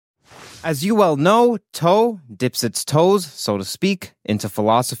As you well know, Toe dips its toes, so to speak, into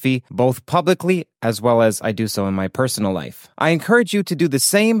philosophy, both publicly as well as I do so in my personal life. I encourage you to do the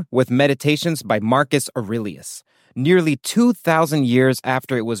same with Meditations by Marcus Aurelius. Nearly 2,000 years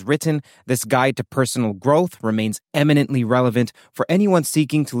after it was written, this guide to personal growth remains eminently relevant for anyone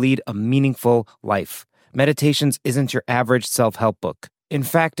seeking to lead a meaningful life. Meditations isn't your average self-help book. In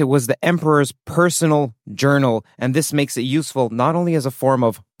fact, it was the emperor's personal journal, and this makes it useful not only as a form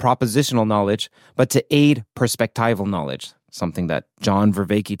of propositional knowledge, but to aid perspectival knowledge, something that John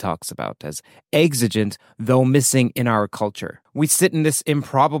Vervaeke talks about as exigent, though missing in our culture. We sit in this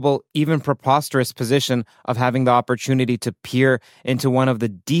improbable, even preposterous position of having the opportunity to peer into one of the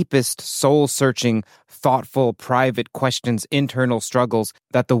deepest, soul-searching, thoughtful, private questions, internal struggles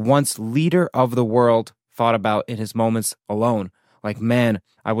that the once leader of the world thought about in his moments alone. Like, man,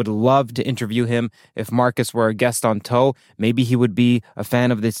 I would love to interview him. If Marcus were a guest on Toe, maybe he would be a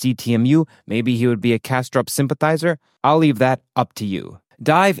fan of the CTMU. Maybe he would be a Kastrup sympathizer. I'll leave that up to you.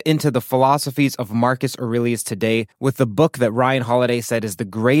 Dive into the philosophies of Marcus Aurelius today with the book that Ryan Holiday said is the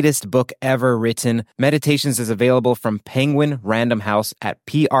greatest book ever written. Meditations is available from Penguin Random House at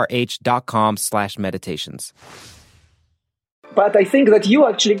prh.com/meditations. But I think that you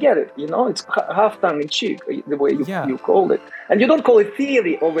actually get it. It's half tongue-in-cheek, the way you call it. And you don't call it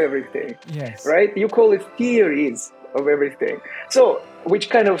theory of everything, yes, right? You call it theories of everything. So, which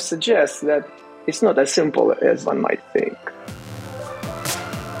kind of suggests that it's not as simple as one might think.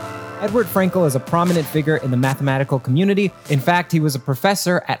 Edward Frenkel is a prominent figure in the mathematical community. In fact, he was a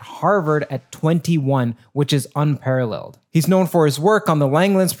professor at Harvard at 21, which is unparalleled. He's known for his work on the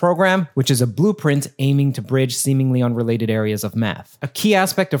Langlands program, which is a blueprint aiming to bridge seemingly unrelated areas of math. A key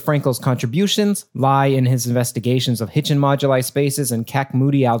aspect of Frenkel's contributions lie in his investigations of Hitchin moduli spaces and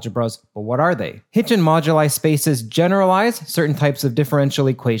Kac-Moody algebras, but what are they? Hitchin moduli spaces generalize certain types of differential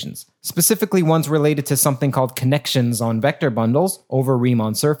equations, specifically ones related to something called connections on vector bundles over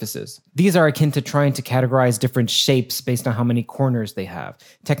Riemann surfaces. These are akin to trying to categorize different shapes based on how many corners they have.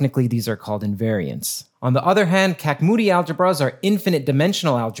 Technically, these are called invariants. On the other hand, Kac-Moody algebras are infinite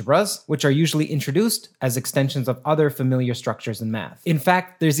dimensional algebras, which are usually introduced as extensions of other familiar structures in math. In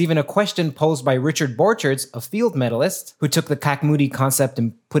fact, there's even a question posed by Richard Borchards, a field medalist, who took the Kac-Moody concept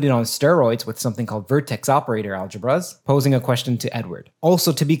and put it on steroids with something called vertex operator algebras, posing a question to Edward.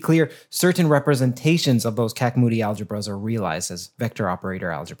 Also, to be clear, certain representations of those Kac-Moody algebras are realized as vector operator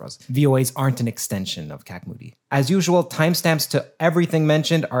algebras. VOAs aren't an extension of Kac-Moody. As usual, timestamps to everything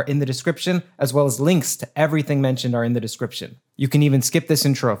mentioned are in the description, as well as links to everything mentioned are in the description. You can even skip this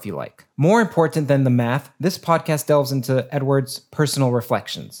intro if you like. More important than the math, this podcast delves into Edward's personal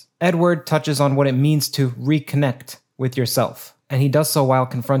reflections. Edward touches on what it means to reconnect with yourself, and he does so while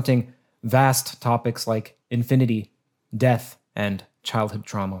confronting vast topics like infinity, death, and childhood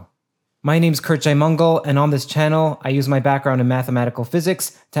trauma. My name's Kurt J. Mungle, and on this channel, I use my background in mathematical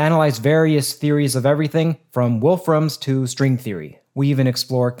physics to analyze various theories of everything, from Wolfram's to string theory. We even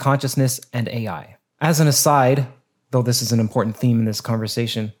explore consciousness and AI. As an aside, though this is an important theme in this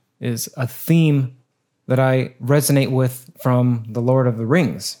conversation, is a theme that I resonate with from The Lord of the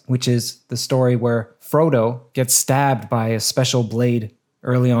Rings, which is the story where Frodo gets stabbed by a special blade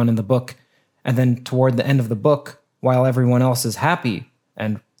early on in the book, and then toward the end of the book, while everyone else is happy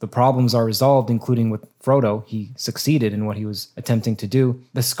and the problems are resolved, including with Frodo, he succeeded in what he was attempting to do,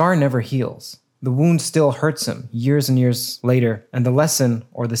 the scar never heals. The wound still hurts him years and years later, and the lesson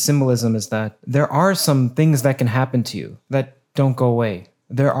or the symbolism is that there are some things that can happen to you that don't go away.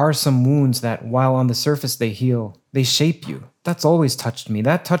 There are some wounds that, while on the surface they heal, they shape you. That's always touched me.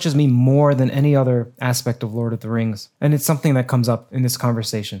 That touches me more than any other aspect of Lord of the Rings, and it's something that comes up in this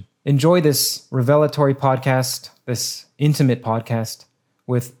conversation. Enjoy this revelatory podcast, this intimate podcast,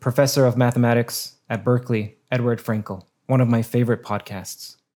 with Professor of Mathematics at Berkeley, Edward Frenkel, one of my favorite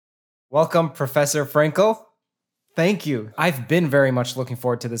podcasts. Welcome, Professor Frenkel. Thank you. I've been very much looking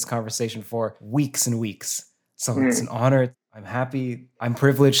forward to this conversation for weeks and weeks. So It's an honor. I'm happy. I'm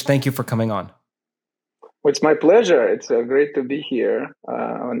privileged. Thank you for coming on. Well, it's my pleasure. It's great to be here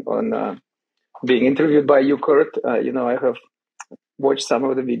on being interviewed by you, Kurt. I have watched some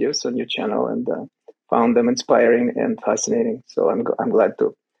of the videos on your channel and found them inspiring and fascinating. So I'm glad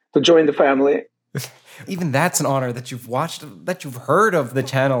to join the family. Even that's an honor that you've watched, that you've heard of the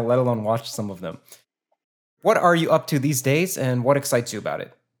channel, let alone watched some of them. What are you up to these days, and what excites you about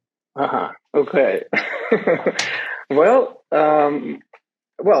it? Okay. Well,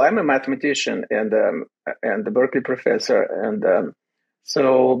 I'm a mathematician and a Berkeley professor, and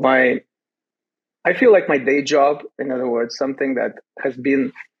so I feel like my day job, in other words, something that has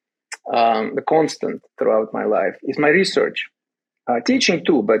been the constant throughout my life, is my research. teaching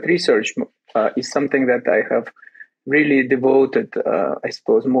too, but research is something that I have really devoted, I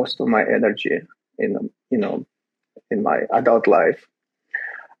suppose, most of my energy in, in my adult life.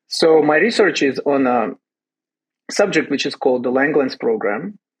 So my research is on a subject which is called the Langlands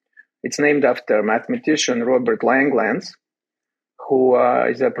program. It's named after mathematician Robert Langlands, who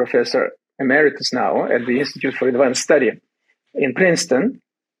is a professor emeritus now at the Institute for Advanced Study in Princeton,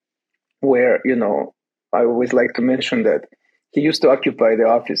 where, I always like to mention that he used to occupy the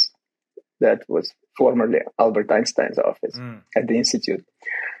office that was formerly Albert Einstein's office at the Institute.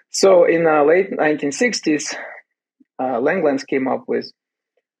 So in the late 1960s, Langlands came up with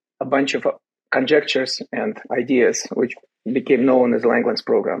a bunch of conjectures and ideas, which became known as the Langlands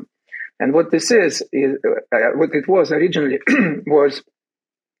program. And what this is what it was originally was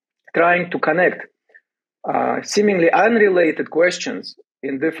trying to connect seemingly unrelated questions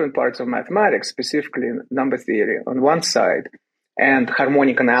in different parts of mathematics, specifically number theory on one side, and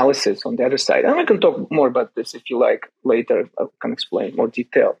harmonic analysis on the other side. And we can talk more about this if you like later. I can explain more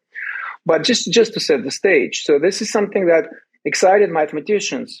detail. But just to set the stage. So this is something that excited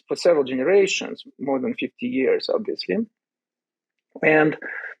mathematicians for several generations, more than 50 years, obviously. And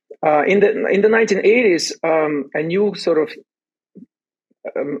in the 1980s, a new sort of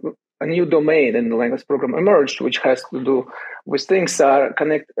a new domain in the Langlands program emerged, which has to do with things are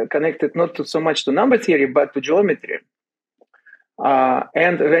connected not so much to number theory, but to geometry.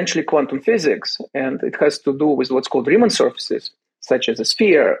 And eventually quantum physics. And it has to do with what's called Riemann surfaces, such as a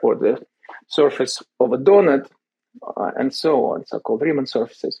sphere or the surface of a donut, and so on, so-called Riemann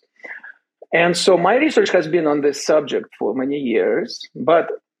surfaces. And so my research has been on this subject for many years, but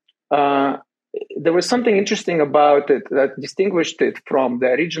there was something interesting about it that distinguished it from the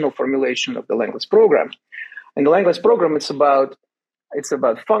original formulation of the Langlands program. In the Langlands program, it's about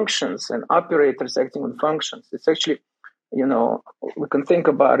functions and operators acting on functions. It's actually, we can think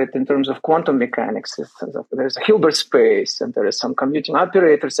about it in terms of quantum mechanics. There's a Hilbert space, and there is some commuting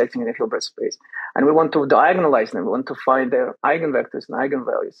operators acting in a Hilbert space. And we want to diagonalize them. We want to find their eigenvectors and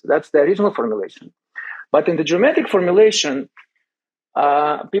eigenvalues. So that's the original formulation. But in the geometric formulation,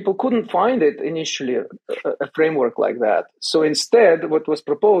 people couldn't find it initially, a framework like that. So instead, what was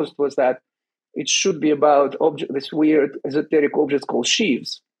proposed was that it should be about this weird esoteric objects called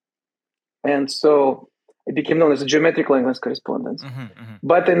sheaves. And so it became known as a geometric Langlands correspondence.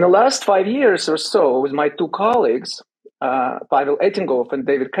 But in the last 5 years or so, with my two colleagues, Pavel Ettingov and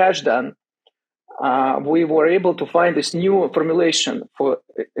David Kashdan, we were able to find this new formulation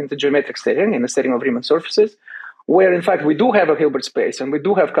in the geometric setting, in the setting of Riemann surfaces, where in fact we do have a Hilbert space and we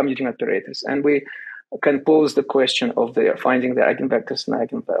do have commuting operators, and we can pose the question of finding the eigenvectors and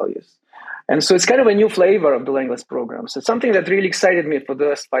eigenvalues. And so it's kind of a new flavor of the Langlands program. So it's something that really excited me for the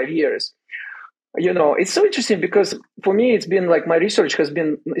last 5 years. It's so interesting because for me, it's been like my research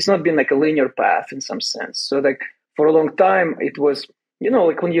it's not been like a linear path in some sense. So like for a long time, it was,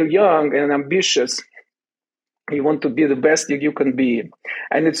 like when you're young and ambitious, you want to be the best you can be.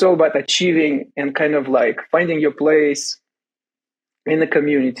 And it's all about achieving and kind of like finding your place in the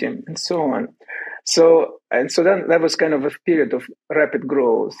community and so on. So then that was kind of a period of rapid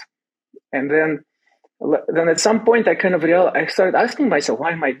growth. And then at some point I kind of I started asking myself,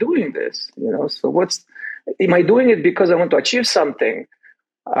 why am I doing this? So am I doing it because I want to achieve something,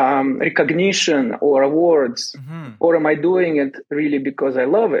 recognition or awards, or am I doing it really because I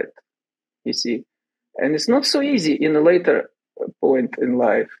love it? You see, and it's not so easy in a later point in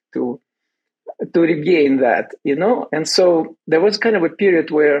life to regain that, And so there was kind of a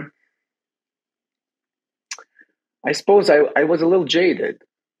period where I suppose I was a little jaded.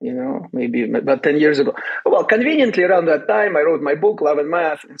 Maybe about 10 years ago. Well, conveniently around that time, I wrote my book, Love and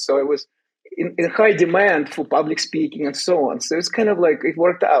Math. And so I was in high demand for public speaking and so on. So it's kind of like it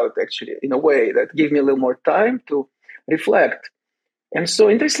worked out, actually, in a way that gave me a little more time to reflect. And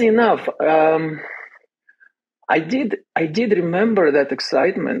so interestingly enough, I did remember that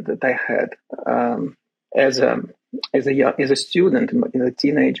excitement that I had as a student, as a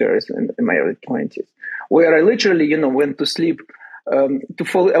teenager, in my early 20s, where I literally, went to sleep.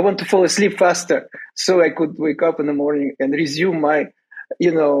 I want to fall asleep faster so I could wake up in the morning and resume my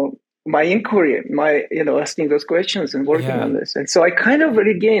inquiry, asking those questions and working on this. And so I kind of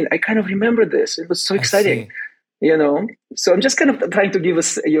remember this. It was so exciting, So I'm just kind of trying to give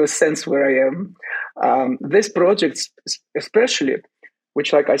you a sense where I am. This project, especially,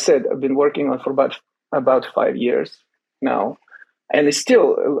 which, like I said, I've been working on for about 5 years now. And it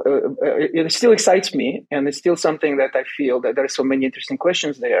still excites me, and it's still something that I feel that there are so many interesting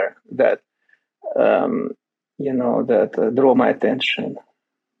questions there that, that draw my attention.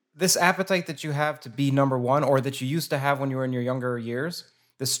 This appetite that you have to be number one, or that you used to have when you were in your younger years,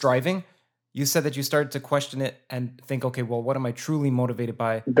 this striving, you said that you started to question it and think, okay, well, what am I truly motivated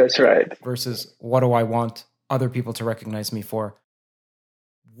by? That's right. Versus what do I want other people to recognize me for?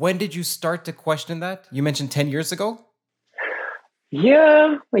 When did you start to question that? You mentioned 10 years ago?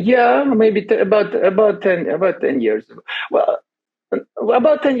 Yeah, maybe about 10 years ago. Well,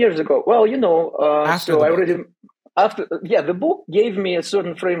 about 10 years ago. Well, After so the I book. already after the book gave me a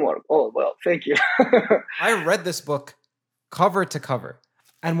certain framework. Oh, well, thank you. I read this book cover to cover.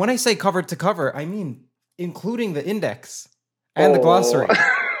 And when I say cover to cover, I mean including the index and the Oh. glossary.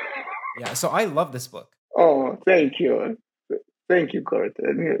 Yeah, so I love this book. Oh, thank you. Thank you, Kurt.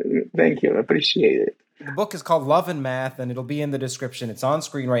 Thank you. I appreciate it. The book is called Love and Math, and it'll be in the description. It's on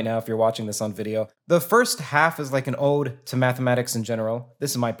screen right now if you're watching this on video. The first half is like an ode to mathematics in general.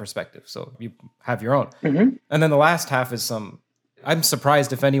 This is my perspective, so you have your own. Mm-hmm. And then the last half is I'm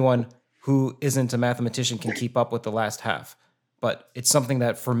surprised if anyone who isn't a mathematician can keep up with the last half. But it's something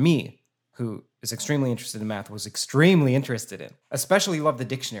that for me, who is extremely interested in math, was extremely interested in. Especially love the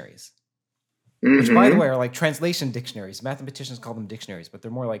dictionaries. Which, by the way, are like translation dictionaries. Mathematicians call them dictionaries, but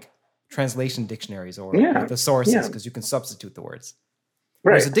they're more like translation dictionaries or thesauruses, because you can substitute the words.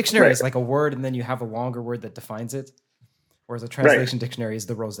 Whereas a dictionary is like a word, and then you have a longer word that defines it. Whereas a translation dictionary is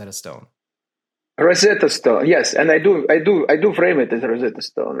the Rosetta Stone. Rosetta Stone, yes, and I do frame it as a Rosetta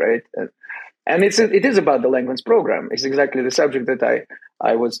Stone, right? And it is about the Langlands program. It's exactly the subject that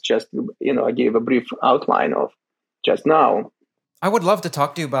I was just I gave a brief outline of just now. I would love to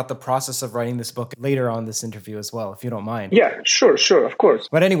talk to you about the process of writing this book later on this interview as well, if you don't mind. Yeah, sure, of course.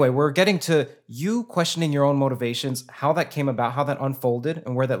 But anyway, we're getting to you questioning your own motivations, how that came about, how that unfolded,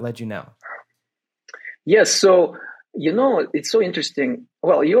 and where that led you now. Yes, so, it's so interesting.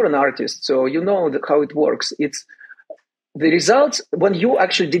 Well, you're an artist, so you know how it works. It's the results, when you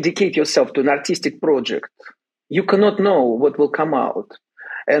actually dedicate yourself to an artistic project, you cannot know what will come out.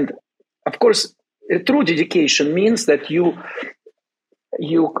 And, of course, a true dedication means that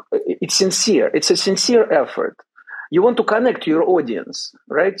it's sincere. It's a sincere effort. You want to connect to your audience,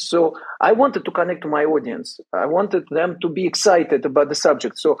 right? So I wanted to connect to my audience. I wanted them to be excited about the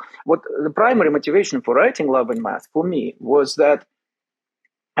subject. So what the primary motivation for writing Love and Math for me was that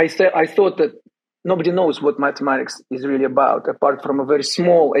I thought that nobody knows what mathematics is really about, apart from a very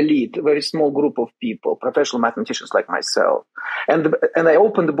small elite, a very small group of people, professional mathematicians like myself. And I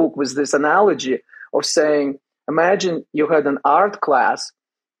opened the book with this analogy of saying, imagine you had an art class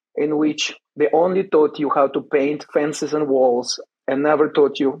in which they only taught you how to paint fences and walls and never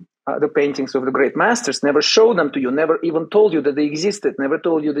taught you the paintings of the great masters, never showed them to you, never even told you that they existed, never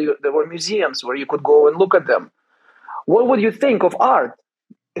told you there were museums where you could go and look at them. What would you think of art?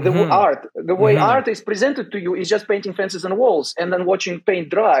 The way art is presented to you is just painting fences and walls and then watching paint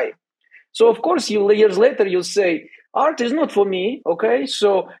dry. So, of course, years later, you'll say, art is not for me, okay?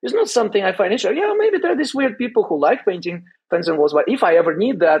 So it's not something I find interesting. Yeah, maybe there are these weird people who like painting fences and walls, but if I ever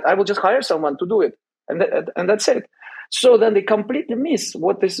need that, I will just hire someone to do it. And that's it. So then they completely miss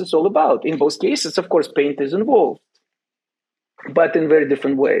what this is all about. In both cases, of course, paint is involved, but in very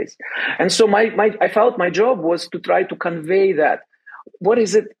different ways. And so I felt my job was to try to convey that. What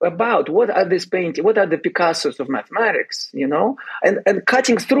is it about? What are these paintings? What are the Picassos of mathematics? And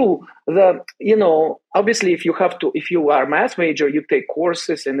cutting through obviously if you are a math major, you take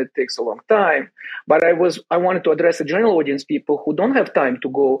courses and it takes a long time. But I wanted to address the general audience, people who don't have time to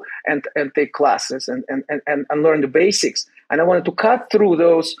go and take classes and learn the basics. And I wanted to cut through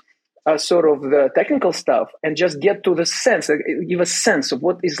those sort of the technical stuff and just get to the sense, give a sense of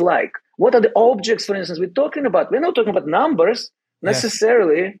what it's like. What are the objects, for instance, we're talking about? We're not talking about numbers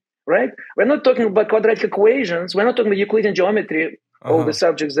necessarily, right? We're not talking about quadratic equations. We're not talking about Euclidean geometry, all the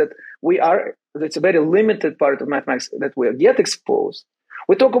subjects that's a very limited part of mathematics that we get exposed.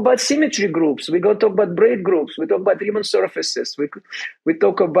 We talk about symmetry groups. We go talk about braid groups. We talk about Riemann surfaces. We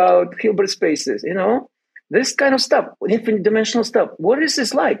talk about Hilbert spaces, this kind of stuff, infinite dimensional stuff. What is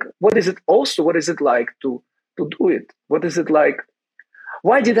this like? What is it like to do it? What is it like?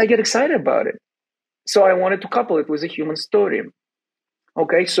 Why did I get excited about it? So I wanted to couple it with a human story.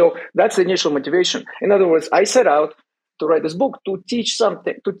 Okay, so that's the initial motivation. In other words, I set out to write this book to teach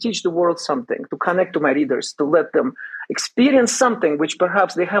something, to teach the world something, to connect to my readers, to let them experience something which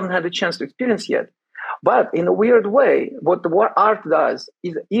perhaps they haven't had a chance to experience yet. But in a weird way, what art does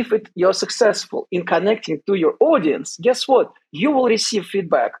is if you're successful in connecting to your audience, guess what? You will receive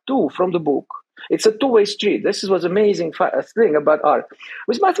feedback too from the book. It's a two-way street. This is what's amazing thing about art.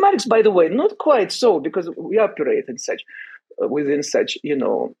 With mathematics, by the way, not quite so, because we operate within such,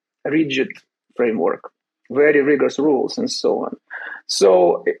 rigid framework, very rigorous rules and so on.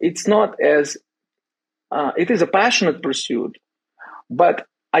 So it's not as, it is a passionate pursuit, but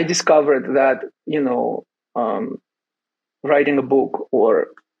I discovered that, writing a book, or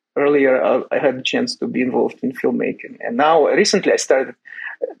earlier I had a chance to be involved in filmmaking. And now recently I started,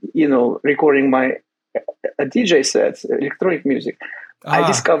 recording my DJ sets, electronic music. I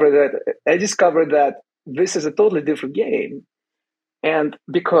discovered that this is a totally different game. And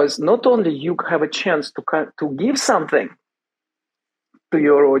because not only you have a chance to give something to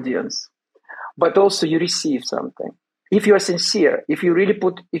your audience, but also you receive something. If you are sincere, if you really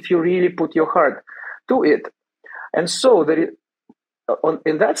put your heart to it. And so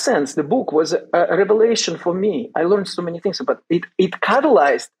in that sense, the book was a revelation for me. I learned so many things, but it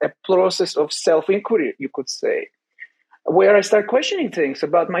catalyzed a process of self-inquiry, you could say, where I start questioning things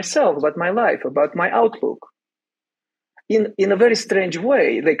about myself, about my life, about my outlook. In a very strange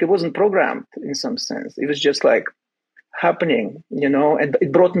way, like it wasn't programmed in some sense. It was just like happening, and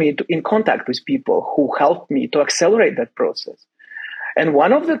it brought me in contact with people who helped me to accelerate that process. And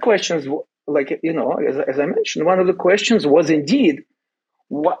one of the questions, as I mentioned, one of the questions was indeed,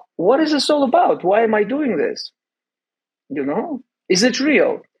 what is this all about? Why am I doing this? Is it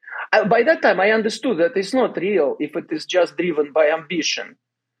real? By that time, I understood that it's not real if it is just driven by ambition.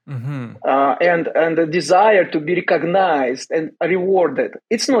 Mm-hmm. And the desire to be recognized and rewarded.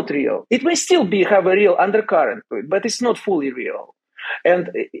 It's not real. It may still have a real undercurrent to it, but it's not fully real. And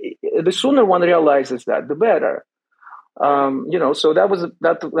the sooner one realizes that, the better. So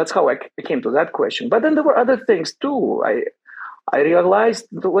that's how I came to that question. But then there were other things too. I realized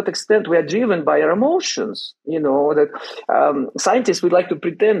to what extent we are driven by our emotions. That scientists would like to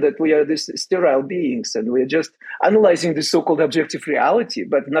pretend that we are these sterile beings and we're just analyzing the so-called objective reality,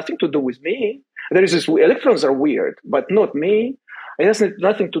 but nothing to do with me. There is this, electrons are weird, but not me. It has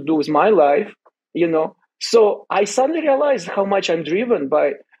nothing to do with my life, So I suddenly realized how much I'm driven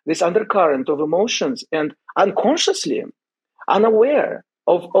by this undercurrent of emotions, and unconsciously, unaware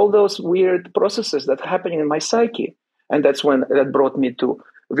of all those weird processes that are happening in my psyche. And that's when that brought me to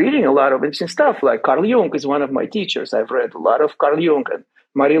reading a lot of interesting stuff. Like Carl Jung is one of my teachers. I've read a lot of Carl Jung and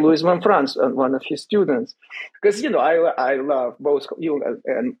Marie-Louise von Franz, one of his students. Because, I love both Jung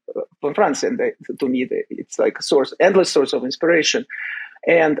and von Franz. And to me, it's like a endless source of inspiration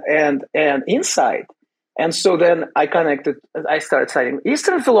and insight. And so then I started studying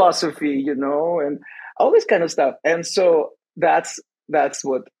Eastern philosophy, and all this kind of stuff. And so that's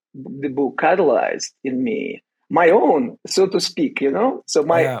what the book catalyzed in me. My own, so to speak, So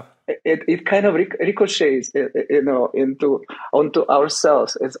it kind of ricochets, onto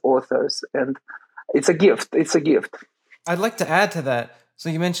ourselves as authors, and it's a gift. It's a gift. I'd like to add to that. So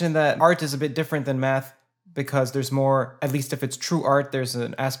you mentioned that art is a bit different than math because there's more, at least if it's true art, there's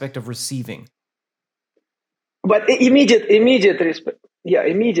an aspect of receiving. But immediate respect. Yeah,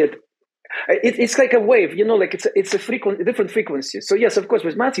 immediate. It's like a wave, like it's a different frequency. So yes, of course,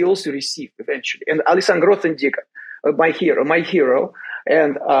 with math you also receive eventually. And Alessandro Grothendieck, my hero,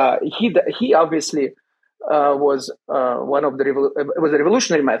 and he obviously was was a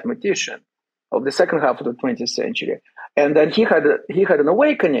revolutionary mathematician of the second half of the 20th century. And then he had an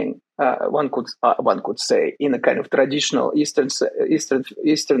awakening, one could say, in a kind of traditional Eastern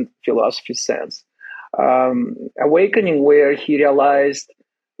philosophy sense, awakening where he realized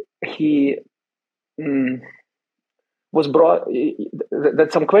he was brought that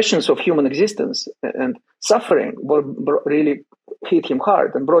some questions of human existence and suffering really hit him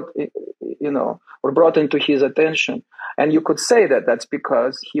hard and were brought into his attention. And you could say that that's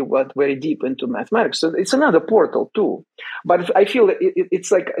because he went very deep into mathematics. So it's another portal too. But I feel that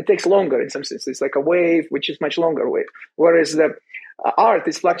it's like it takes longer in some sense. It's like a wave, which is much longer wave, whereas the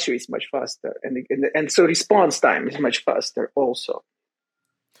art fluctuates much faster, and so response time is much faster also.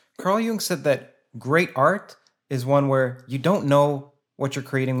 Carl Jung said that great art is one where you don't know what you're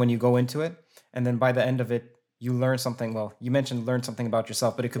creating when you go into it, and then by the end of it, you learn something. Well, you mentioned learn something about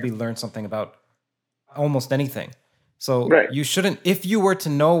yourself, but it could be learn something about almost anything. So You shouldn't, if you were to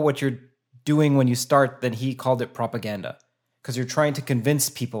know what you're doing when you start, then he called it propaganda, because you're trying to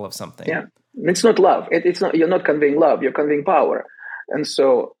convince people of something. Yeah, it's not love. It's not. You're not conveying love. You're conveying power. And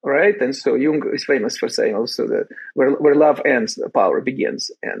so, and so Jung is famous for saying also that where love ends, power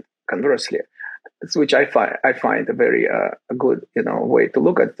begins, and conversely, which I find a very good way to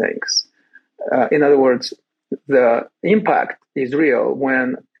look at things. In other words, the impact is real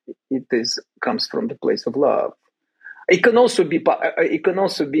when it comes from the place of love. It can also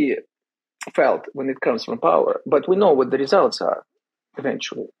be felt when it comes from power, but we know what the results are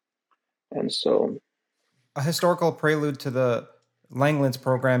eventually, and so a historical prelude to the Langland's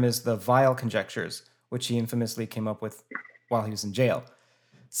program is the Weil conjectures, which he infamously came up with while he was in jail.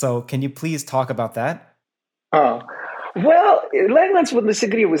 So can you please talk about that? Oh, well, Langlands would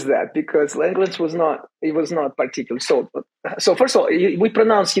disagree with that because Langlands was not particular. So first of all, we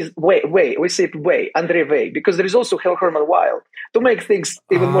pronounce his way, we say it way, Andre Way, because there is also Hermann Weyl to make things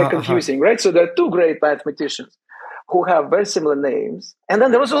even more confusing, right? So there are two great mathematicians who have very similar names. And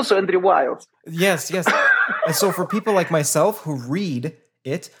then there was also Andre Weyl. Yes. And so for people like myself who read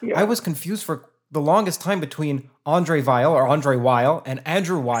it, I was confused for the longest time between Andre Weyl and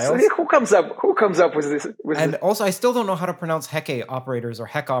Andrew Weyl. So who comes up with this? Also, I still don't know how to pronounce Hecke operators or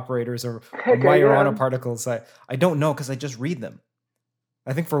Heck operators or Majorana particles. I don't know because I just read them.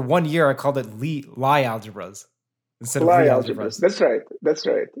 I think for 1 year I called it Lie algebras instead of Lie algebras. That's right.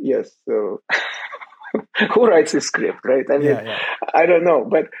 Yes. So who writes this script, right? I mean, I don't know,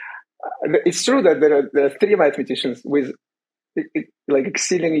 but it's true that there are three mathematicians with like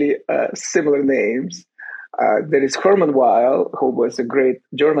exceedingly similar names. There is Hermann Weyl, who was a great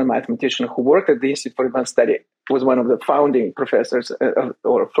German mathematician who worked at the Institute for Advanced Study, was one of the founding professors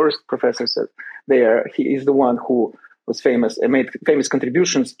or first professors there. He is the one who was famous and made famous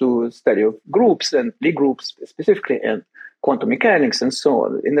contributions to study of groups and Lie groups specifically and quantum mechanics and so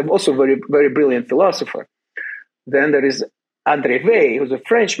on. And also very, very brilliant philosopher. Then there is André Weil, who's a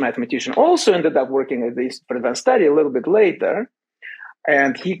French mathematician, also ended up working at the Institute for Advanced Study a little bit later.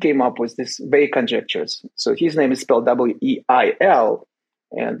 And he came up with these Weil conjectures. So his name is spelled W-E-I-L.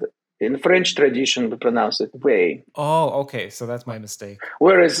 And in French tradition, we pronounce it Weil. Oh, okay. So that's my mistake.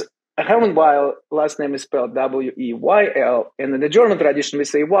 Whereas Hermann Weyl, last name is spelled W-E-Y-L. And in the German tradition, we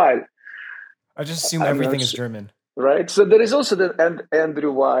say Weil. I just assume everything is German. Right? So there is also the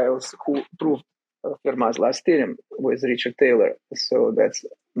Andrew Wiles who proved Fermat's last theorem with Richard Taylor. So that's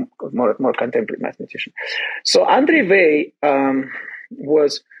more contemporary mathematician. So André Weil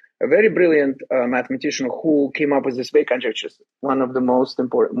was a very brilliant mathematician who came up with these Weil conjectures, one of the most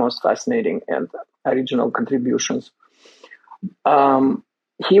important, most fascinating and original contributions.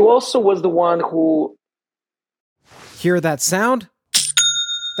 He also was the one who... Hear that sound?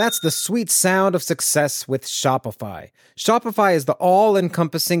 That's the sweet sound of success with Shopify. Shopify is the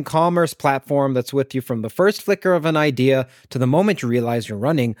all-encompassing commerce platform that's with you from the first flicker of an idea to the moment you realize you're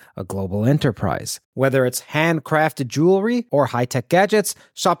running a global enterprise. Whether it's handcrafted jewelry or high-tech gadgets,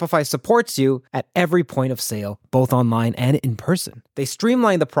 Shopify supports you at every point of sale, both online and in person. They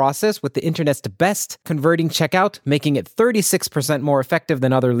streamline the process with the internet's best converting checkout, making it 36% more effective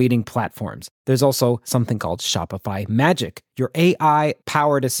than other leading platforms. There's also something called Shopify Magic, your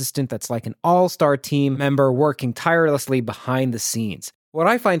AI-powered assistant that's like an all-star team member working tirelessly behind the scenes. What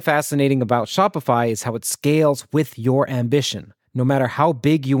I find fascinating about Shopify is how it scales with your ambition. No matter how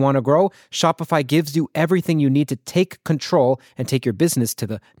big you want to grow, Shopify gives you everything you need to take control and take your business to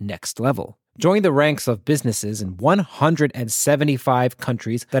the next level. Join the ranks of businesses in 175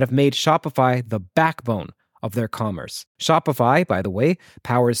 countries that have made Shopify the backbone of their commerce. Shopify, by the way,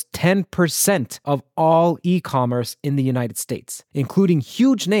 powers 10% of all e-commerce in the United States, including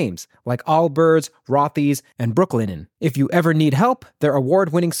huge names like Allbirds, Rothy's, and Brooklinen. If you ever need help, their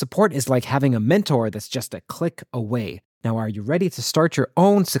award-winning support is like having a mentor that's just a click away. Now, are you ready to start your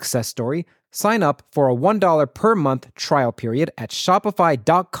own success story? Sign up for a $1 per month trial period at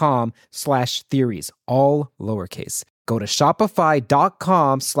shopify.com/theories, all lowercase. Go to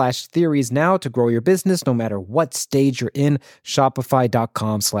shopify.com/theories now to grow your business no matter what stage you're in.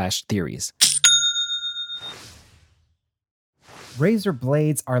 Shopify.com/theories. Razor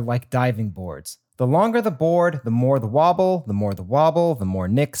blades are like diving boards. The longer the board, the more the wobble, the more the wobble, the more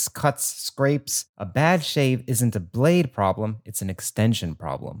nicks, cuts, scrapes. A bad shave isn't a blade problem, it's an extension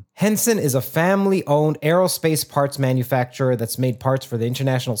problem. Henson is a family-owned aerospace parts manufacturer that's made parts for the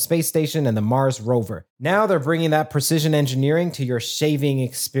International Space Station and the Mars rover. Now they're bringing that precision engineering to your shaving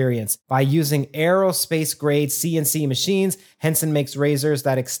experience. By using aerospace-grade CNC machines, Henson makes razors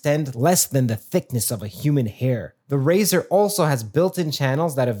that extend less than the thickness of a human hair. The razor also has built-in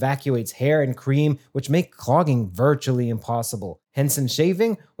channels that evacuates hair and cream, which make clogging virtually impossible. Henson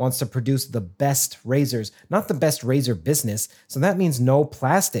Shaving wants to produce the best razors, not the best razor business, so that means no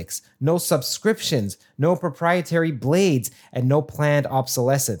plastics, no subscriptions, no proprietary blades, and no planned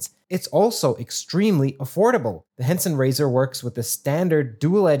obsolescence. It's also extremely affordable. The Henson razor works with the standard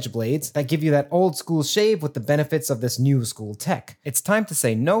dual-edge blades that give you that old-school shave with the benefits of this new-school tech. It's time to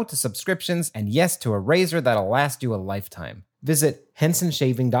say no to subscriptions and yes to a razor that'll last you a lifetime. Visit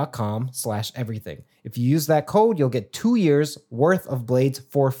hensonshaving.com/everything. If you use that code, you'll get 2 years worth of blades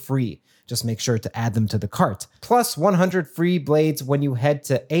for free. Just make sure to add them to the cart. Plus 100 free blades when you head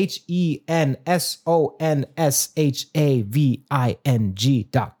to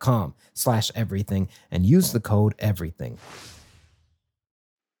HENSONSHAVING.com/everything and use the code everything.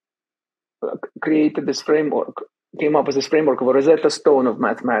 Created this framework, came up with this framework of a Rosetta Stone of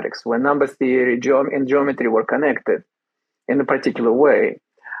mathematics, where number theory and geometry were connected in a particular way,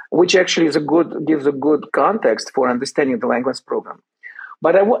 which actually gives a good context for understanding the Langlands program.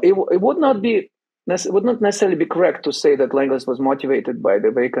 But it would not necessarily be correct to say that Langlands was motivated by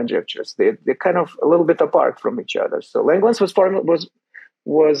the Weil conjectures. They're kind of a little bit apart from each other. So Langlands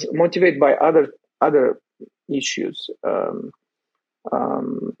was motivated by other issues.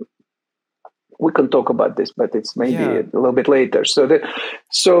 We can talk about this, but it's maybe a little bit later.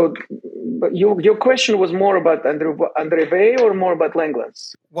 But your question was more about Andre Weil or more about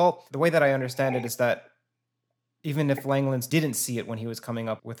Langlands? Well, the way that I understand it is that even if Langlands didn't see it when he was coming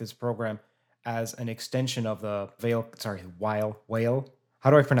up with his program as an extension of the Weil.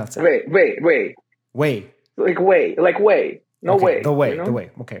 How do I pronounce it? Way. Like way. No okay, way. The way, you know? the way.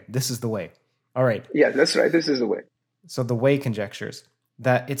 Okay, this is the way. All right. Yeah, that's right. This is the way. So the Weil conjectures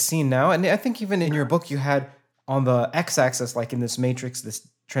that it's seen now, and I think even in your book you had on the x-axis, like in this matrix, this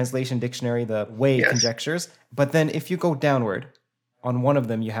translation dictionary, the Weil conjectures. But then if you go downward, on one of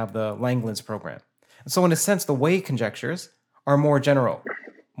them you have the Langlands program. So in a sense, the Weil conjectures are more general,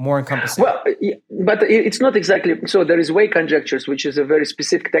 more encompassing. Well, but it's not exactly. So there is Weil conjectures, which is a very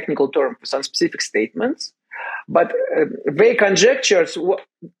specific technical term for some specific statements. But Weil conjectures were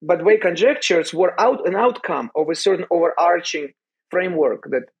an outcome of a certain overarching framework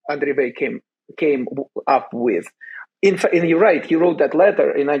that Andre Weil came up with. In fact, and you're right, he wrote that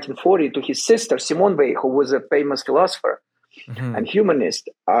letter in 1940 to his sister, Simone Weil, who was a famous philosopher and humanist,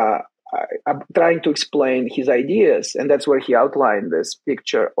 trying to explain his ideas. And that's where he outlined this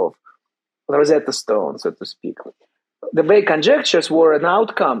picture of Rosetta Stone, so to speak. The Weil conjectures were an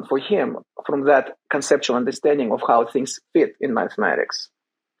outcome for him from that conceptual understanding of how things fit in mathematics,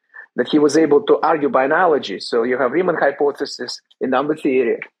 that he was able to argue by analogy. So you have Riemann hypothesis in number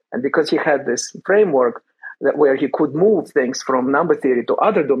theory. And because he had this framework where he could move things from number theory to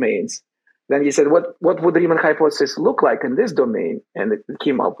other domains, then he said, what would the Riemann hypothesis look like in this domain? And it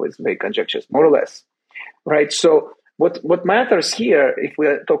came up with Weil conjectures, more or less. Right? So what matters here, if we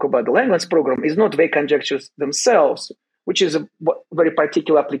talk about the Langlands program, is not Weil conjectures themselves, which is a very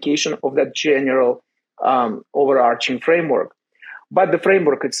particular application of that general overarching framework, but the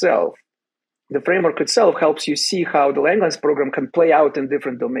framework itself. The framework itself helps you see how the Langlands program can play out in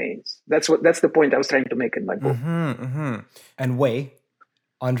different domains. That's the point I was trying to make in my book. And Weil,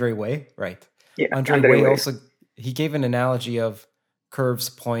 Andre Weil, right? Yeah, Andre Weil also, he gave an analogy of curves,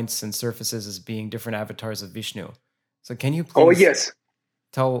 points, and surfaces as being different avatars of Vishnu. So can you please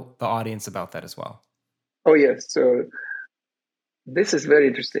tell the audience about that as well? Oh, yes. So this is very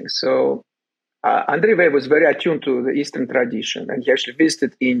interesting. So Andre Weil was very attuned to the Eastern tradition, and he actually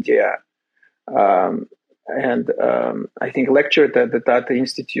visited India and I think lectured at the Tata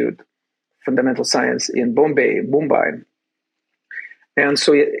Institute Fundamental Science in Mumbai. And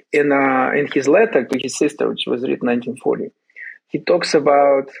so in his letter to his sister, which was written in 1940, he talks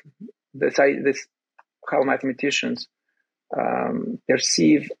about this how mathematicians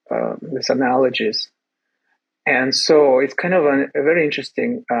perceive these analogies. And so it's kind of a very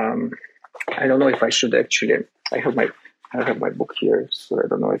interesting, I don't know if I should actually, I have my book here, so I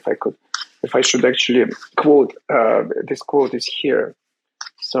don't know if I should actually quote, this quote is here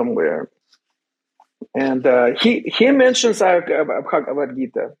somewhere. And he mentions Bhagavad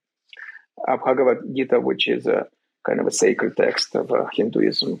Gita, which is a kind of a sacred text of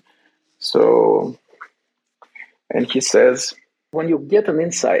Hinduism. So, and he says, when you get an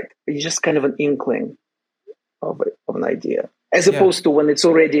insight, it's just kind of an inkling of an idea, as opposed to when it's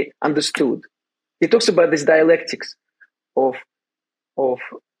already understood. He talks about this dialectics of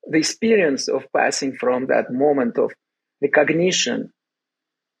the experience of passing from that moment of recognition,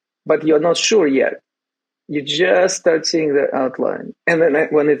 but you're not sure yet. You just start seeing the outline, and then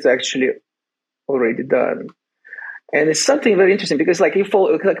when it's actually already done. And it's something very interesting because like you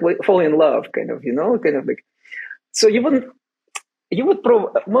fall in love, kind of like, so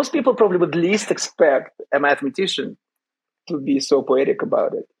most people probably would least expect a mathematician to be so poetic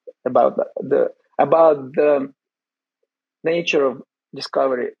about it, about the nature of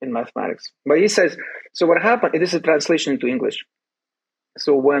discovery in mathematics. But he says, so what happened, this is a translation into English.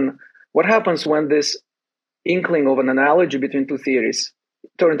 So what happens when this inkling of an analogy between two theories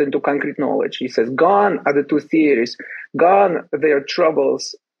turned into concrete knowledge? He says, gone are the two theories, gone their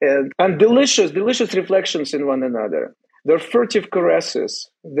troubles, and delicious reflections in one another. their furtive caresses,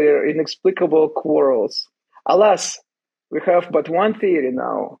 their inexplicable quarrels. Alas, we have but one theory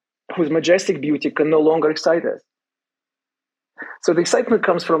now whose majestic beauty can no longer excite us. So the excitement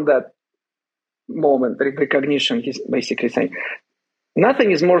comes from that moment, the recognition. He's basically saying,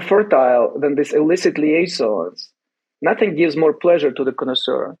 nothing is more fertile than this illicit liaisons. Nothing gives more pleasure to the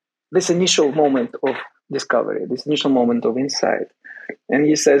connoisseur. This initial moment of discovery, this initial moment of insight. And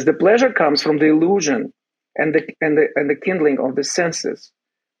he says, the pleasure comes from the illusion and the kindling of the senses.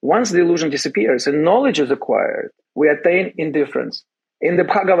 Once the illusion disappears and knowledge is acquired, we attain indifference. In the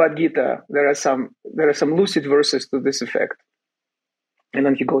Bhagavad Gita, there are some lucid verses to this effect. And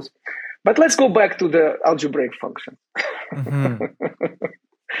then he goes, but let's go back to the algebraic function. Mm-hmm.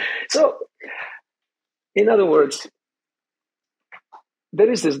 So, in other words, there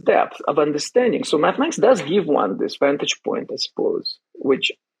is this depth of understanding. So mathematics does give one this vantage point, I suppose,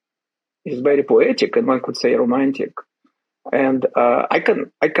 which is very poetic and one could say romantic. And I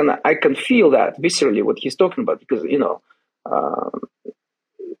can feel that viscerally what he's talking about, because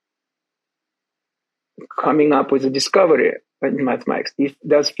coming up with a discovery in mathematics, it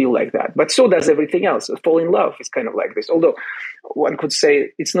does feel like that. But so does everything else. Fall in love is kind of like this. Although one could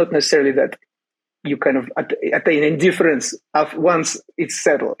say it's not necessarily that you kind of attain indifference of once it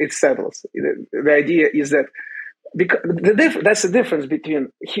settles. The idea is that because that's the difference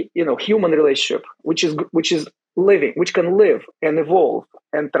between human relationship, which is living, which can live and evolve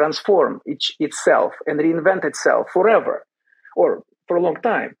and transform itself and reinvent itself forever or for a long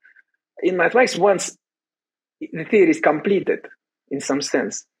time. In mathematics, once the theory is completed, in some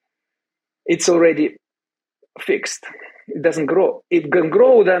sense, it's already fixed. It doesn't grow. It can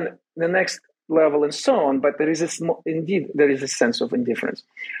grow then the next level and so on, but there is a sense of indifference.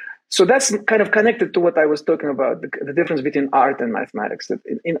 So that's kind of connected to what I was talking about, the difference between art and mathematics. That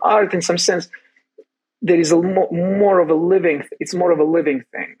in art, in some sense, there is more of a living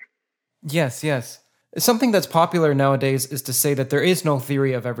thing. Yes. Something that's popular nowadays is to say that there is no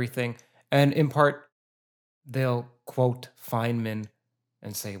theory of everything. And in part, they'll quote Feynman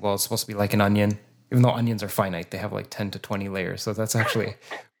and say, well, it's supposed to be like an onion. Even though onions are finite, they have like 10 to 20 layers. So that's actually,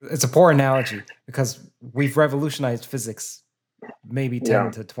 it's a poor analogy because we've revolutionized physics maybe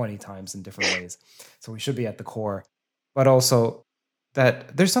 10 to 20 times in different ways. So we should be at the core. But also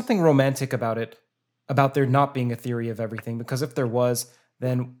that there's something romantic about it, about there not being a theory of everything. Because if there was,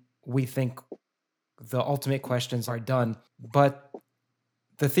 then we think the ultimate questions are done. But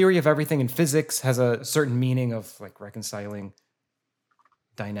the theory of everything in physics has a certain meaning of like reconciling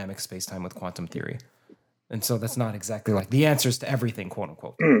dynamic space-time with quantum theory. And so that's not exactly like the answers to everything, quote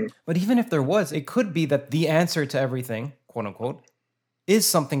unquote. But even if there was, it could be that the answer to everything, quote unquote, is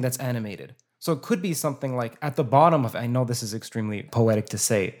something that's animated. So it could be something like at the bottom of, I know this is extremely poetic to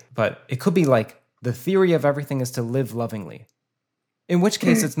say, but it could be like the theory of everything is to live lovingly. In which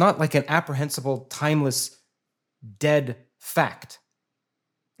case it's not like an apprehensible, timeless, dead fact,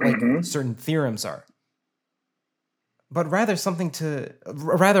 like certain theorems are. But rather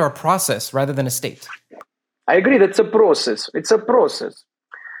rather a process rather than a state. I agree. That's a process. It's a process.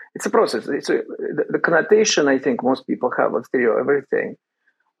 The connotation I think most people have of theory of everything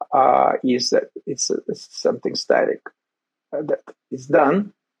is that it's something static that is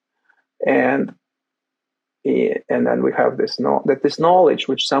done, and then we have this knowledge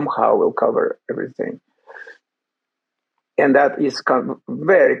which somehow will cover everything. And that is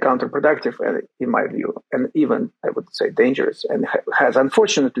very counterproductive, in my view, and even, I would say, dangerous, and has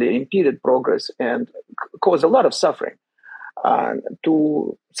unfortunately impeded progress and caused a lot of suffering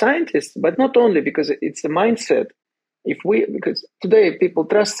to scientists, but not only, because it's a mindset. Because today people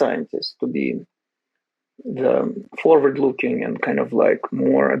trust scientists to be the forward-looking and kind of like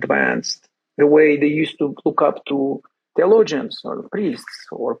more advanced, the way they used to look up to theologians or priests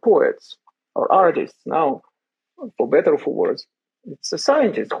or poets or artists. Now, for better or for worse, it's the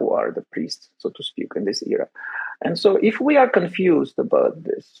scientists who are the priests, so to speak, in this era. And so if we are confused about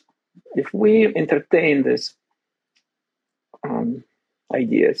this, if we entertain these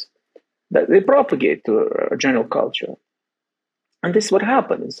ideas, that they propagate to a general culture. And this is what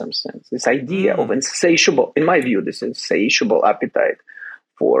happened in some sense. This idea of insatiable, in my view, this insatiable appetite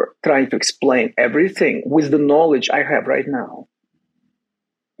for trying to explain everything with the knowledge I have right now.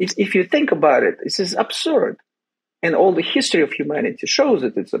 If you think about it, this is absurd. And all the history of humanity shows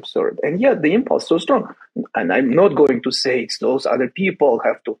that it's absurd. And yet the impulse is so strong. And I'm not going to say it's those other people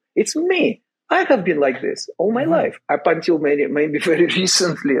have to. It's me. I have been like this all my life, up until maybe very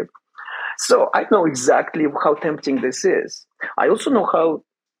recently. So I know exactly how tempting this is. I also know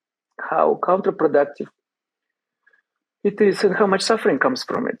how counterproductive it is and how much suffering comes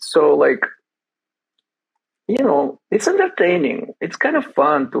from it. So, like, it's entertaining. It's kind of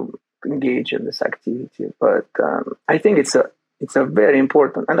fun to engage in this activity, but I think it's a very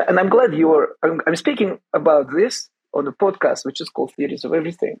important. And I'm glad I'm speaking about this on the podcast, which is called Theories of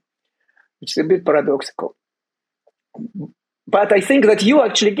Everything, which is a bit paradoxical. But I think that you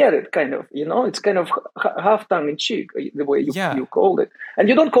actually get it, kind of. It's kind of half tongue in cheek the way you called it, and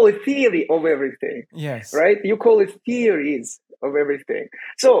you don't call it theory of everything. Yes. Right? You call it theories of everything.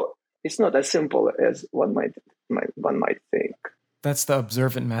 So it's not as simple as one might think. That's the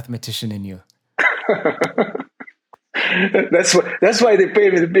observant mathematician in you. That's why they pay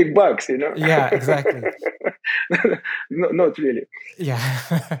me the big bucks, Yeah, exactly. No, not really. Yeah.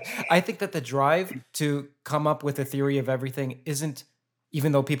 I think that the drive to come up with a theory of everything isn't,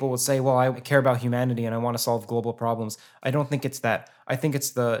 even though people would say, well, I care about humanity and I want to solve global problems. I don't think it's that. I think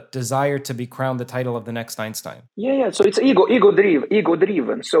it's the desire to be crowned the title of the next Einstein. Yeah. So it's ego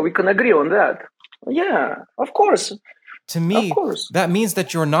driven. So we can agree on that. Yeah, of course. To me, that means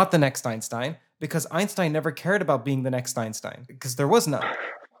that you're not the next Einstein, because Einstein never cared about being the next Einstein, because there was none.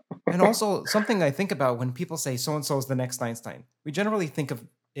 And also, something I think about when people say so-and-so is the next Einstein, we generally think of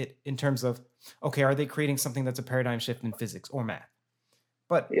it in terms of, okay, are they creating something that's a paradigm shift in physics or math?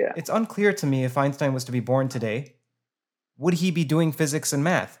 But it's unclear to me if Einstein was to be born today, would he be doing physics and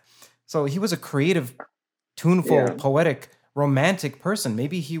math? So he was a creative, tuneful, poetic, romantic person.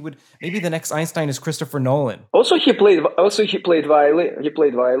 Maybe the next Einstein is Christopher Nolan. Also, he played violin. He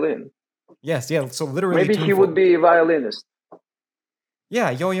played violin. Yes, yeah. So literally, maybe tuneful. He would be a violinist.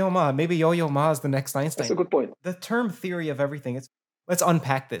 Yeah, Yo-Yo Ma. Maybe Yo-Yo Ma is the next Einstein. That's a good point. The term theory of everything. Let's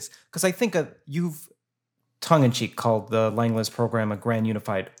unpack this, because I think you've tongue-in-cheek called the Langlands program a grand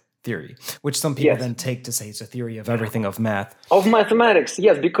unified theory, which some people then take to say it's a theory of everything of math. Of mathematics,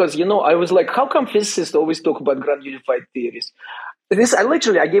 yes, because, I was like, how come physicists always talk about grand unified theories?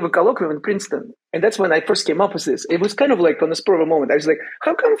 I gave a colloquium in Princeton, and that's when I first came up with this. It was kind of like on the spur of a moment. I was like,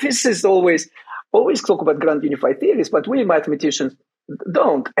 how come physicists always talk about grand unified theories, but we mathematicians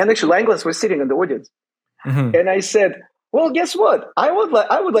don't? And actually, Langlands was sitting in the audience. Mm-hmm. And I said, well, guess what? I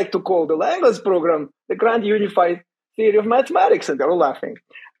would like to call the Langlands program the grand unified theory of mathematics. And they're all laughing.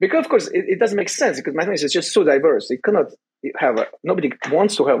 Because, of course, it doesn't make sense, because mathematics is just so diverse. You cannot nobody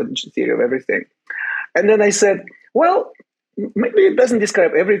wants to have a theory of everything. And then I said, well, maybe it doesn't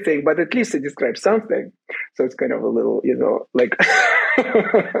describe everything, but at least it describes something. So it's kind of a little, like...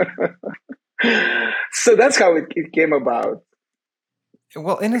 So that's how it came about.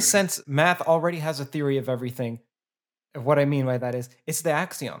 Well, in a sense, math already has a theory of everything. What I mean by that is, it's the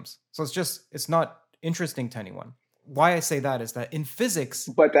axioms. So it's not interesting to anyone. Why I say that is that in physics...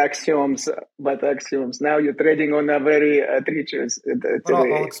 But axioms, now you're treading on a very treacherous...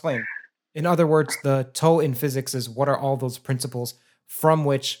 I'll explain. In other words, the toe in physics is what are all those principles from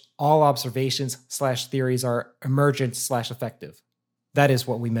which all observations / theories are emergent / effective. That is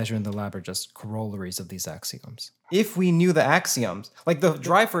what we measure in the lab, are just corollaries of these axioms. If we knew the axioms, like the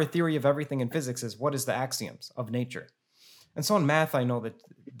drive for a theory of everything in physics is what is the axioms of nature. And so in math, I know that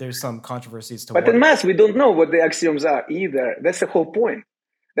there's some controversies to... But in math, we don't know what the axioms are either. That's the whole point.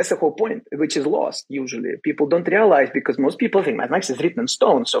 Which is lost usually. People don't realize, because most people think mathematics is written in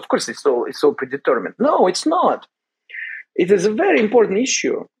stone. So of course it's so predetermined. No, it's not. It is a very important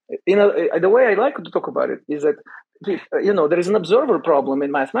issue. The way I like to talk about it is that, there is an observer problem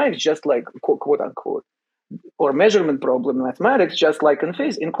in mathematics, just like quote unquote, or measurement problem in mathematics, just like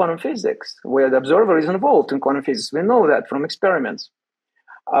in quantum physics, where the observer is involved in quantum physics. We know that from experiments.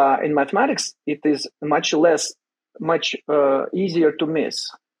 In mathematics, it is much easier to miss.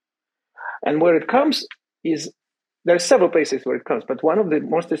 And where it comes is, there are several places where it comes, but one of the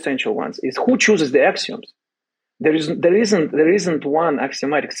most essential ones is who chooses the axioms. There isn't one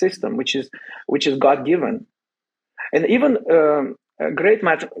axiomatic system which is God-given. And even great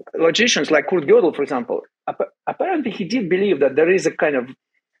logicians like Kurt Gödel, for example, apparently he did believe that there is a kind of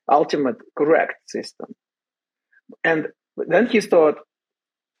ultimate correct system. And then he thought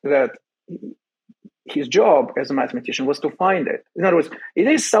that his job as a mathematician was to find it. In other words, it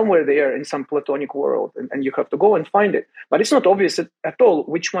is somewhere there in some Platonic world, and you have to go and find it. But it's not obvious at all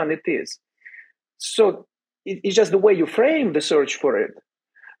which one it is. So it's just the way you frame the search for it.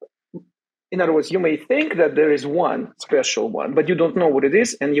 In other words, you may think that there is one special one, but you don't know what it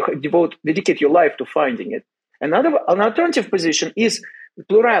is, and you dedicate your life to finding it. An alternative position is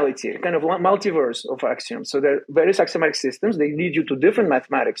plurality, kind of multiverse of axioms. So there are various axiomatic systems. They lead you to different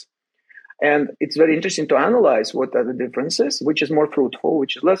mathematics. And it's very interesting to analyze what are the differences, which is more fruitful,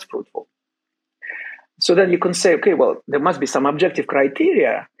 which is less fruitful. So then you can say, okay, well, there must be some objective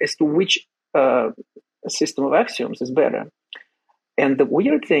criteria as to which system of axioms is better. And the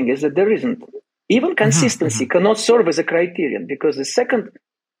weird thing is that there isn't. Even consistency cannot serve as a criterion, because the second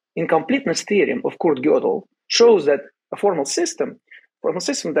incompleteness theorem of Kurt Gödel shows that a formal system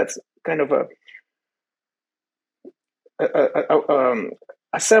that's kind of a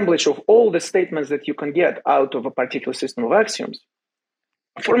assemblage of all the statements that you can get out of a particular system of axioms,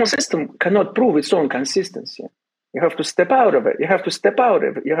 a formal system cannot prove its own consistency. You have to step out of it. You have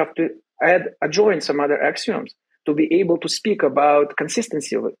to adjoin some other axioms to be able to speak about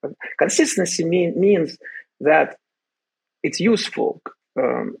consistency of it. Consistency means that it's useful.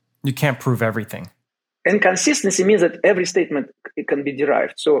 You can't prove everything. And consistency means that every statement it can be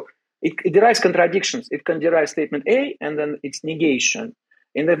derived. So it derives contradictions. It can derive statement A and then its negation.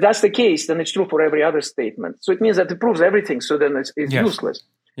 And if that's the case, then it's true for every other statement. So it means that it proves everything. So then it's useless.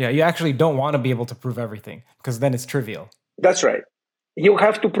 Yeah, you actually don't want to be able to prove everything, because then it's trivial. That's right. You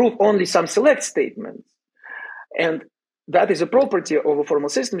have to prove only some select statements. And that is a property of a formal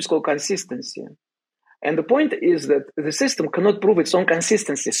system. It's called consistency. And the point is that the system cannot prove its own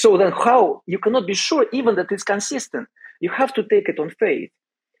consistency. So then how? You cannot be sure even that it's consistent. You have to take it on faith.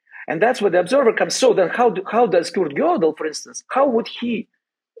 And that's where the observer comes. So then how does Kurt Gödel, for instance, how would he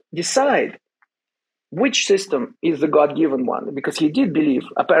decide which system is the God-given one? Because he did believe,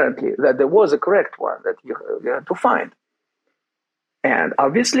 apparently, that there was a correct one that you had to find. And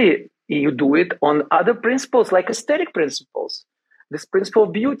obviously, you do it on other principles, like aesthetic principles. This principle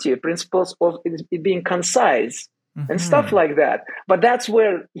of beauty, principles of it being concise, and stuff like that. But that's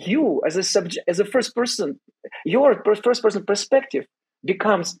where you, as a subject, as a first person, your first person perspective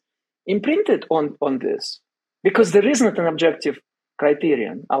becomes imprinted on this, because there isn't an objective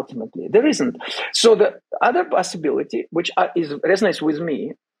criterion. Ultimately, there isn't. So the other possibility, which resonates with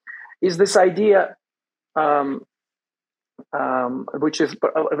me, is this idea. Which is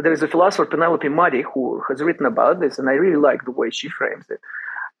there is a philosopher, Penelope Muddy, who has written about this, and I really like the way she frames it.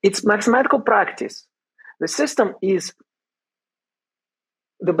 It's mathematical practice. The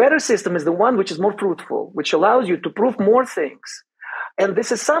better system is the one which is more fruitful, which allows you to prove more things. And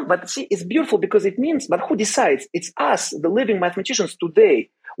this is but see, it's beautiful because it means, but who decides? It's us, the living mathematicians today.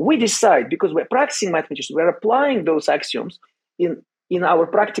 We decide because we're practicing mathematicians. We're applying those axioms in our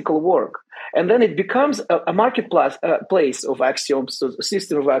practical work. And then it becomes a marketplace place of axioms, a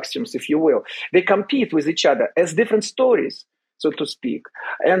system of axioms, if you will. They compete with each other as different stories, so to speak.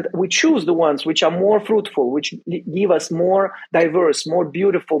 And we choose the ones which are more fruitful, which give us more diverse, more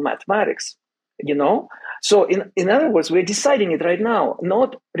beautiful mathematics, So in other words, we're deciding it right now,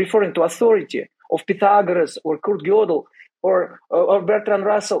 not referring to authority of Pythagoras or Kurt Gödel or Bertrand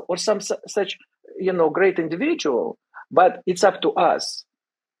Russell or some such, great individual, but it's up to us.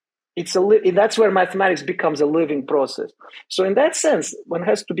 That's where mathematics becomes a living process. So in that sense, one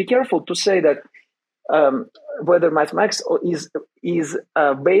has to be careful to say that whether mathematics is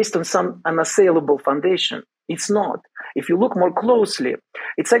based on some unassailable foundation. It's not. If you look more closely,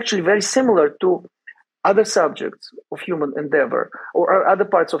 it's actually very similar to other subjects of human endeavor or other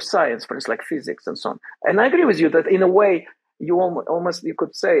parts of science, for instance, like physics and so on. And I agree with you that in a way, you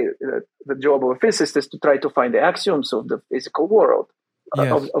could say that the job of a physicist is to try to find the axioms of the physical world.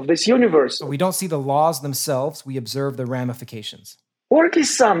 Yes. Of this universe. So we don't see the laws themselves, we observe the ramifications. Or at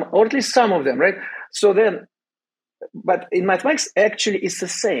least some of them, right? So then, but in mathematics, actually it's the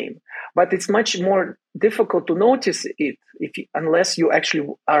same. But it's much more difficult to notice it unless you actually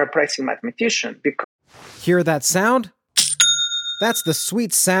are a practicing mathematician. Hear that sound? That's the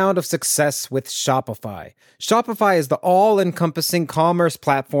sweet sound of success with Shopify. Shopify is the all-encompassing commerce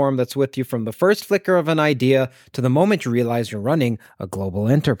platform that's with you from the first flicker of an idea to the moment you realize you're running a global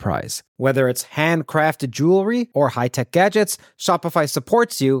enterprise. Whether it's handcrafted jewelry or high-tech gadgets, Shopify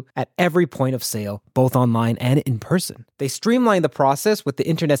supports you at every point of sale, both online and in person. They streamline the process with the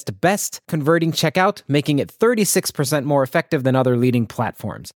internet's best converting checkout, making it 36% more effective than other leading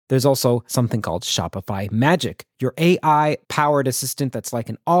platforms. There's also something called Shopify Magic, your AI-powered assistant that's like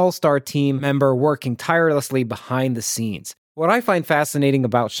an all-star team member working tirelessly behind the scenes. What I find fascinating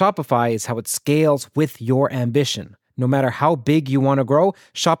about Shopify is how it scales with your ambition. No matter how big you want to grow,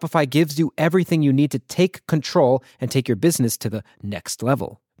 Shopify gives you everything you need to take control and take your business to the next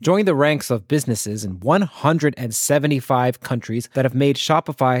level. Join the ranks of businesses in 175 countries that have made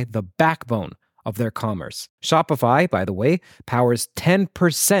Shopify the backbone of their commerce. Shopify, by the way, powers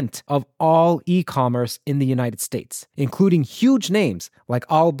 10% of all e-commerce in the United States, including huge names like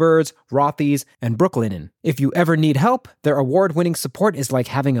Allbirds, Rothy's, and Brooklinen. If you ever need help, their award-winning support is like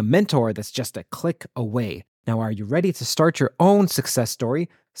having a mentor that's just a click away. Now, are you ready to start your own success story?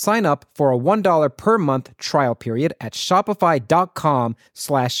 Sign up for a $1 per month trial period at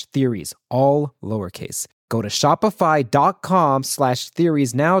shopify.com/theories, all lowercase. Go to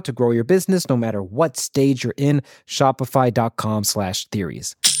shopify.com/theories now to grow your business no matter what stage you're in.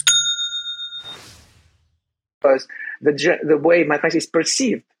 Shopify.com/theories. Because the way mathematics is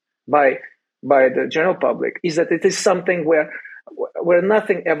perceived by the general public is that it is something where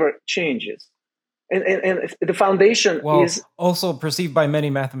nothing ever changes. And the foundation is also perceived by many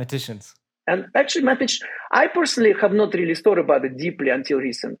mathematicians. And actually, I personally have not really thought about it deeply until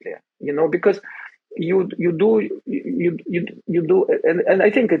recently, because you do, and I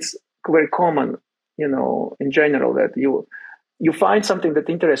think it's very common, in general, that you find something that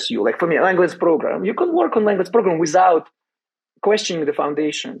interests you. Like for me, a language program, you can work on language program without questioning the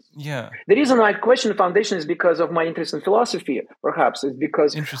foundations. Yeah. The reason I question the foundation is because of my interest in philosophy, perhaps. It's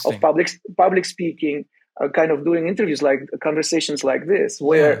because of public speaking, kind of doing interviews, like conversations like this,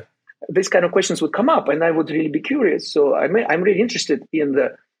 where these kind of questions would come up, and I would really be curious. So I'm really interested in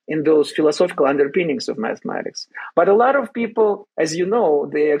those philosophical underpinnings of mathematics. But a lot of people, as you know,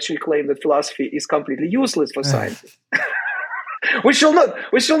 they actually claim that philosophy is completely useless for scientists. We shall not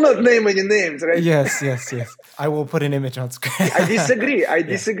name any names, right? Yes. I will put an image on screen. I disagree. I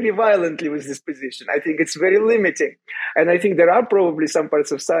disagree violently with this position. I think it's very limiting. And I think there are probably some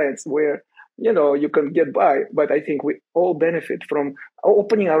parts of science where, you can get by, but I think we all benefit from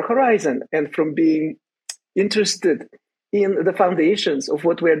opening our horizon and from being interested in the foundations of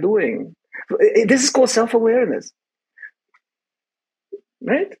what we're doing. This is called self-awareness,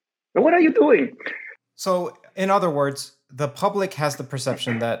 right? What are you doing? So, in other words, the public has the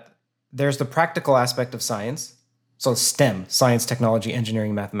perception that there's the practical aspect of science. So STEM, science, technology,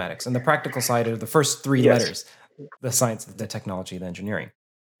 engineering, mathematics. And the practical side are the first three letters, the science, the technology, the engineering.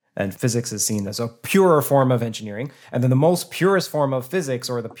 And physics is seen as a purer form of engineering. And then the most purest form of physics,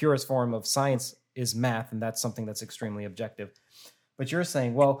 or the purest form of science, is math. And that's something that's extremely objective. But you're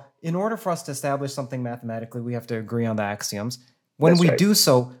saying, well, in order for us to establish something mathematically, we have to agree on the axioms. When we do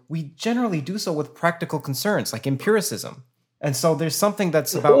so, we generally do so with practical concerns, like empiricism. And so there's something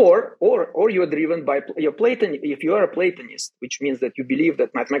that's about... Or you're driven by your Platon. If you are a Platonist, which means that you believe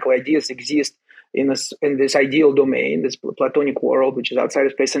that mathematical ideas exist in this ideal domain, this Platonic world, which is outside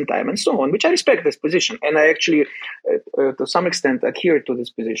of space and time, and so on, which I respect this position. And I actually, to some extent, adhere to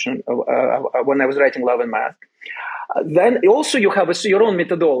this position when I was writing Love and Math. Then also you have your own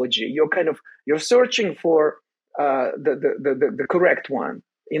methodology. You're searching for the correct one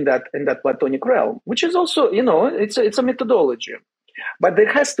in that Platonic realm, which is also, it's a methodology. But there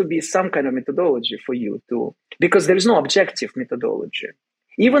has to be some kind of methodology for you to, because there is no objective methodology.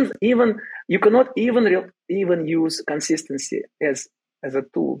 Even you cannot even use consistency as a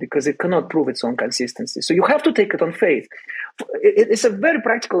tool, because it cannot prove its own consistency. So you have to take it on faith. It's a very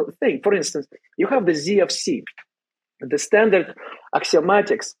practical thing. For instance, you have the Z of C, the standard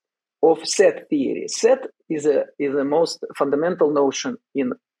axiomatics of set theory. Set is the most fundamental notion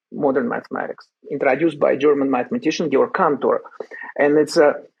in modern mathematics, introduced by a German mathematician Georg Cantor, and it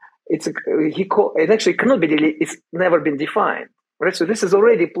actually cannot be really. It's never been defined, right? So this is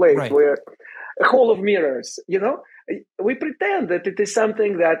already a place where a hall of mirrors. We pretend that it is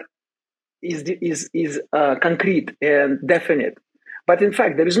something that is concrete and definite, but in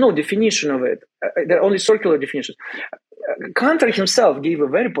fact there is no definition of it. There are only circular definitions. Cantor himself gave a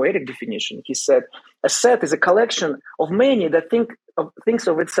very poetic definition. He said, a set is a collection of many that thinks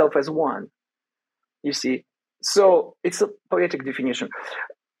of itself as one. You see? So it's a poetic definition.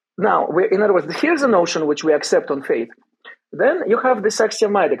 Now, in other words, here's a notion which we accept on faith. Then you have this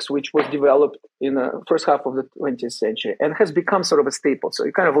axiomatics, which was developed in the first half of the 20th century and has become sort of a staple. So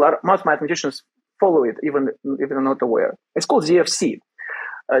most mathematicians follow it, even if they're not aware. It's called ZFC.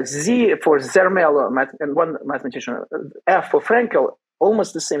 Z for Zermelo, and one mathematician, F for Frenkel,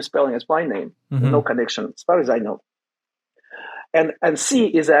 almost the same spelling as my name, no connection, as far as I know. And C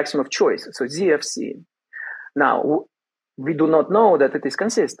is the axiom of choice, so ZFC. Now, we do not know that it is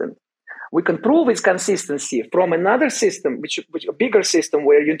consistent. We can prove its consistency from another system, which a bigger system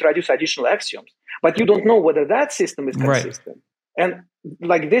where you introduce additional axioms, but you don't know whether that system is consistent. Right. And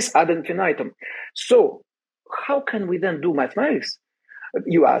like this ad infinitum. So how can we then do mathematics?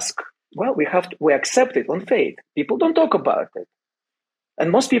 You ask. Well, we accept it on faith. People don't talk about it.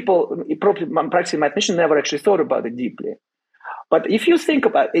 And most people, practicing mathematicians, never actually thought about it deeply. But if you think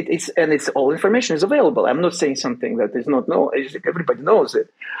about it, it's all information is available. I'm not saying something that is not known. Everybody knows it.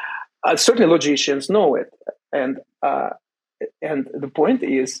 Certainly logicians know it. And the point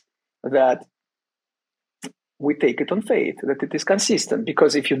is that we take it on faith, that it is consistent.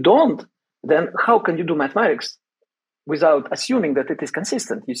 Because if you don't, then how can you do mathematics without assuming that it is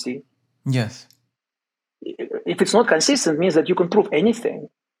consistent, you see? Yes. If it's not consistent, it means that you can prove anything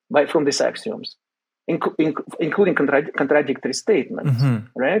from these axioms. including contradictory statements,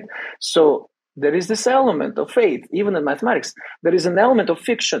 right? So there is this element of faith, even in mathematics. There is an element of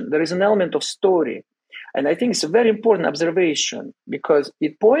fiction. There is an element of story. And I think it's a very important observation because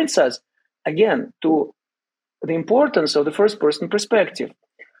it points us, again, to the importance of the first-person perspective.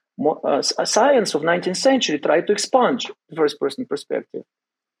 Science of 19th century tried to expunge the first-person perspective,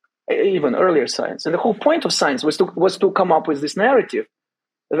 even earlier science. And the whole point of science was to come up with this narrative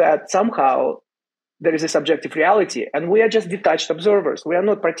that somehow there is a subjective reality, and we are just detached observers. We are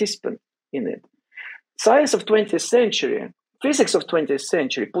not participants in it. Science of 20th century, physics of 20th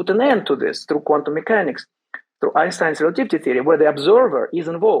century put an end to this through quantum mechanics, through Einstein's relativity theory, where the observer is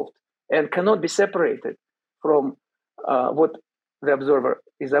involved and cannot be separated from what the observer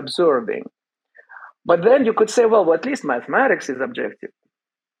is observing. But then you could say, well, at least mathematics is objective.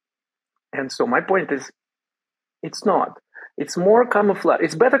 And so my point is, it's not. It's more camouflage.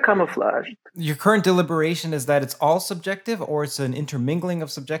 It's better camouflaged. Your current deliberation is that it's all subjective, or it's an intermingling of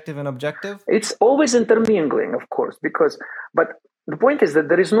subjective and objective? It's always intermingling, of course, but the point is that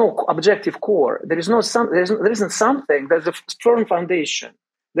there is no objective core. There isn't something. There's a firm foundation.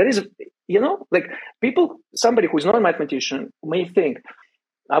 There is, like somebody who is not a mathematician may think,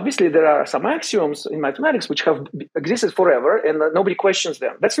 obviously there are some axioms in mathematics which have existed forever and nobody questions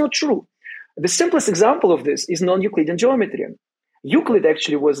them. That's not true. The simplest example of this is non-Euclidean geometry. Euclid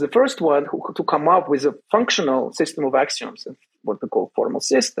actually was the first one to come up with a functional system of axioms, what we call formal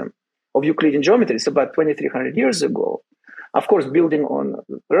system of Euclidean geometry. It's about 2,300 years ago. Of course, building on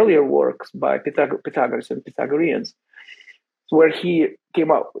earlier works by Pythagoras and Pythagoreans, where he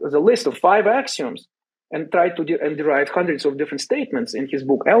came up with a list of 5 axioms and tried to derive hundreds of different statements in his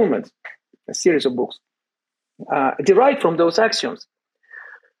book Elements, a series of books, derived from those axioms.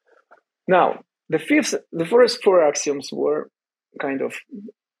 Now, the first 4 axioms were kind of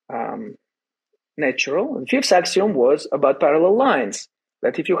natural. The 5th axiom was about parallel lines,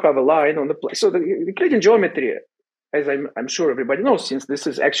 that if you have a line on the plane. So the Euclidean geometry, as I'm sure everybody knows, since this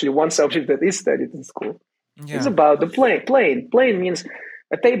is actually one subject that is studied in school, is about the plane. Plane means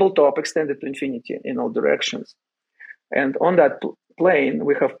a tabletop extended to infinity in all directions. And on that plane,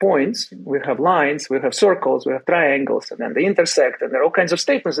 we have points, we have lines, we have circles, we have triangles, and then they intersect, and there are all kinds of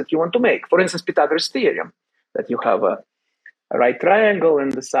statements that you want to make. For instance, Pythagoras' theorem, that you have a right triangle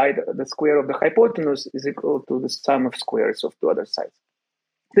and the square of the hypotenuse is equal to the sum of squares of 2 other sides.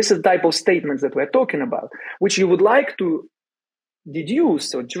 This is the type of statements that we're talking about, which you would like to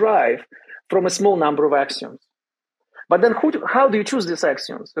deduce or derive from a small number of axioms. But then how do you choose these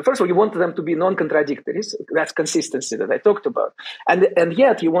axioms? First of all, you want them to be non-contradictory. That's consistency that I talked about. And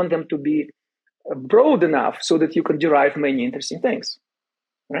yet you want them to be broad enough so that you can derive many interesting things,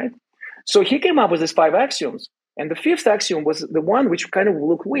 right? So he came up with these 5 axioms. And the 5th axiom was the one which kind of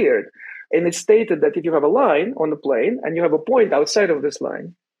looked weird. And it stated that if you have a line on the plane and you have a point outside of this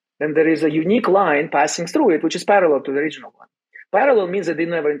line, then there is a unique line passing through it, which is parallel to the original one. Parallel means that they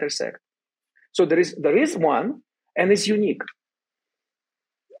never intersect. So there is one, and it's unique.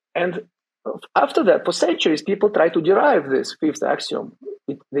 And after that, for centuries, people tried to derive this 5th axiom.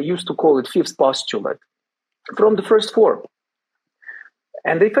 They used to call it 5th postulate from the first 4.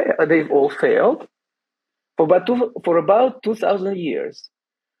 And they've all failed for about 2,000 years,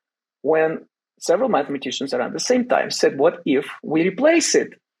 when several mathematicians around the same time said, what if we replace it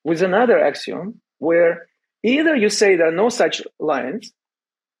with another axiom where either you say there are no such lines,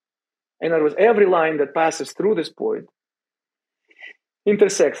 in other words, every line that passes through this point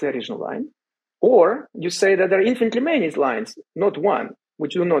intersects the original line, or you say that there are infinitely many lines, not one,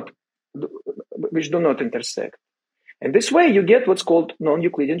 which do not intersect. And this way you get what's called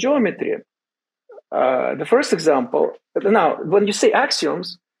non-Euclidean geometry. The first example, now, when you say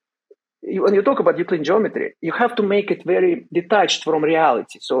axioms, when you talk about Euclidean geometry, you have to make it very detached from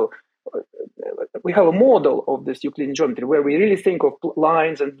reality. So we have a model of this Euclidean geometry where we really think of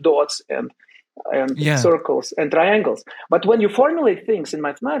lines and dots and circles and triangles. But when you formulate things in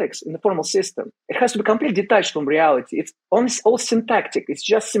mathematics, in the formal system, it has to be completely detached from reality. It's all syntactic. It's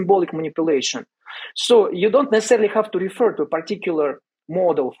just symbolic manipulation. So you don't necessarily have to refer to a particular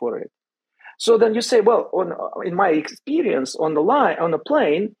model for it. So then you say, well, in my experience on the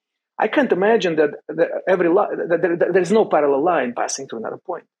plane, I can't imagine that there's no parallel line passing to another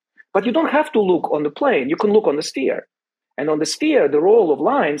point. But you don't have to look on the plane. You can look on the sphere. And on the sphere, the role of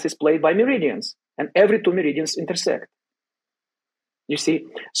lines is played by meridians. And every 2 meridians intersect. You see?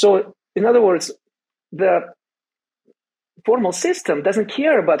 So, in other words, the formal system doesn't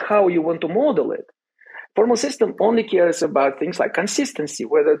care about how you want to model it. Formal system only cares about things like consistency,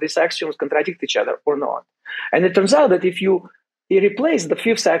 whether these axioms contradict each other or not. And it turns out that if you replace the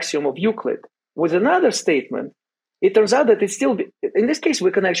 5th axiom of Euclid with another statement, it turns out that it's still, in this case,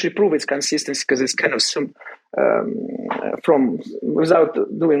 we can actually prove its consistency because it's kind of from without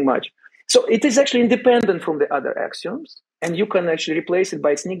doing much. So it is actually independent from the other axioms, and you can actually replace it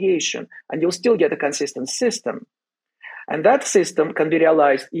by its negation, and you'll still get a consistent system. And that system can be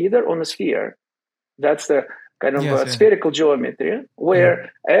realized either on a sphere, that's the kind of spherical geometry,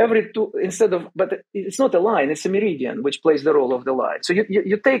 where every two, but it's not a line, it's a meridian, which plays the role of the line. So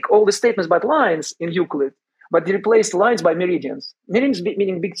you take all the statements about lines in Euclid, but you replace lines by meridians. Meridians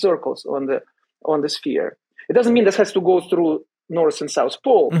meaning big circles on the sphere. It doesn't mean this has to go through North and South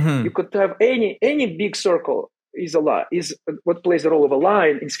Pole. Mm-hmm. You could have any big circle is what plays the role of a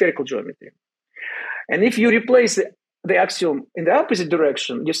line in spherical geometry. And if you replace the axiom in the opposite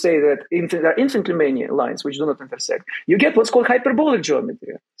direction, you say that there are infinitely many lines which do not intersect. You get what's called hyperbolic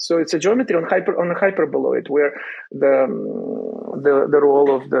geometry. So it's a geometry on a hyperboloid where the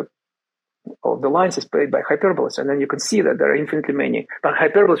role of the lines is played by hyperbolas, and then you can see that there are infinitely many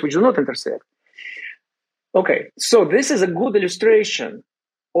hyperbolas which do not intersect. Okay, so this is a good illustration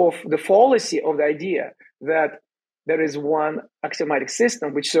of the fallacy of the idea that there is one axiomatic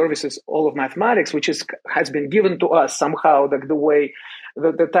system which services all of mathematics, which has been given to us somehow, like the way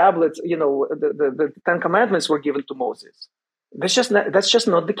the tablets, the Ten Commandments were given to Moses. That's just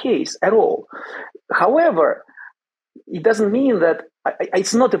not the case at all. However, it doesn't mean that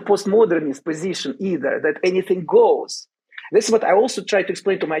it's not a postmodernist position either, that anything goes. This is what I also try to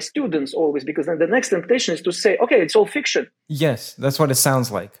explain to my students always, because then the next temptation is to say, okay, it's all fiction. Yes, that's what it sounds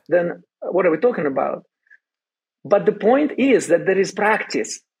like. Then what are we talking about? But the point is that there is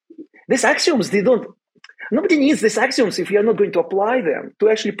practice. These axioms, nobody needs these axioms if you're not going to apply them to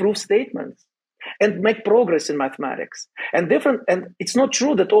actually prove statements and make progress in mathematics. And it's not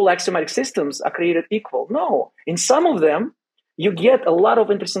true that all axiomatic systems are created equal. No, in some of them, you get a lot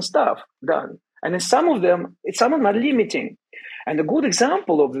of interesting stuff done. And in some of them are limiting. And a good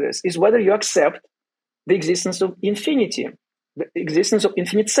example of this is whether you accept the existence of infinity, the existence of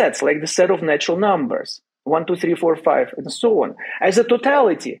infinite sets, like the set of natural numbers, 1, 2, 3, 4, 5, and so on, as a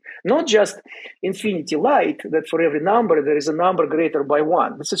totality, not just infinity light, that for every number there is a number greater by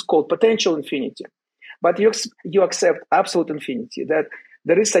 1. This is called potential infinity. But you accept absolute infinity, that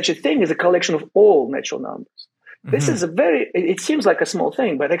there is such a thing as a collection of all natural numbers. Mm-hmm. This is it seems like a small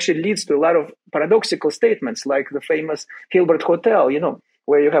thing, but actually leads to a lot of paradoxical statements, like the famous Hilbert Hotel,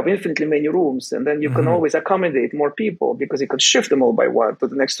 where you have infinitely many rooms, and then you can always accommodate more people because you can shift them all by one to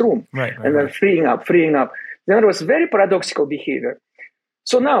the next room, and then freeing up. In other words, very paradoxical behavior.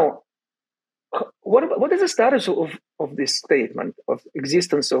 So now, what is the status of this statement of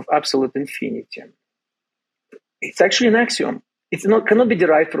existence of absolute infinity? It's actually an axiom. Cannot be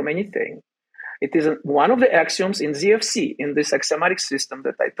derived from anything. It is one of the axioms in ZFC, in this axiomatic system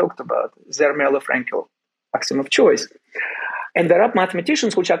that I talked about, Zermelo-Frenkel axiom of choice. And there are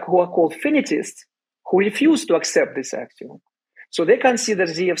mathematicians who are called finitists who refuse to accept this axiom. So they consider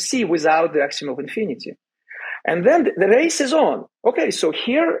ZFC without the axiom of infinity. And then the race is on. Okay, so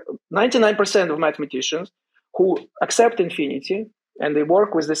here, 99% of mathematicians who accept infinity, and they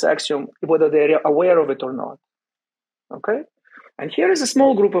work with this axiom, whether they're aware of it or not. Okay? And here is a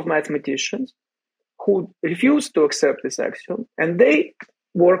small group of mathematicians who refuse to accept this axiom, and they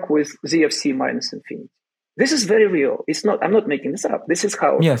work with ZFC minus infinity. This is very real. I'm not making this up. This is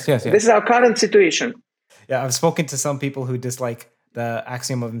how. Yes. This is our current situation. Yeah, I've spoken to some people who dislike the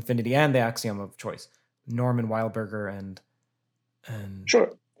axiom of infinity and the axiom of choice. Norman Weilberger and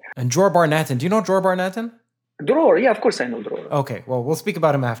sure. And Dror Bar-Natan. Do you know Dror Bar-Natan? Dror, yeah, of course I know Dror. Okay, well, we'll speak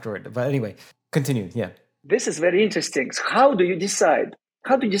about him afterward. But anyway, continue. Yeah. This is very interesting. How do you decide?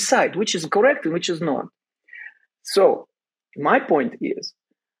 How do you decide which is correct and which is not? So, my point is,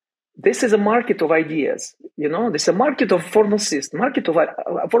 this is a market of ideas. This is a market of formal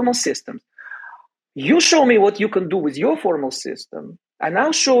systems. You show me what you can do with your formal system, and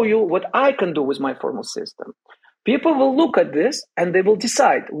I'll show you what I can do with my formal system. People will look at this and they will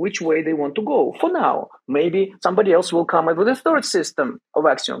decide which way they want to go. For now, maybe somebody else will come up with a third system of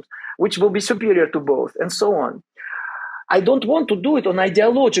axioms, which will be superior to both, and so on. I don't want to do it on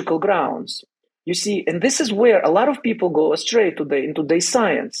ideological grounds. You see, and this is where a lot of people go astray today in today's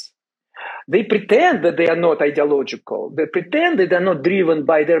science. They pretend that they are not ideological. They pretend that they're not driven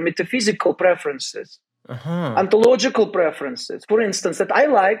by their metaphysical preferences, ontological preferences. For instance, that I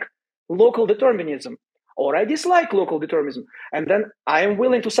like local determinism, or I dislike local determinism. And then I am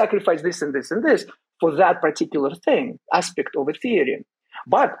willing to sacrifice this and this and this for that particular aspect of a theory.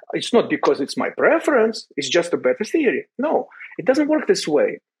 But it's not because it's my preference, it's just a better theory. No, it doesn't work this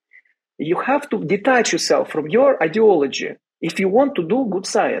way. You have to detach yourself from your ideology if you want to do good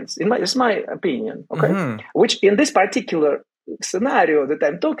science, it's my opinion, okay? Which in this particular scenario that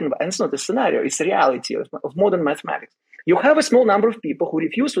I'm talking about, and it's not a scenario, it's a reality of modern mathematics. You have a small number of people who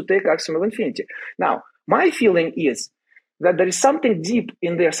refuse to take axiom of infinity. Now, my feeling is that there is something deep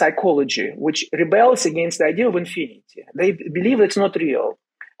in their psychology which rebels against the idea of infinity. They believe it's not real,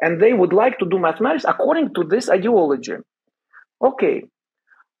 and they would like to do mathematics according to this ideology. Okay,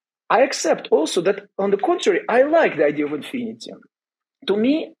 I accept also that, on the contrary, I like the idea of infinity. To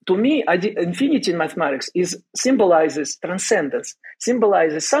me, infinity in mathematics symbolizes transcendence,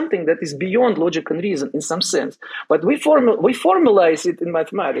 symbolizes something that is beyond logic and reason in some sense. But we formalize it in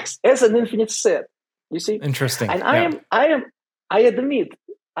mathematics as an infinite set. You see, interesting. And I admit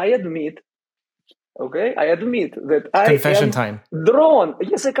that confession time. Drawn.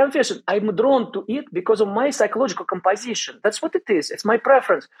 Yes, a confession. I'm drawn to it because of my psychological composition. That's what it is. It's my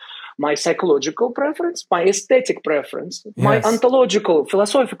preference, my psychological preference, my aesthetic preference, my ontological,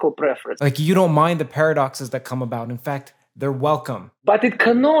 philosophical preference. Like, you don't mind the paradoxes that come about. In fact, they're welcome. But it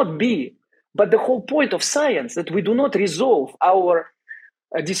cannot be. But the whole point of science, that we do not resolve our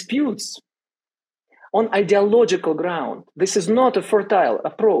disputes on ideological ground. This is not a fertile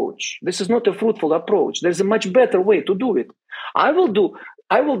approach. This is not a fruitful approach. There's a much better way to do it. I will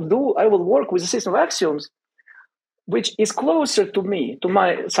work with a system of axioms which is closer to me, to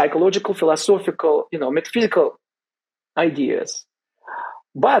my psychological, philosophical, metaphysical ideas.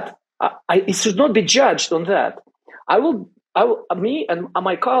 But it should not be judged on that. Me and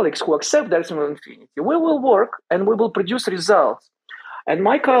my colleagues who accept the axiom of infinity, we will work and we will produce results. And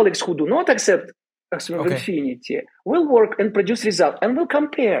my colleagues who do not accept axiom of infinity will work and produce results, and we'll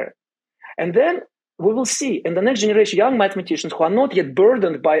compare. And then we will see in the next generation young mathematicians who are not yet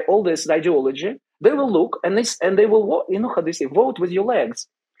burdened by all this ideology, they will look and they will, vote with your legs,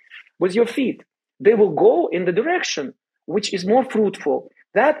 with your feet. They will go in the direction which is more fruitful.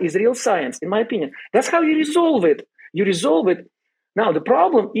 That is real science, in my opinion. That's how you resolve it. You resolve it. Now, the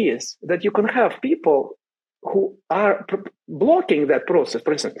problem is that you can have people who are blocking that process.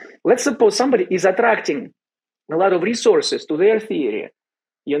 For instance, let's suppose somebody is attracting a lot of resources to their theory,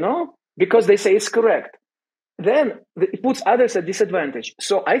 because they say it's correct. Then it puts others at disadvantage.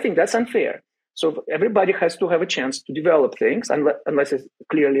 So I think that's unfair. So everybody has to have a chance to develop things, unless it's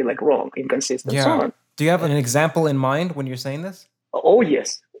clearly wrong, inconsistent, so on. Do you have an example in mind when you're saying this? Oh,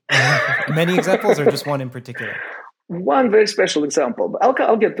 yes. Many examples, or just one in particular? One very special example, but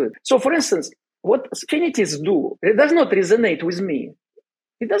I'll get to it. So, for instance, what affinities do, it does not resonate with me.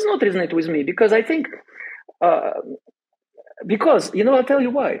 It does not resonate with me because I think, I'll tell you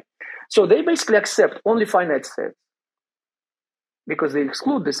why. So they basically accept only finite sets because they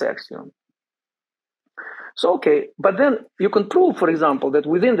exclude this axiom. So, okay, but then you can prove, for example, that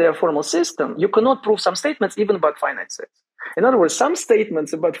within their formal system, you cannot prove some statements even about finite sets. In other words, some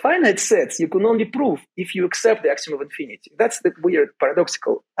statements about finite sets you can only prove if you accept the axiom of infinity. That's the weird,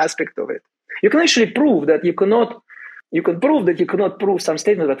 paradoxical aspect of it. You can actually prove that you cannot prove some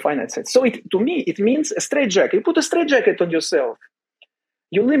statement about finite sets. So to me, it means a straitjacket. You put a straitjacket on yourself.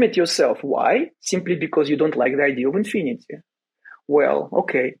 You limit yourself. Why? Simply because you don't like the idea of infinity. Well,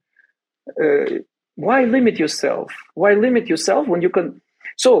 okay. Why limit yourself? Why limit yourself when you can?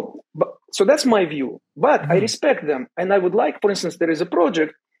 So that's my view. But I respect them. And I would like, for instance, there is a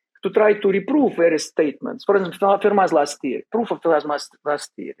project to try to reprove various statements. For instance, Fermat's last theorem, proof of Fermat's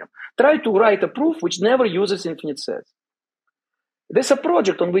last theorem. Try to write a proof which never uses infinite sets. There's a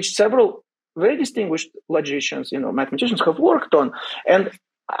project on which several very distinguished logicians, mathematicians have worked on. And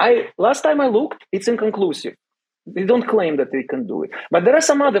last time I looked, it's inconclusive. They don't claim that they can do it. But there are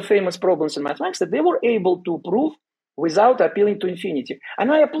some other famous problems in mathematics that they were able to prove without appealing to infinity.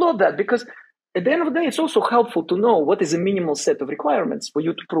 And I applaud that because at the end of the day, it's also helpful to know what is a minimal set of requirements for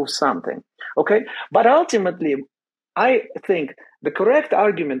you to prove something. Okay? But ultimately, I think the correct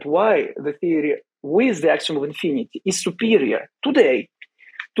argument why the theory with the axiom of infinity is superior today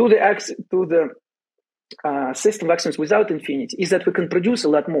to the system of axioms without infinity is that we can produce a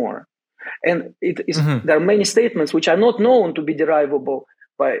lot more. And there are many statements which are not known to be derivable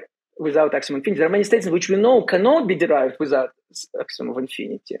without axiom of infinity. There are many statements which we know cannot be derived without axiom of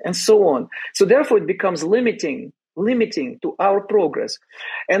infinity, and so on. So therefore, it becomes limiting to our progress.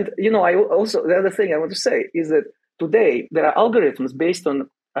 And the other thing I want to say is that today there are algorithms based on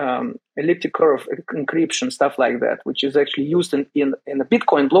elliptic curve encryption, stuff like that, which is actually used in a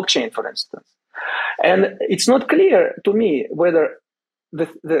Bitcoin blockchain, for instance. And it's not clear to me whether the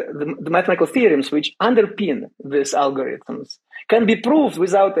mathematical theorems which underpin these algorithms can be proved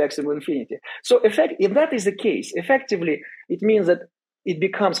without the axiom of infinity. So if that is the case, effectively, it means that it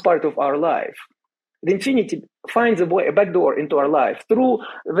becomes part of our life. The infinity finds a backdoor into our life through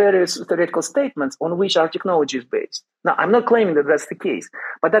various theoretical statements on which our technology is based. Now, I'm not claiming that that's the case,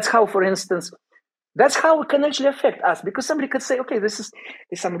 but that's how, for instance, that's how it can actually affect us. Because somebody could say, okay, this is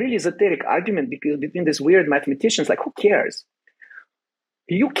some really esoteric argument between these weird mathematicians. Like, who cares?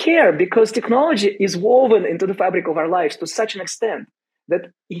 You care because technology is woven into the fabric of our lives to such an extent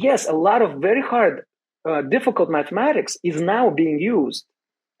that, yes, a lot of very hard, difficult mathematics is now being used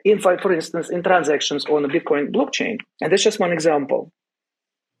for instance, in transactions on the Bitcoin blockchain. And that's just one example.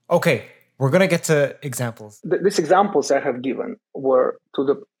 Okay, we're going to get to examples. These examples I have given were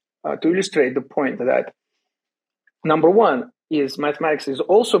to illustrate the point that, number one, is mathematics is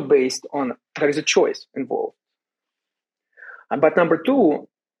also based on, there is a choice involved. But number two,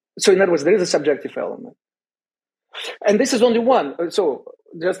 so in other words, there is a subjective element. And this is only one. So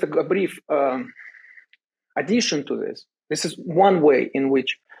just a brief addition to this. This is one way in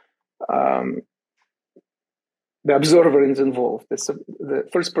which the observer is involved. The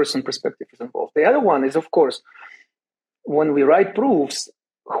first-person perspective is involved. The other one is, of course, when we write proofs,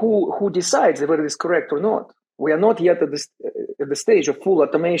 who decides whether it is correct or not? We are not yet at the stage of full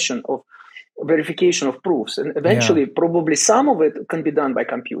automation of verification of proofs, and eventually, probably some of it can be done by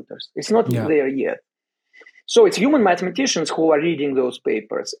computers. It's not there yet. So it's human mathematicians who are reading those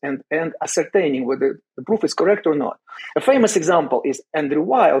papers and ascertaining whether the proof is correct or not. A famous example is Andrew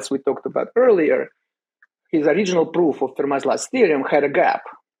Wiles, we talked about earlier. His original proof of Fermat's last theorem had a gap.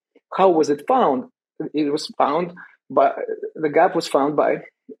 How was it found? It was found by the gap was found by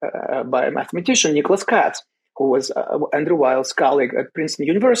a mathematician, Nicholas Katz, who was Andrew Wiles' colleague at Princeton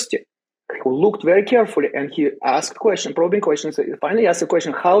University, who looked very carefully and he asked probing questions. He finally asked the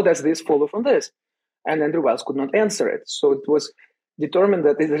question, how does this follow from this? And Andrew Wiles could not answer it. So it was determined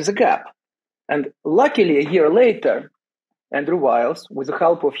that there is a gap. And luckily, a year later, Andrew Wiles, with the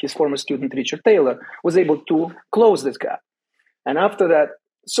help of his former student Richard Taylor, was able to close this gap. And after that,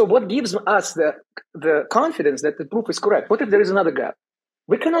 so what gives us the confidence that the proof is correct? What if there is another gap?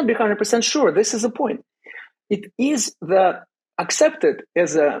 We cannot be 100% sure. This is the point. It is accepted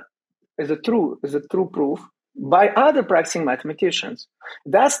as a true proof by other practicing mathematicians.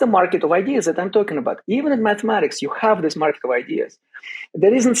 That's the market of ideas that I'm talking about. Even in mathematics, you have this market of ideas.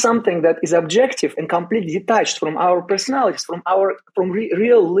 There isn't something that is objective and completely detached from our personalities, from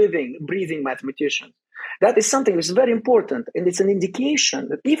real living, breathing mathematicians. That is something that's very important, and it's an indication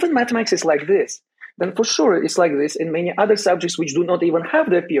that even mathematics is like this, then for sure it's like this in many other subjects which do not even have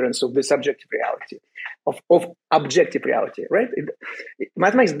the appearance of the subjective reality, of objective reality, right?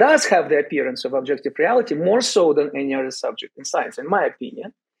 Mathematics does have the appearance of objective reality more so than any other subject in science, in my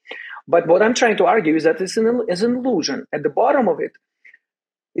opinion. But what I'm trying to argue is that it's an illusion. At the bottom of it,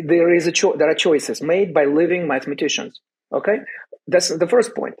 there are choices made by living mathematicians. Okay, that's the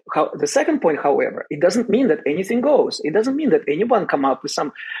first point. The second point, however, it doesn't mean that anything goes. It doesn't mean that anyone come up with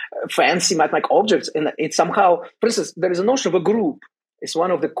some fancy mathematical objects and it somehow, for instance, there is a notion of a group. It's one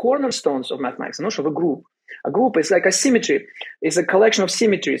of the cornerstones of mathematics, the notion of a group. A group is like a symmetry. It's a collection of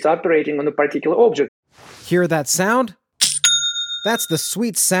symmetries operating on a particular object. Hear that sound? That's the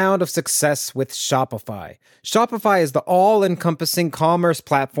sweet sound of success with Shopify. Shopify is the all-encompassing commerce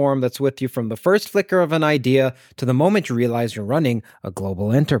platform that's with you from the first flicker of an idea to the moment you realize you're running a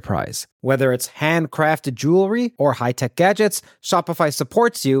global enterprise. Whether it's handcrafted jewelry or high-tech gadgets, Shopify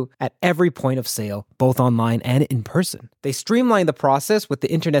supports you at every point of sale, both online and in person. They streamline the process with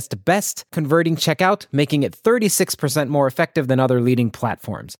the internet's best converting checkout, making it 36% more effective than other leading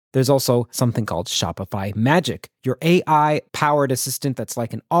platforms. There's also something called Shopify Magic, your AI-powered assistant that's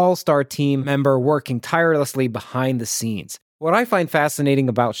like an all-star team member working tirelessly behind the scenes. What I find fascinating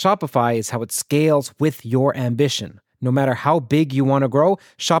about Shopify is how it scales with your ambition. No matter how big you want to grow,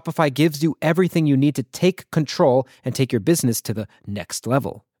 Shopify gives you everything you need to take control and take your business to the next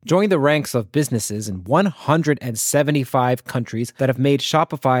level. Join the ranks of businesses in 175 countries that have made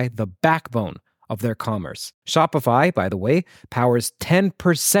Shopify the backbone of their commerce. Shopify, by the way, powers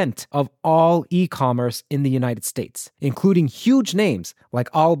 10% of all e-commerce in the United States, including huge names like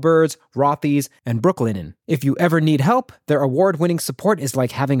Allbirds, Rothy's, and Brooklinen. If you ever need help, their award-winning support is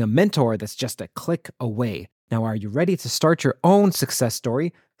like having a mentor that's just a click away. Now, are you ready to start your own success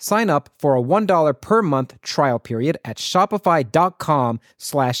story? Sign up for a $1 per month trial period at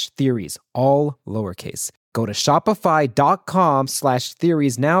shopify.com/theories, all lowercase. Go to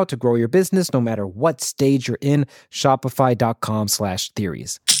shopify.com/theories now to grow your business no matter what stage you're in.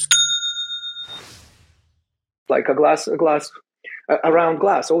 Shopify.com/theories. Like a round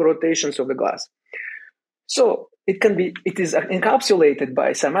glass, all rotations of the glass. So it is encapsulated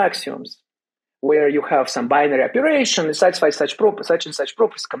by some axioms. where you have some binary operation, it satisfies such and such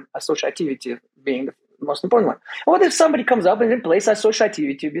properties, associativity being the most important one. What if somebody comes up and replaces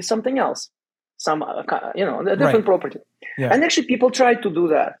associativity with something else, some a different property? Yeah. And actually, people try to do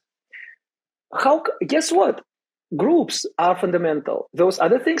that. Guess what? Groups are fundamental. Those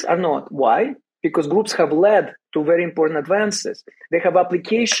other things are not. Why? Because groups have led to very important advances. They have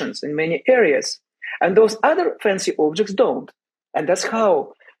applications in many areas, and those other fancy objects don't. And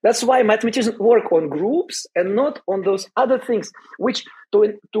that's why mathematicians work on groups and not on those other things, which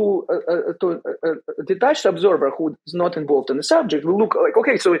to a detached observer who is not involved in the subject will look like,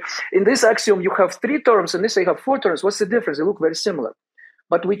 okay, so in this axiom you have 3 terms, and this you have 4 terms. What's the difference? They look very similar.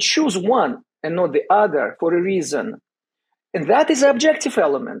 But we choose one and not the other for a reason. And that is an objective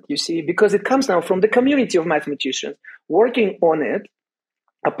element, you see, because it comes now from the community of mathematicians working on it,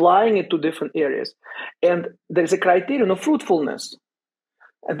 applying it to different areas. And there's a criterion of fruitfulness.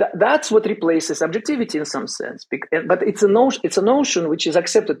 And that's what replaces objectivity in some sense. But it's a notion which is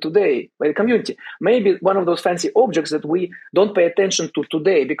accepted today by the community. Maybe one of those fancy objects that we don't pay attention to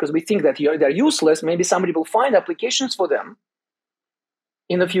today because we think that they're useless. Maybe somebody will find applications for them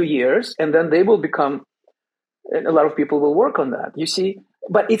in a few years, and then they will become, a lot of people will work on that, you see.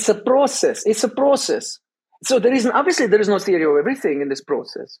 But it's a process. So there is no theory of everything in this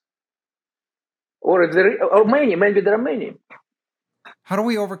process. Or maybe there are many. How do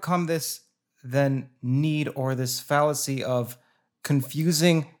we overcome this then need or this fallacy of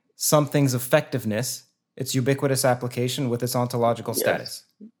confusing something's effectiveness, its ubiquitous application, with its ontological status?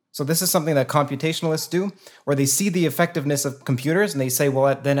 So this is something that computationalists do, where they see the effectiveness of computers and they say,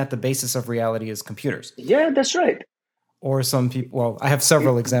 well, then at the basis of reality is computers. Yeah, that's right. Or some people, well, I have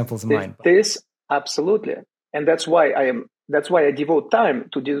several examples in mind. This, absolutely. And that's why I devote time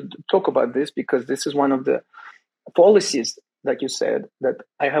to talk about this, because this is one of the policies, like you said, that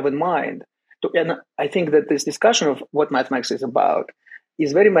I have in mind. And I think that this discussion of what mathematics is about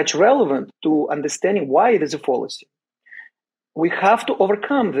is very much relevant to understanding why it is a fallacy. We have to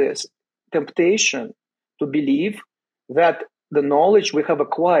overcome this temptation to believe that the knowledge we have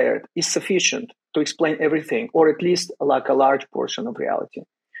acquired is sufficient to explain everything, or at least like a large portion of reality.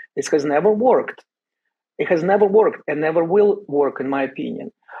 This has never worked. It has never worked and never will work, in my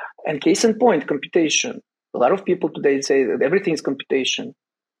opinion. And case in point, computation. A lot of people today say that everything is computation.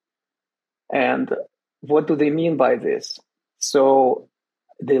 And what do they mean by this? So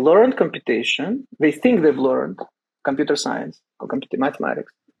they learned computation. They think they've learned computer science or computer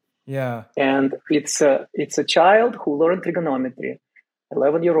mathematics. Yeah. And it's a child who learned trigonometry,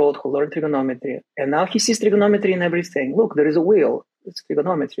 11-year-old who learned trigonometry. And now he sees trigonometry in everything. Look, there is a wheel. It's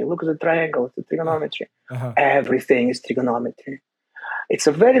trigonometry. Look at the triangle. It's trigonometry. Uh-huh. Everything is trigonometry. It's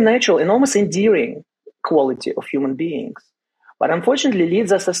a very natural and almost endearing quality of human beings. But unfortunately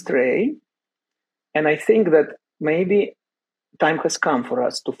leads us astray. And I think that maybe time has come for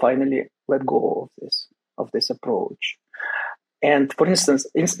us to finally let go of this approach. And for instance,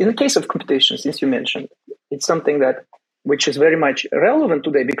 in the case of computation, since you mentioned, it's something which is very much relevant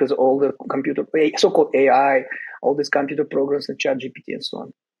today because all the so-called AI, all these computer programs and ChatGPT and so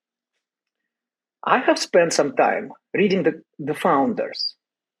on. I have spent some time reading the founders,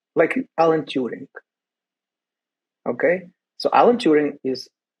 like Alan Turing. Okay? So Alan Turing is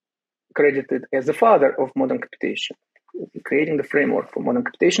credited as the father of modern computation, creating the framework for modern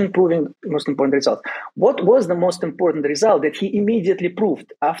computation, proving the most important result. What was the most important result that he immediately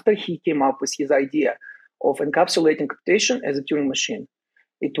proved after he came up with his idea of encapsulating computation as a Turing machine?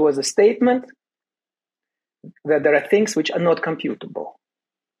 It was a statement that there are things which are not computable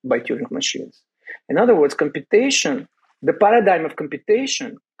by Turing machines. In other words, computation, the paradigm of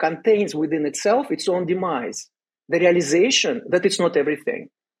computation contains within itself its own demise, the realization that it's not everything.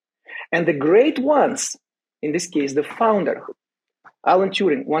 And the great ones, in this case, the founder, Alan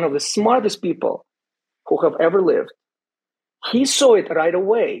Turing, one of the smartest people who have ever lived, he saw it right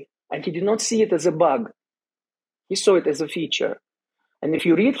away, and he did not see it as a bug. He saw it as a feature. And if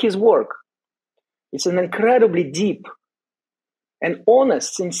you read his work, it's an incredibly deep and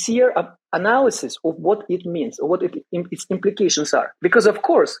honest, sincere analysis of what it means, or what its implications are. Because, of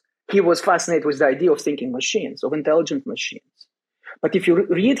course, he was fascinated with the idea of thinking machines, of intelligent machines. But if you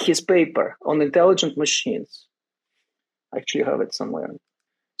read his paper on intelligent machines, I actually have it somewhere.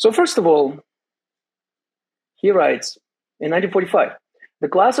 So first of all, he writes in 1945, the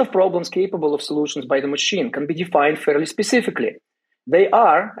class of problems capable of solutions by the machine can be defined fairly specifically. They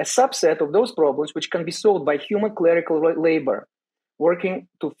are a subset of those problems which can be solved by human clerical labor, working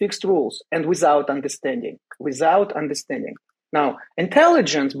to fixed rules and without understanding. Without understanding. Now,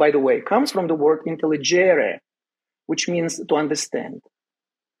 intelligence, by the way, comes from the word intelligere, which means to understand.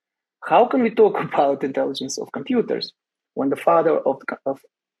 how can we talk about intelligence of computers when the father of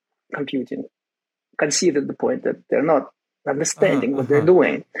computing conceded the point that they're not understanding what they're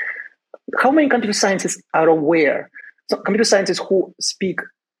doing? How many computer scientists are aware? So computer scientists who speak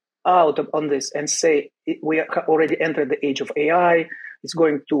out on this and say we are already entered the age of AI. It's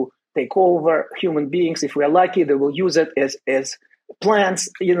going to take over human beings. If we are lucky, they will use it as plants,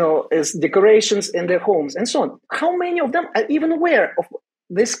 as decorations in their homes and so on. How many of them are even aware of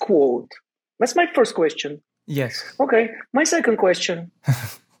this quote? That's my first question. Yes. Okay. My second question.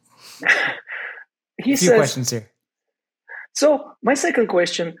 He says, questions here. So my second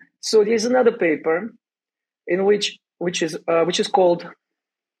question. So there's another paper in which is called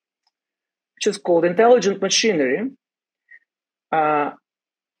Intelligent Machinery.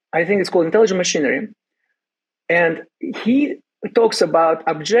 I think it's called Intelligent Machinery. And he talks about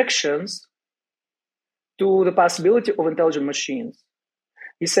objections to the possibility of intelligent machines.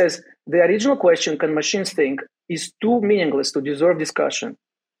 He says, the original question, can machines think, is too meaningless to deserve discussion.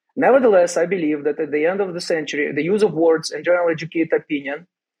 Nevertheless, I believe that at the end of the century, the use of words and general educated opinion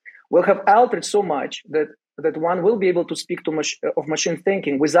will have altered so much that one will be able to speak of machine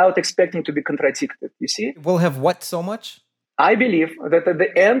thinking without expecting to be contradicted. You see? Will have what so much? I believe that at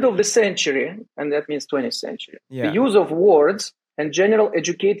the end of the century, and that means 20th century, the use of words and general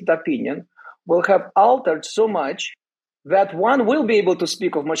educated opinion will have altered so much that one will be able to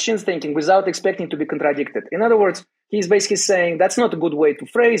speak of machine thinking without expecting to be contradicted. In other words, he's basically saying that's not a good way to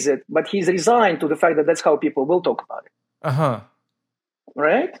phrase it, but he's resigned to the fact that that's how people will talk about it.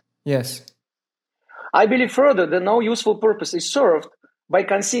 Right? Yes. I believe further that no useful purpose is served by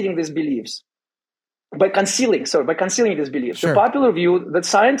concealing these beliefs. By concealing these beliefs. Sure. The popular view that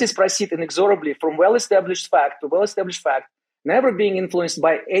scientists proceed inexorably from well-established fact to well-established fact, never being influenced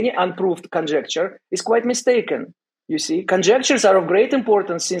by any unproved conjecture, is quite mistaken. You see, conjectures are of great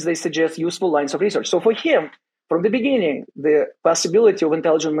importance since they suggest useful lines of research. So for him, from the beginning, the possibility of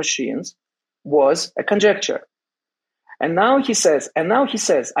intelligent machines was a conjecture. And now he says, I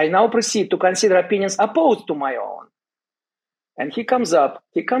now proceed to consider opinions opposed to my own. And he comes up,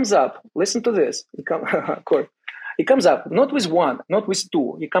 listen to this. He comes up not with one, not with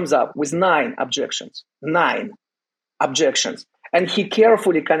two. He comes up with 9 objections. 9 objections. And he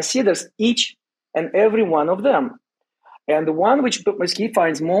carefully considers each and every one of them. And the one which he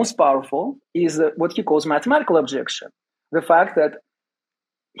finds most powerful is what he calls mathematical objection. The fact that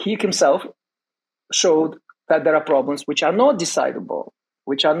he himself showed that there are problems which are not decidable,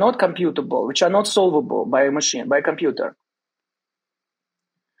 which are not computable, which are not solvable by a machine, by a computer.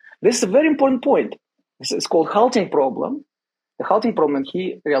 This is a very important point. It's called halting problem. The halting problem,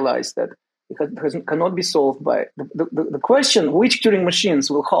 he realized that it cannot be solved by the question, which Turing machines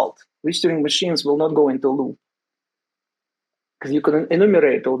will halt? Which Turing machines will not go into a loop? Because you can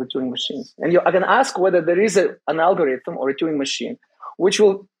enumerate all the Turing machines. And I can ask whether there is an algorithm or a Turing machine which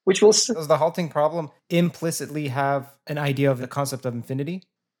will... Does the halting problem implicitly have an idea of the concept of infinity?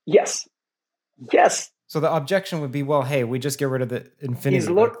 Yes. So the objection would be, well, hey, we just get rid of the infinity.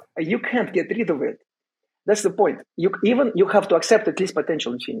 You can't get rid of it. That's the point. You have to accept at least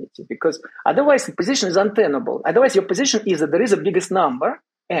potential infinity, because otherwise the position is untenable. Otherwise your position is that there is a biggest number,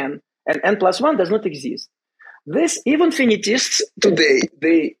 n, and n plus 1 does not exist. This, even finitists today,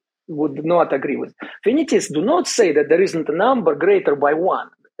 they would not agree with. Finitists do not say that there isn't a number greater by 1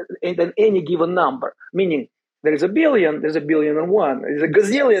 than any given number, meaning there is a billion, there's a billion and 1, there's a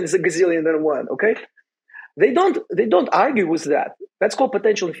gazillion and 1, okay? They don't argue with that. That's called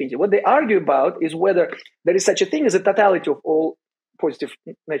potential infinity. What they argue about is whether there is such a thing as a totality of all positive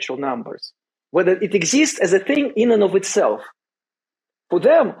natural numbers, whether it exists as a thing in and of itself. For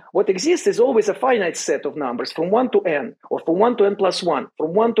them, what exists is always a finite set of numbers from 1 to n, or from 1 to n plus 1,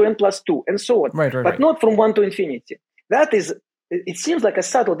 from 1 to n plus 2, and so on. But not from 1 to infinity. That is, it seems like a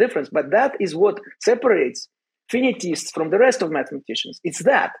subtle difference, but that is what separates finitists from the rest of mathematicians. It's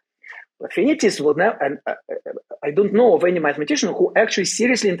that. But finitists will now, and I don't know of any mathematician who actually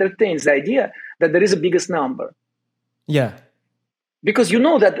seriously entertains the idea that there is a biggest number. Yeah. Because you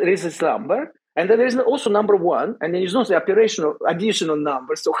know that there is this number, and then there is also number 1, and then there's not the additional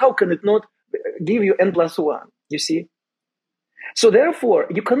number. So how can it not give you n plus 1, you see? So therefore,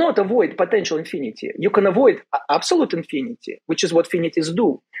 you cannot avoid potential infinity. You can avoid absolute infinity, which is what finities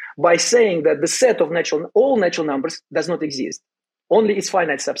do, by saying that the set of all natural numbers does not exist. Only its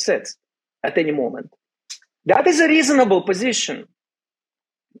finite subsets at any moment. That is a reasonable position.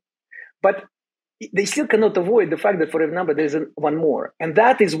 But they still cannot avoid the fact that for every number there is one more. And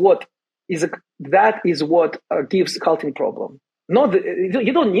that is what gives halting problem.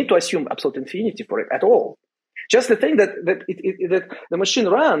 You don't need to assume absolute infinity for it at all. Just the thing that the machine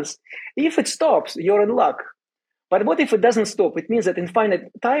runs, if it stops, you're in luck. But what if it doesn't stop? It means that in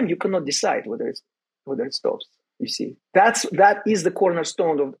finite time, you cannot decide whether it stops. You see, that is the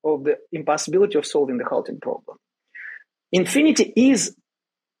cornerstone of the impossibility of solving the halting problem. Infinity is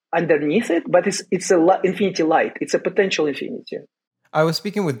underneath it, but it's infinity light. It's a potential infinity. I was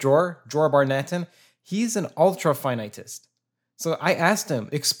speaking with Dror Barnatin. He's an ultra-finitist. So I asked him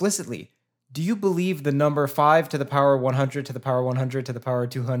explicitly, do you believe the number 5 to the power 100 to the power 100 to the power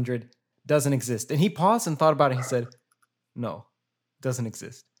 200 doesn't exist? And he paused and thought about it. He said, no, it doesn't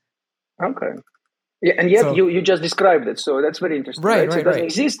exist. Okay. Yeah, and yet you just described it. So that's very interesting. Right, So it doesn't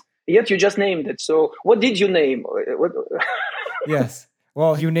exist, yet you just named it. So what did you name? Yes.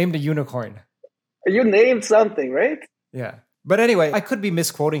 Well, you named a unicorn. You named something, right? Yeah. But anyway, I could be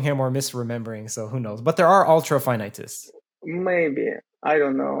misquoting him or misremembering, so who knows? But there are ultra-finitists. Maybe. I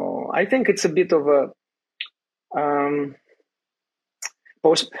don't know. I think it's a bit of a...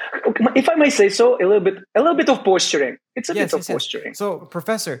 if I may say so, a little bit of posturing. It's a bit of posturing. So,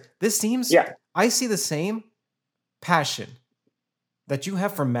 Professor, this seems... I see the same passion that you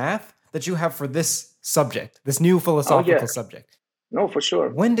have for math that you have for this subject, this new philosophical subject. No, for sure.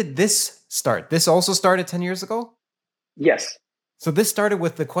 When did this start? This also started 10 years ago? Yes. So this started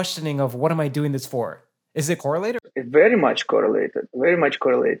with the questioning of what am I doing this for? Is it correlated? It's very much correlated. Very much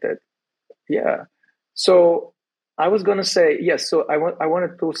correlated. Yeah. So I was going to say, yes. So I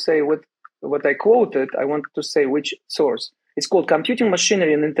wanted to say what I quoted. I wanted to say which source. It's called Computing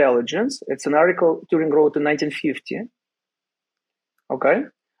Machinery and Intelligence. It's an article Turing wrote in 1950. Okay.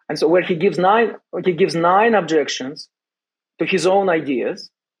 And so where he gives nine objections to his own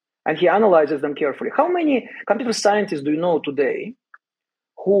ideas, and he analyzes them carefully. How many computer scientists do you know today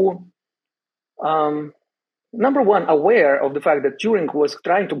who, number one, aware of the fact that Turing was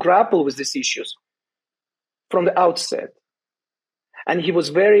trying to grapple with these issues from the outset, and he was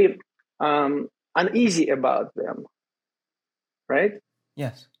very uneasy about them, right?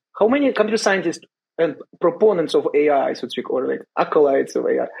 Yes. How many computer scientists and proponents of AI, so to speak, or like acolytes of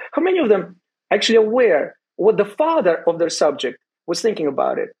AI, how many of them actually aware what the father of their subject was thinking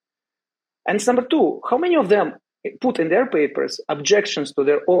about it? And number two, how many of them put in their papers objections to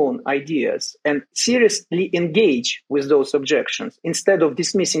their own ideas and seriously engage with those objections instead of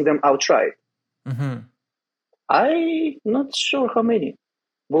dismissing them outright? Mm-hmm. I'm not sure how many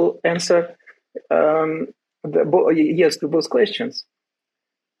will answer yes to both questions.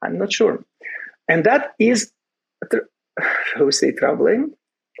 I'm not sure. And that is, we say, troubling.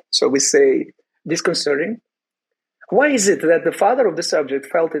 So we say disconcerting. Why is it that the father of the subject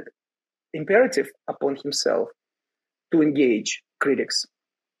felt it imperative upon himself to engage critics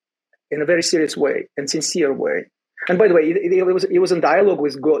in a very serious way and sincere way? And by the way, it was in dialogue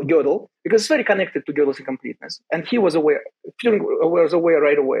with Gödel, because it's very connected to Gödel's incompleteness. And he was aware, Turing was aware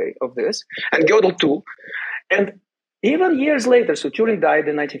right away of this, and Gödel too. And even years later, so Turing died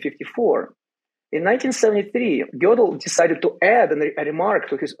in 1954. In 1973, Gödel decided to add a remark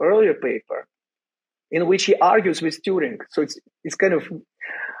to his earlier paper in which he argues with Turing. So it's kind of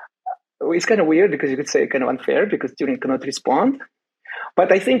weird, because you could say kind of unfair, because Turing cannot respond.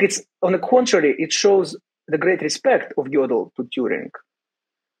 But I think it's, on the contrary, it shows the great respect of Gödel to Turing.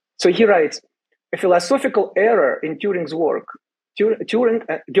 So he writes, a philosophical error in Turing's work.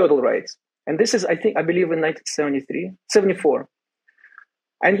 Gödel writes, and this is, I believe in 1974.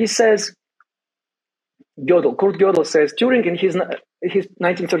 And he says, Kurt Gödel says, Turing in his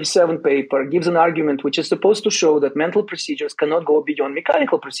 1937 paper gives an argument which is supposed to show that mental procedures cannot go beyond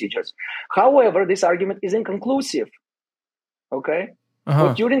mechanical procedures. However, this argument is inconclusive. Okay? Uh-huh.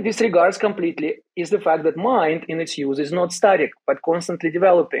 What Turing disregards completely is the fact that mind in its use is not static, but constantly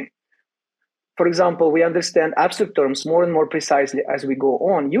developing. For example, we understand abstract terms more and more precisely as we go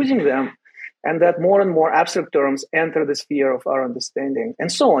on using them, and that more and more abstract terms enter the sphere of our understanding,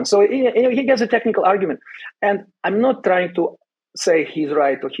 and so on. So he gives a technical argument. And I'm not trying to say he's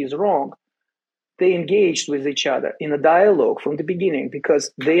right or he's wrong. They engaged with each other in a dialogue from the beginning,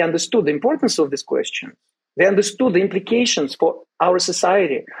 because they understood the importance of this question. They understood the implications for our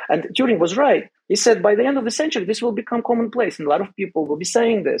society. And Turing was right. He said, by the end of the century, this will become commonplace. And a lot of people will be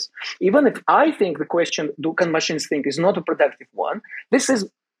saying this. Even if I think the question, can machines think, is not a productive one, this is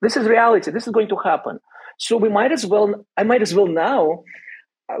reality. This is going to happen. So I might as well now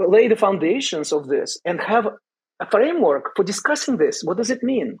lay the foundations of this and have a framework for discussing this. What does it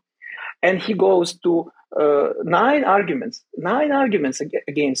mean? And he goes to 9 arguments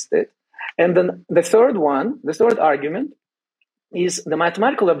against it. And then the third argument is the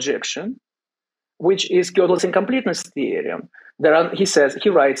mathematical objection, which is Gödel's incompleteness theorem. He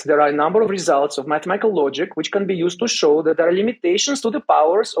writes, there are a number of results of mathematical logic which can be used to show that there are limitations to the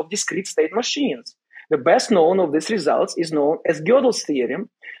powers of discrete state machines. The best known of these results is known as Gödel's theorem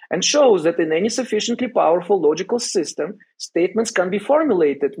and shows that in any sufficiently powerful logical system, statements can be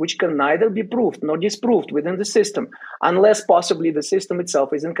formulated which can neither be proved nor disproved within the system, unless possibly the system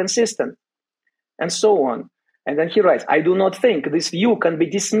itself is inconsistent, and so on. And then he writes, I do not think this view can be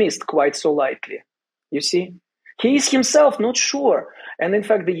dismissed quite so lightly. You see? He is himself not sure. And in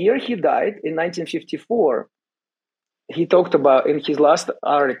fact, the year he died, in 1954, he talked about, in his last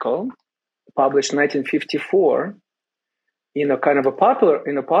article, published in 1954, in a kind of a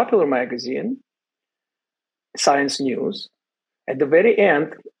popular magazine, Science News, at the very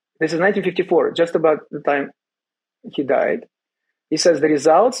end, this is 1954, just about the time he died, he says the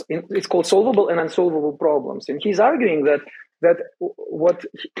results, it's called solvable and unsolvable problems. And he's arguing that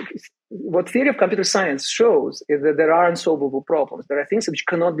what theory of computer science shows is that there are unsolvable problems. There are things which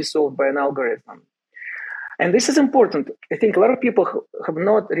cannot be solved by an algorithm. And this is important. I think a lot of people have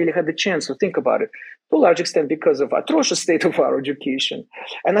not really had the chance to think about it, to a large extent because of atrocious state of our education.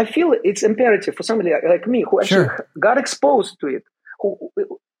 And I feel it's imperative for somebody like me who actually got exposed to it,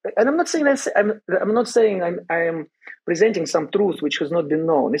 and I'm not saying I am presenting some truth which has not been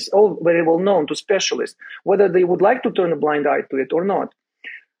known. It's all very well known to specialists, whether they would like to turn a blind eye to it or not.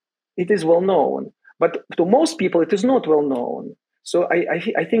 It is well known, but to most people, it is not well known. So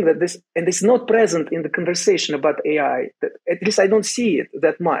I think that this, and it's not present in the conversation about AI. At least I don't see it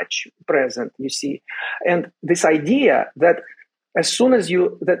that much present. You see, and this idea that as soon as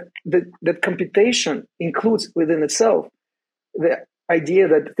that computation includes within itself the idea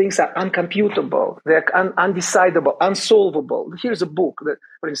that things are uncomputable, they're undecidable, unsolvable. Here's a book that,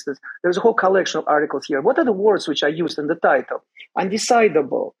 for instance, there's a whole collection of articles here. What are the words which are used in the title?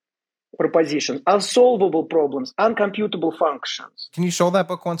 Undecidable propositions, unsolvable problems, uncomputable functions. Can you show that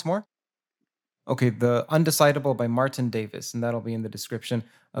book once more? Okay, The Undecidable by Martin Davis, and that'll be in the description,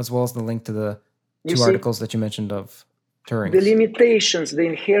 as well as the link to the two articles that you mentioned of Turing's. The limitations, the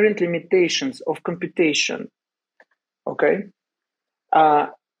inherent limitations of computation, okay?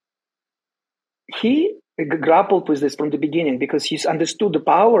 He grappled with this from the beginning because he's understood the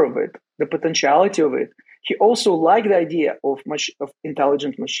power of it, the potentiality of it. He also liked the idea of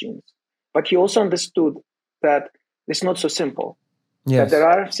intelligent machines, but he also understood that it's not so simple. That there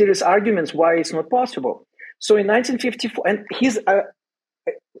are serious arguments why it's not possible. So in 1954, and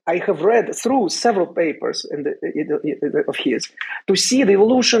I have read through several papers of his to see the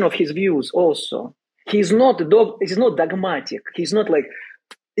evolution of his views also. He's not dogmatic. He's not like,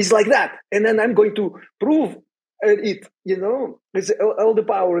 it's like that. And then I'm going to prove it, with all the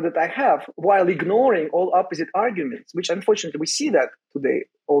power that I have while ignoring all opposite arguments, which unfortunately we see that today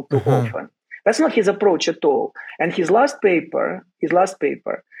all too often. That's not his approach at all. And his last paper,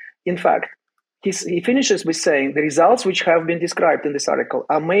 in fact, he finishes with saying the results which have been described in this article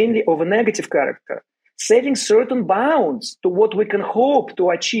are mainly of a negative character, setting certain bounds to what we can hope to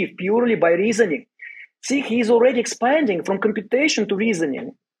achieve purely by reasoning. See, he is already expanding from computation to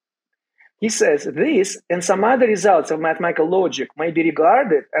reasoning. He says this and some other results of mathematical logic may be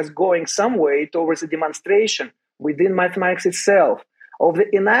regarded as going some way towards a demonstration within mathematics itself of the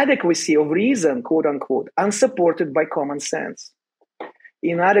inadequacy of reason, quote unquote, unsupported by common sense.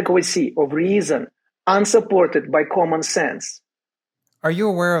 Inadequacy of reason unsupported by common sense. Are you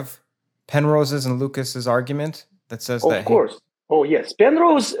aware of Penrose's and Lucas's argument that says that? Of course. Oh, yes.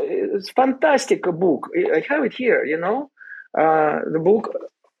 Penrose is a fantastic book. I have it here, the book,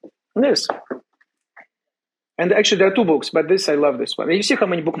 this. And actually, there are two books, but I love this one. You see how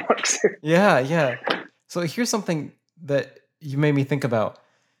many bookmarks? Yeah. So here's something that you made me think about.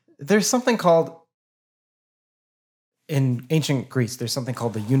 There's something called, in ancient Greece, there's something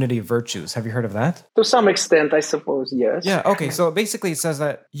called the unity of virtues. Have you heard of that? To some extent, I suppose, yes. Yeah, okay. So basically it says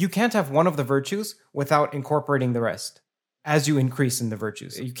that you can't have one of the virtues without incorporating the rest as you increase in the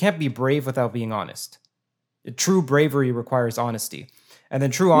virtues. You can't be brave without being honest. True bravery requires honesty. And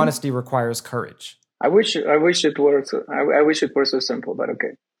then true honesty requires courage. I wish it were so simple, but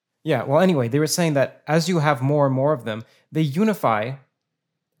okay. Yeah, well, anyway, they were saying that as you have more and more of them, they unify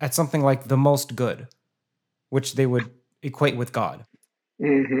at something like the most good, which they would equate with God.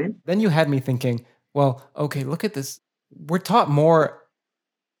 Mm-hmm. Then you had me thinking, well, okay, look at this. We're taught more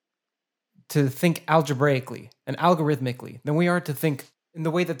to think algebraically and algorithmically than we are to think in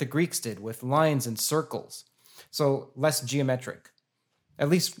the way that the Greeks did with lines and circles. So less geometric. At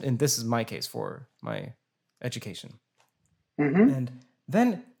least this is my case for my education. Mm-hmm. And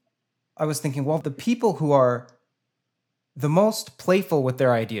then I was thinking, the people who are the most playful with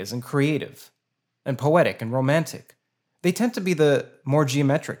their ideas and creative, and poetic and romantic. They tend to be the more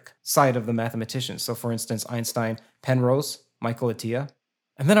geometric side of the mathematicians. So, for instance, Einstein, Penrose, Michael Atiyah.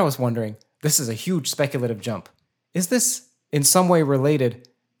 And then I was wondering, this is a huge speculative jump. Is this in some way related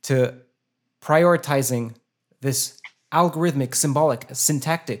to prioritizing this algorithmic, symbolic,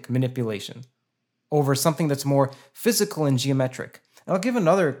 syntactic manipulation over something that's more physical and geometric? And I'll give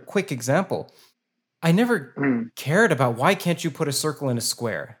another quick example. I never cared about why can't you put a circle in a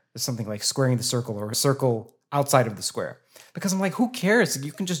square? It's something like squaring the circle or a circle outside of the square. Because I'm like, who cares?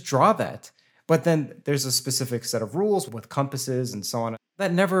 You can just draw that. But then there's a specific set of rules with compasses and so on.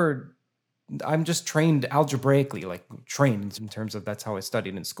 That never, I'm just trained algebraically, like trained in terms of that's how I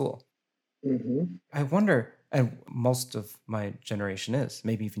studied in school. Mm-hmm. I wonder, and most of my generation is,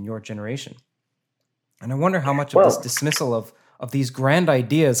 maybe even your generation. And I wonder how much of this dismissal of these grand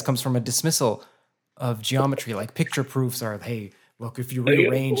ideas comes from a dismissal of geometry, like picture proofs are, hey, look, if you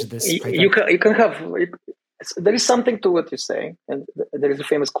rearrange this... You can have... There is something to what you're saying. And there is a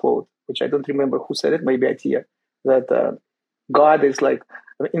famous quote, which I don't remember who said it, maybe Atiyah, that God is like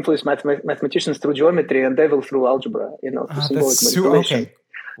influenced mathematicians through geometry and devil through algebra, symbolic manipulation. Okay.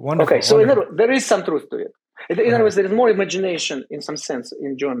 Wonderful. Okay, so in other words, there is some truth to it. In other words, there is more imagination in some sense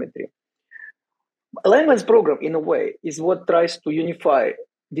in geometry. A language program, in a way, is what tries to unify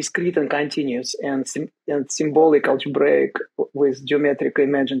discrete and continuous and symbolic algebraic with geometric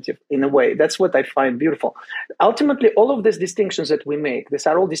imaginative in a way. That's what I find beautiful. Ultimately, all of these distinctions that we make, these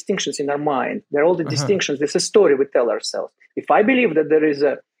are all distinctions in our mind. They're all the distinctions. This is a story we tell ourselves. If I believe that there is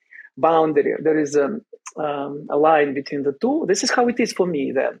a boundary, there is a line between the two, this is how it is for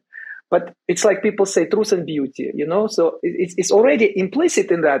me then. But it's like people say truth and beauty, so it's already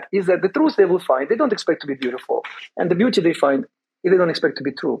implicit in that is that the truth they will find, they don't expect to be beautiful. And the beauty they find, they don't expect to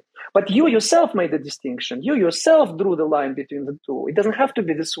be true. But you yourself made the distinction. You yourself drew the line between the two. It doesn't have to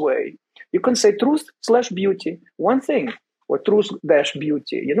be this way. You can say truth/beauty, one thing, or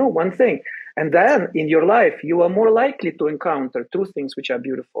truth-beauty, one thing. And then in your life, you are more likely to encounter true things which are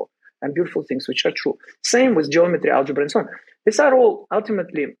beautiful and beautiful things which are true. Same with geometry, algebra, and so on. These are all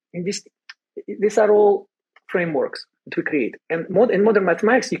ultimately, these are all frameworks that we create. And in modern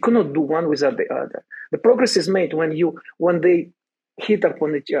mathematics, you cannot do one without the other. The progress is made when they hit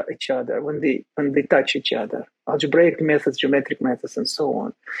upon each other, when they touch each other. Algebraic methods, geometric methods, and so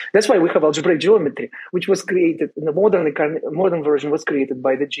on. That's why we have algebraic geometry, which was created in the modern version was created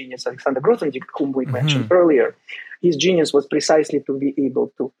by the genius Alexander Grothendieck, whom we mentioned earlier. His genius was precisely to be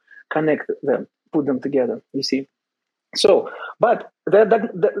able to connect them, put them together. You see. So, but there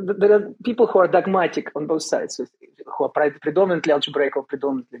are people who are dogmatic on both sides, who are predominantly algebraic or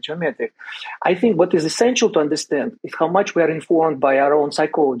predominantly geometric. I think what is essential to understand is how much we are informed by our own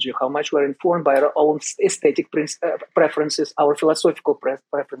psychology, how much we are informed by our own aesthetic preferences, our philosophical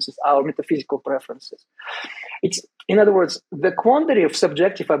preferences, our metaphysical preferences. It's, in other words, the quandary of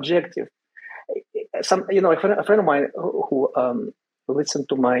subjective-objective. A friend of mine who listened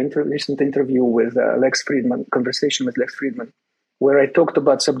to my recent interview with Lex Friedman, conversation with Lex Friedman, where I talked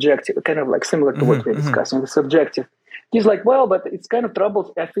about subjective, kind of like similar to what we're discussing, the subjective. He's like, well, but it's kind of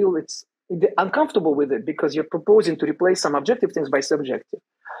trouble. I feel it's uncomfortable with it because you're proposing to replace some objective things by subjective.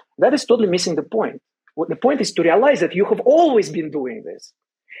 That is totally missing the point. What the point is to realize that you have always been doing this.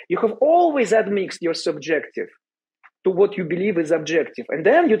 You have always admixed your subjective to what you believe is objective. And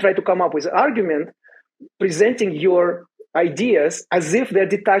then you try to come up with an argument presenting your ideas as if they're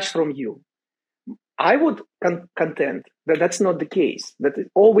detached from you. I would contend that that's not the case, that it's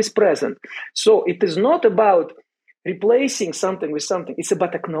always present. So it is not about replacing something with something. It's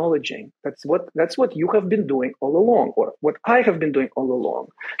about acknowledging. That's what you have been doing all along, or what I have been doing all along.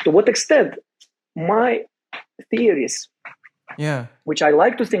 To what extent my theories, which I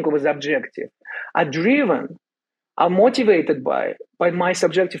like to think of as objective, are motivated by my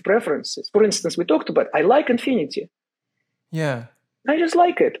subjective preferences. For instance, we talked about, I like infinity. Yeah. I just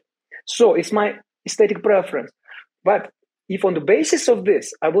like it. So it's my aesthetic preference. But if on the basis of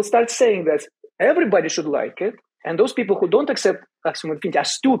this, I will start saying that everybody should like it, and those people who don't accept axiom of infinity are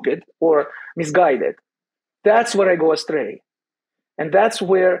stupid or misguided, that's where I go astray. And that's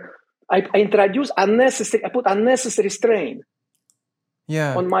where I put unnecessary strain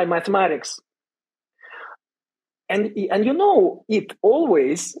on my mathematics. And it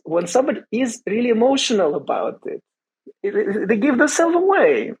always, when somebody is really emotional about it, they give themselves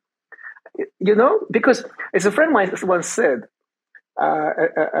away, because as a friend of mine once said,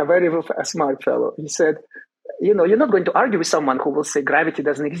 a very smart fellow, he said, you're not going to argue with someone who will say gravity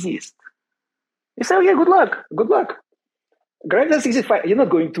doesn't exist. You say, oh yeah, good luck. Gravity doesn't exist. You're not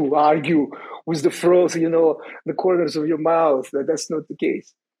going to argue with the froze, the corners of your mouth. That's not the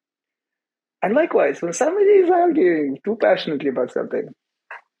case. And likewise, when somebody is arguing too passionately about something,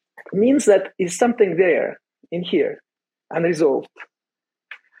 it means that is something there in here, unresolved.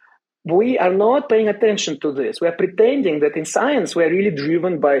 We are not paying attention to this. We are pretending that in science we are really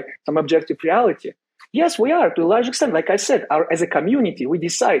driven by some objective reality. Yes, we are to a large extent. Like I said, as a community, we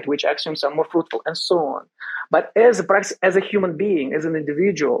decide which axioms are more fruitful and so on. But as a human being, as an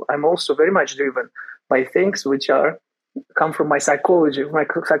individual, I'm also very much driven by things which come from my psychology, my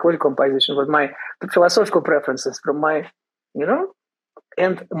psychological composition, with my philosophical preferences, from my,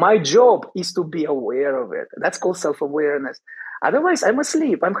 and my job is to be aware of it. That's called self-awareness. Otherwise, I'm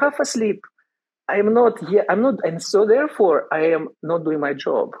asleep. I'm half asleep. I'm not here. I'm not, and so therefore, I am not doing my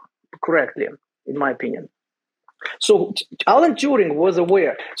job correctly, in my opinion. So Alan Turing was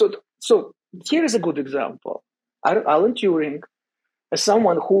aware. So here is a good example. Alan Turing, as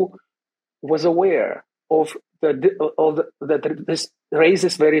someone who was aware of this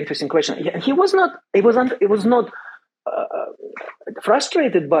raises very interesting question. He was not. It was not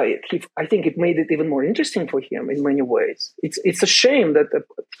frustrated by it. I think it made it even more interesting for him in many ways. It's a shame that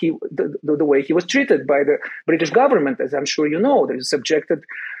the way he was treated by the British government, as I'm sure you know, that he was subjected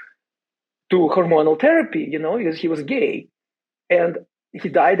to hormonal therapy, because he was gay, and he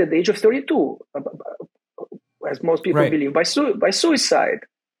died at the age of 32, as most people believe, by suicide.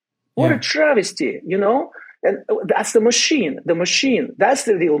 What a travesty, And that's the machine. That's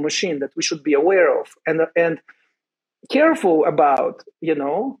the real machine that we should be aware of and careful about,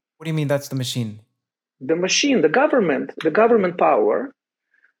 What do you mean that's the machine? The machine, the government power,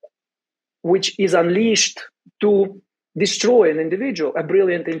 which is unleashed to destroy an individual, a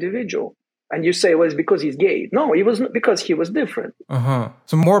brilliant individual. And you say, well, it's because he's gay. No, it was not, because he was different.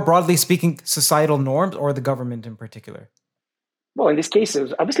 So more broadly speaking, societal norms or the government in particular? Well, in this case,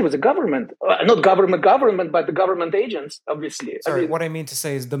 obviously it was the government. Not government, but the government agents, obviously. Sorry, what I mean to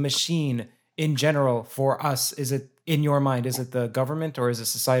say is the machine in general for us, is it, in your mind, is it the government or is it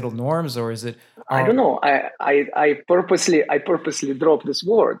societal norms or is it... I don't know. I purposely dropped this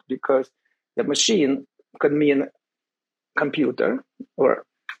word because the machine could mean computer or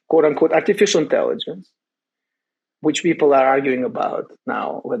quote-unquote artificial intelligence, which people are arguing about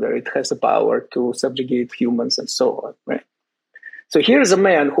now, whether it has the power to subjugate humans and so on, right? So here is a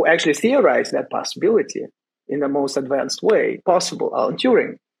man who actually theorized that possibility in the most advanced way possible, Alan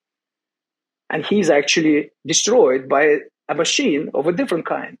Turing. And he's actually destroyed by a machine of a different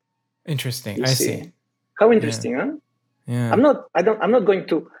kind. Interesting. I see. How interesting, huh? Yeah. I'm not going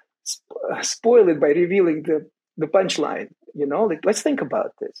to spoil it by revealing the punchline. Let's think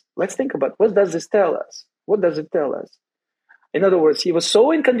about this. Let's think about what does this tell us? What does it tell us? In other words, he was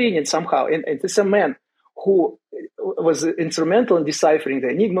so inconvenient somehow, and it is a man who was instrumental in deciphering the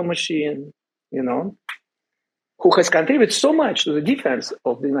Enigma machine, who has contributed so much to the defense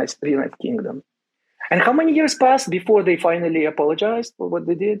of the United Kingdom. And how many years passed before they finally apologized for what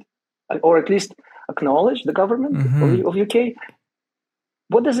they did? Or at least acknowledged the government of UK?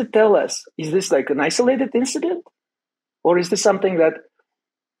 What does it tell us? Is this like an isolated incident? Or is this something that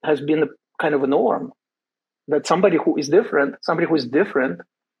has been a kind of a norm? That somebody who is different,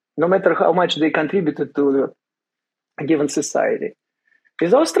 no matter how much they contributed to a given society,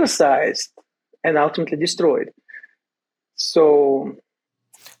 is ostracized and ultimately destroyed. So,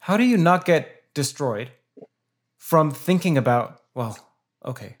 how do you not get destroyed from thinking about,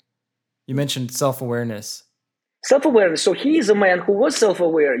 you mentioned self-awareness. Self-awareness. So he is a man who was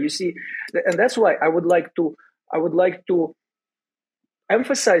self-aware, you see, and that's why I would like to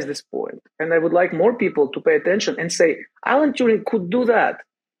emphasize this point, and I would like more people to pay attention and say, Alan Turing could do that.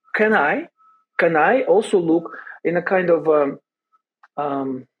 Can I also look in a kind of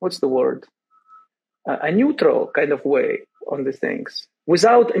what's the word? A neutral kind of way on the things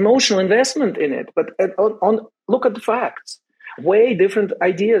without emotional investment in it, but look at the facts, weigh different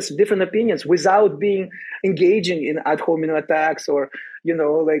ideas, different opinions without engaging in ad hominem attacks or,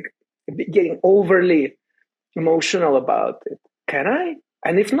 getting overly emotional about it. Can I?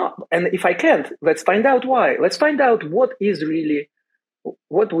 And if not, and if I can't, let's find out why. Let's find out what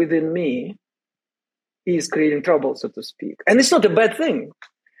within me is creating trouble, so to speak. And it's not a bad thing.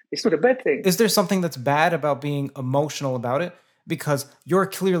 It's not a bad thing. Is there something that's bad about being emotional about it? Because you're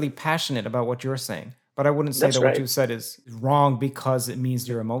clearly passionate about what you're saying. But I wouldn't say what you said is wrong because it means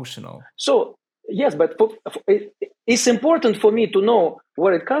you're emotional. So, yes, but it's important for me to know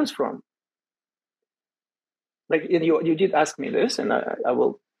where it comes from. Like you did ask me this, and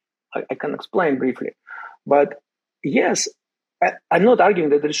I can explain briefly. But yes, I'm not arguing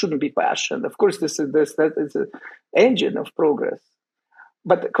that there shouldn't be passion. Of course, that is an engine of progress.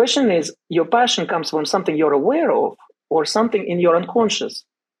 But the question is, your passion comes from something you're aware of or something in your unconscious.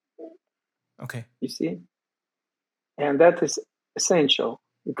 Okay. You see? And that is essential,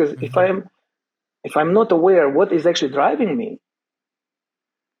 because if I'm not aware what is actually driving me,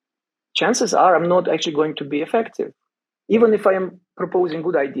 chances are I'm not actually going to be effective, even if I am proposing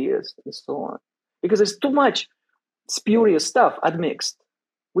good ideas and so on, because there's too much spurious stuff admixed,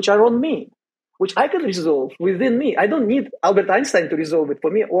 which are on me, which I can resolve within me. I don't need Albert Einstein to resolve it for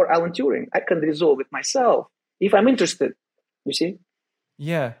me, or Alan Turing. I can resolve it myself if I'm interested. You see?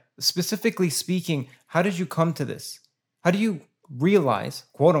 Yeah. Specifically speaking, how did you come to this? How do you realize,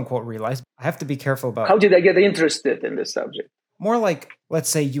 quote unquote, realize? I have to be careful about. How did I get interested in this subject? More like, let's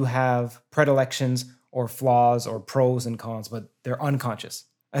say you have predilections or flaws or pros and cons, but they're unconscious.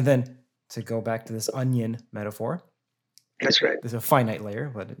 And then to go back to this onion metaphor. That's right. There's a finite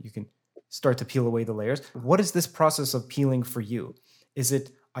layer, but you can start to peel away the layers. What is this process of peeling for you? Is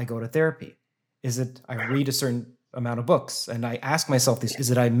it I go to therapy? Is it I read a certain amount of books and I ask myself this? Is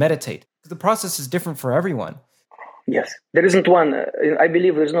it I meditate? The process is different for everyone. Yes. There isn't one. I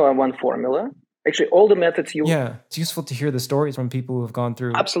believe there's no one formula. Actually, all the methods you... Yeah. It's useful to hear the stories from people who have gone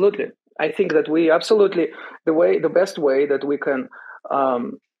through. Absolutely. I think that the best way that we can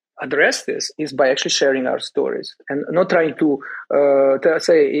address this is by actually sharing our stories and not trying to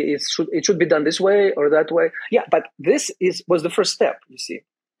say it should be done this way or that way. Yeah, but this was the first step, you see.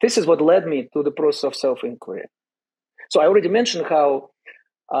 This is what led me to the process of self-inquiry. So I already mentioned how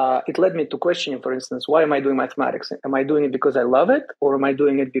it led me to questioning, for instance, why am I doing mathematics? Am I doing it because I love it, or am I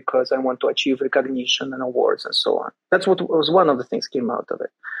doing it because I want to achieve recognition and awards and so on? That's what was one of the things came out of it.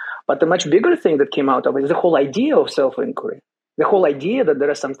 But the much bigger thing that came out of it is the whole idea of self-inquiry, the whole idea that there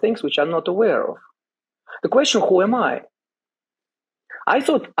are some things which I'm not aware of. The question, who am I? I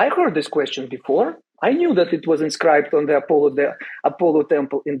thought I heard this question before. I knew that it was inscribed on the Apollo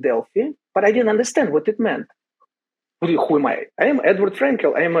temple in Delphi, but I didn't understand what it meant. Who am I? I am Edward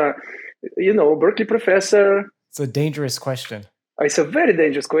Frenkel. I am a, Berkeley professor. It's a dangerous question. It's a very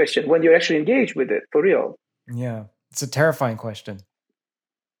dangerous question when you actually engage with it for real. Yeah, it's a terrifying question.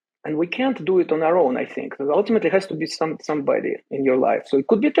 And we can't do it on our own, I think. Ultimately, it has to be somebody in your life. So it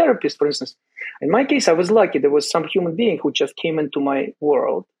could be a therapist, for instance. In my case, I was lucky. There was some human being who just came into my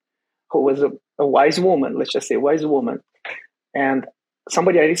world, who was a wise woman, let's just say, wise woman. And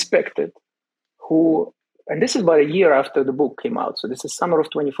somebody I respected, and this is about a year after the book came out. So this is summer of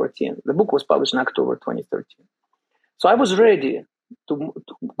 2014. The book was published in October 2013. So I was ready to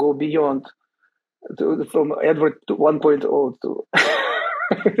go beyond from Edward 1.0 to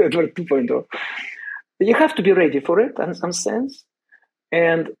Edward 2.0. You have to be ready for it in some sense.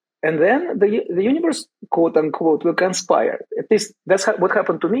 And then the universe, quote unquote, will conspire. At least that's what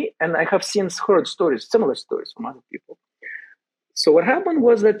happened to me. And I have since heard similar stories from other people. So what happened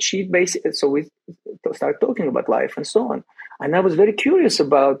was that we started talking about life and so on. And I was very curious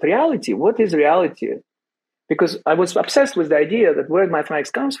about reality. What is reality? Because I was obsessed with the idea that where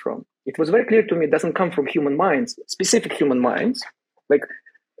mathematics comes from. It was very clear to me it doesn't come from human minds, specific human minds. Like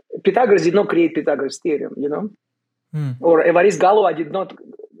Pythagoras did not create Pythagoras' theorem, Or Évariste Galois did not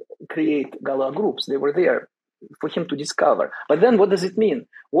create Galois groups. They were there for him to discover. But then what does it mean?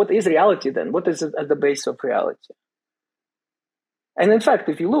 What is reality then? What is at the base of reality? And in fact,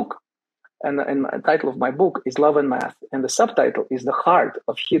 if you look, and the title of my book is Love and Math, and the subtitle is The Heart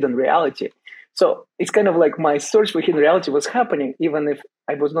of Hidden Reality. So it's kind of like my search for hidden reality was happening, even if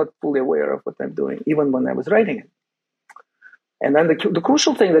I was not fully aware of what I'm doing, even when I was writing it. And then the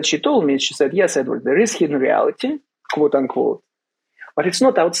crucial thing that she told me, she said, yes, Edward, there is hidden reality, quote unquote, but it's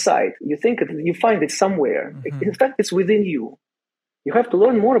not outside. You think you find it somewhere. Mm-hmm. In fact, it's within you. You have to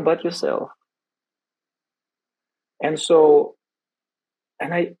learn more about yourself. And so,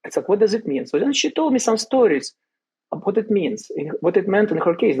 it's like, what does it mean? So then she told me some stories of what it means, what it meant in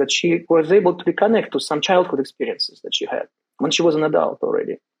her case, that she was able to reconnect to some childhood experiences that she had when she was an adult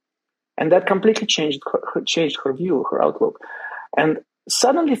already. And that completely changed her view, her outlook. And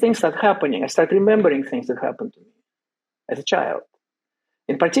suddenly things start happening. I start remembering things that happened to me as a child.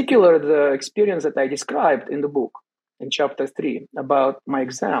 In particular, the experience that I described in the book, in chapter 3, about my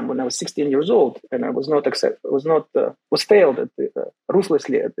exam when I was 16 years old, and I was failed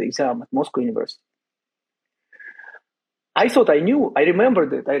ruthlessly at the exam at Moscow University. I thought I knew. I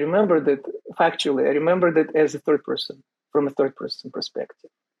remembered it factually. I remembered it as a third person, from a third person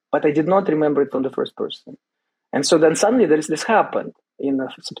perspective. But I did not remember it from the first person. And so then suddenly this happened in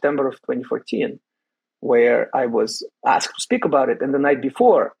September of 2014, where I was asked to speak about it. And the night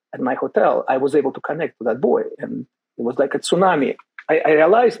before at my hotel, I was able to connect with that boy. And it was like a tsunami. I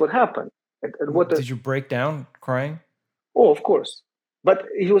realized what happened. Did you break down crying? Oh, of course. But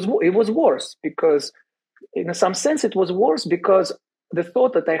it was worse because, in some sense, it was worse because the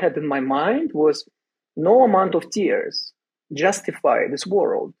thought that I had in my mind was, no amount of tears justify this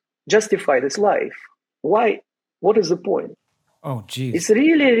world, justify this life. Why? What is the point? Oh, geez. It's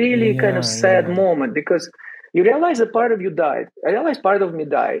really, really kind of sad moment, because you realize a part of you died. I realized part of me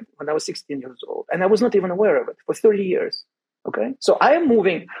died when I was 16 years old, and I was not even aware of it for 30 years. Okay, so I am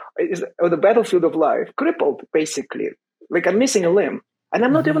moving on the battlefield of life, crippled, basically, like I'm missing a limb, and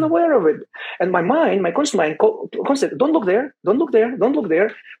I'm not even aware of it. And my mind, my conscious mind, constantly, don't look there, don't look there, don't look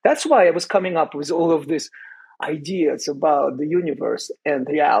there. That's why I was coming up with all of these ideas about the universe and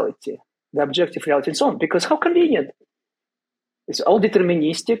reality, the objective reality, and so on. Because how convenient! It's all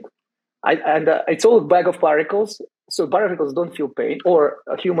deterministic, and it's all a bag of particles. So particles don't feel pain, or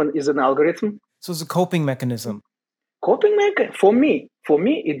a human is an algorithm. So it's a coping mechanism. Coping mechanism for me,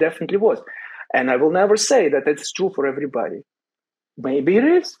 it definitely was, and I will never say that it's true for everybody. Maybe it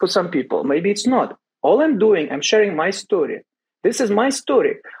is for some people. Maybe it's not. All I'm doing, I'm sharing my story. This is my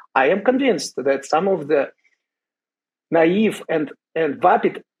story. I am convinced that some of the naive and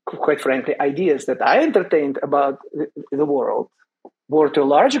vapid, quite frankly, ideas that I entertained about the world were to a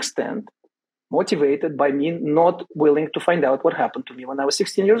large extent motivated by me not willing to find out what happened to me when I was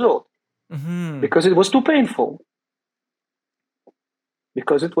 16 years old. Because it was too painful.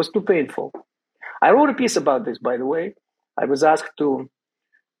 I wrote a piece about this, by the way. I was asked to,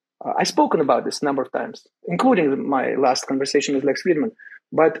 I've spoken about this a number of times, including my last conversation with Lex Friedman.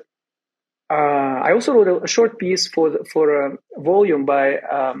 But I also wrote a short piece for a volume by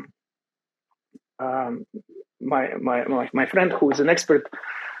my friend who is an expert,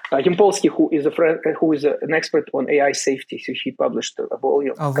 Jim Polsky, who is an expert on AI safety. So he published a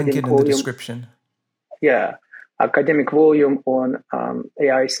volume. I'll link it in the description. Yeah, academic volume on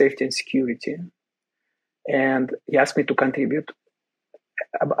AI safety and security. And he asked me to contribute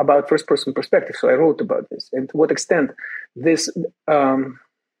about first-person perspective. So I wrote about this and to what extent this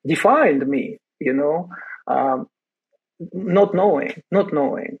defined me, not knowing.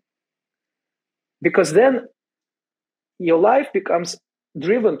 Because then your life becomes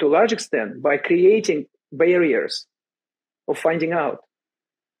driven to a large extent by creating barriers of finding out.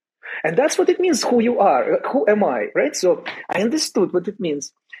 And that's what it means, who you are, who am I, right? So I understood what it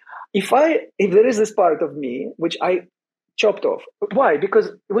means. If there is this part of me, which I chopped off. Why? Because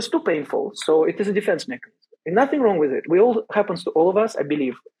it was too painful. So it is a defense mechanism. And nothing wrong with it. Happens to all of us, I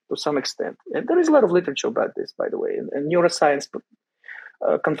believe, to some extent. And there is a lot of literature about this, by the way, and neuroscience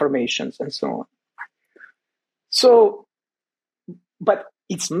confirmations and so on. So, but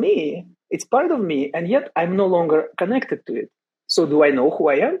it's me, it's part of me, and yet I'm no longer connected to it. So do I know who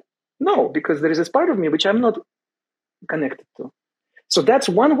I am? No, because there is this part of me which I'm not connected to. So that's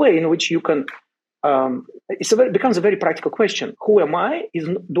one way in which you can, it becomes a very practical question. Who am I?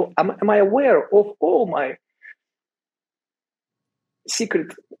 Am I aware of all my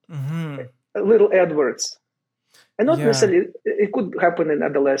secret little Edwards? And not necessarily, it could happen in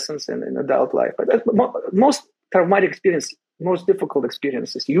adolescence and in adult life. But most traumatic experience, most difficult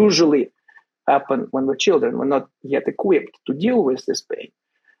experiences usually happen when we're children. We're not yet equipped to deal with this pain.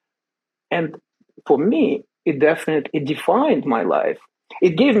 And for me, it defined my life.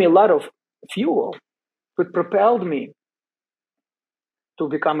 It gave me a lot of fuel. It propelled me to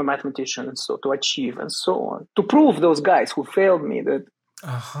become a mathematician and so to achieve and so on. To prove those guys who failed me that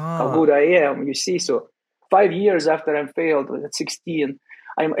how good I am, you see. So 5 years after I failed at 16,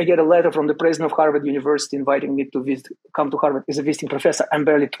 I get a letter from the president of Harvard University inviting me to come to Harvard as a visiting professor. I'm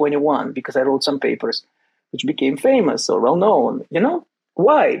barely 21 because I wrote some papers which became famous or well known.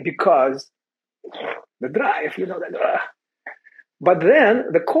 Why? Because the drive, But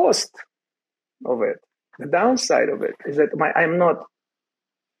then the cost of it, the downside of it, is that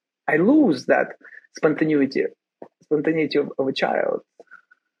I lose that spontaneity of a child,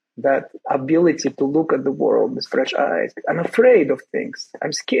 that ability to look at the world with fresh eyes. I'm afraid of things.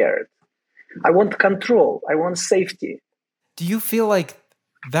 I'm scared. I want control. I want safety. Do you feel like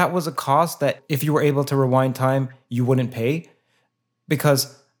that was a cost that if you were able to rewind time, you wouldn't pay?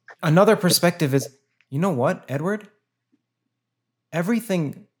 Because another perspective is, you know what, Edward?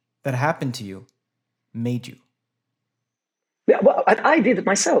 Everything that happened to you made you. Yeah, well, I did it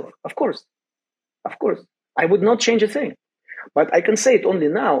myself, of course. I would not change a thing. But I can say it only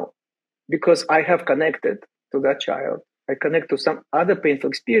now because I have connected to that child. I connect to some other painful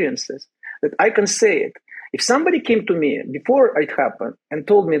experiences that I can say it. If somebody came to me before it happened and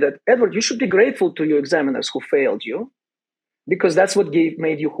told me that, Edward, you should be grateful to your examiners who failed you because that's what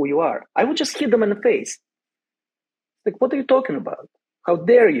made you who you are, I would just hit them in the face. Like, what are you talking about? How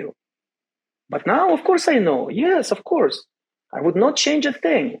dare you? But now, of course, I know. Yes, of course. I would not change a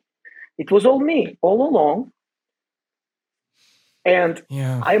thing. It was all me, all along. And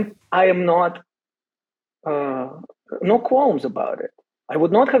Yeah. I am not, no qualms about it. I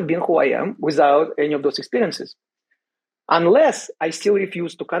would not have been who I am without any of those experiences, unless I still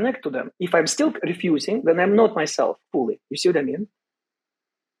refuse to connect to them. If I'm still refusing, then I'm not myself fully. You see what I mean?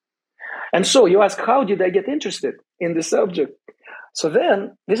 And so you ask, how did I get interested in this subject? So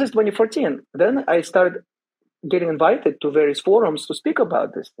then, this is 2014. Then I started getting invited to various forums to speak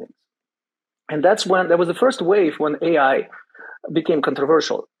about these things. And that's when there was the first wave when AI became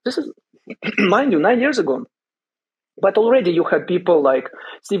controversial. This is, mind you, 9 years ago. But already you had people like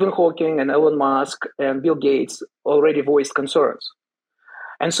Stephen Hawking and Elon Musk and Bill Gates already voiced concerns.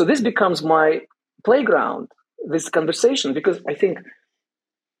 And so this becomes my playground, this conversation, because I think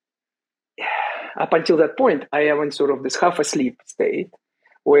up until that point, I am in sort of this half asleep state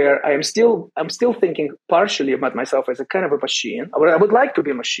where I'm still thinking partially about myself as a kind of a machine, or I would like to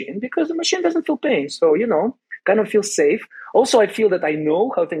be a machine because the machine doesn't feel pain. So, kind of feel safe. Also, I feel that I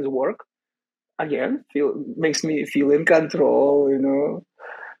know how things work. Again, makes me feel in control,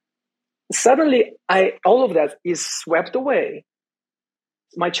 Suddenly, all of that is swept away.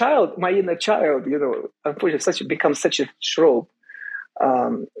 My inner child, unfortunately, becomes such a trope.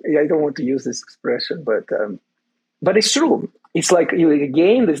 I don't want to use this expression, but it's true. It's like you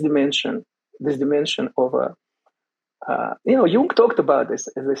gain this dimension of Jung talked about this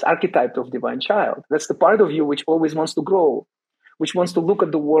archetype of divine child. That's the part of you which always wants to grow, which wants to look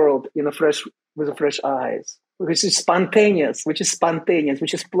at the world with fresh eyes, which is spontaneous, which is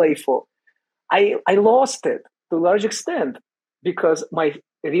playful. I lost it to a large extent because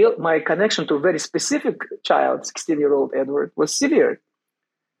my connection to a very specific child, 16-year-old Edward, was severed,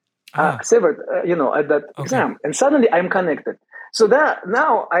 at that exam. And suddenly I'm connected. So that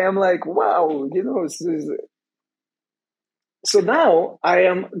now I am like, wow, so now I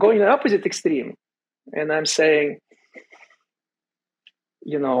am going to the opposite extreme. And I'm saying,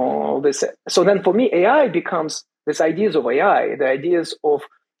 this. So then for me, AI becomes these ideas of AI, the ideas of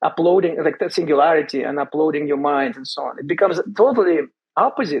uploading, like the singularity and uploading your mind and so on. It becomes totally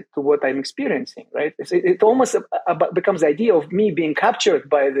opposite to what I'm experiencing, right? It almost becomes the idea of me being captured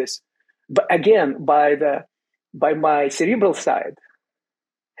by this, but again, by my cerebral side.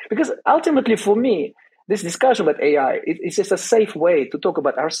 Because ultimately for me, this discussion about AI, it's just a safe way to talk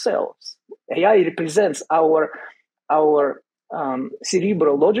about ourselves. AI represents our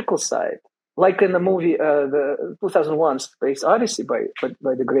cerebral logical side, like in the movie the 2001 Space Odyssey by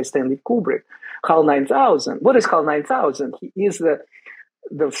the great Stanley Kubrick. HAL 9000. What is HAL 9000? He is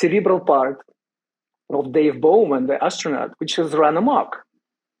the cerebral part of Dave Bowman, the astronaut, which has run amok.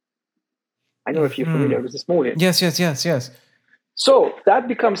 I don't know if you're familiar with this movie. Yes. So that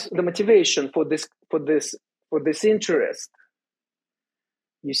becomes the motivation for this interest,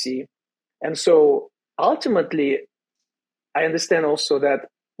 you see. And so ultimately, I understand also that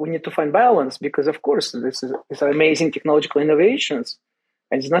we need to find balance because, of course, these are amazing technological innovations,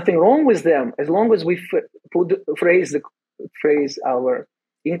 and there's nothing wrong with them as long as we phrase our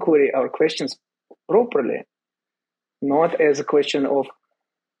inquiry, our questions properly, not as a question of,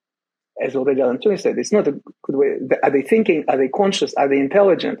 as already Alan Turing said, it's not a good way. Are they thinking? Are they conscious? Are they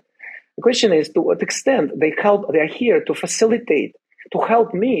intelligent? The question is to what extent they are here to facilitate, to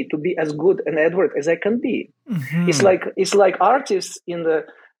help me to be as good an Edward as I can be. Mm-hmm. It's like artists in the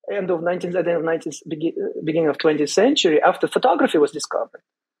end of 19th, beginning of 20th century, after photography was discovered.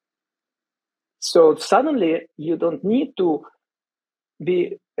 So suddenly you don't need to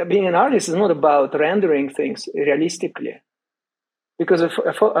being an artist is not about rendering things realistically, because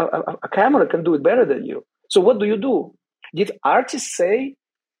a camera can do it better than you. So what do? Did artists say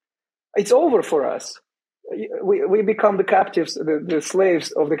it's over for us? We become the captives, the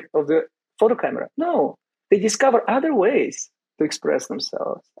slaves of the photo camera? No, they discover other ways to express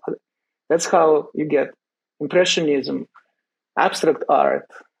themselves. That's how you get Impressionism, abstract art,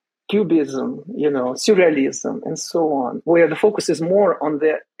 Cubism, Surrealism, and so on, where the focus is more on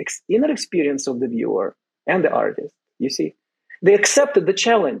the inner experience of the viewer and the artist. You see, they accepted the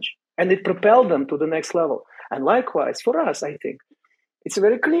challenge, and it propelled them to the next level. And likewise, for us, I think it's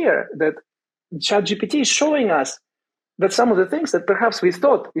very clear that ChatGPT is showing us that some of the things that perhaps we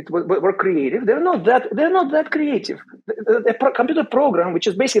thought were creative, they're not that creative. The computer program, which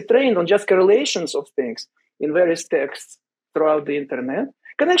is basically trained on just correlations of things in various texts throughout the internet,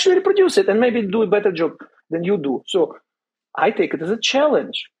 can actually reproduce it and maybe do a better job than you do. So I take it as a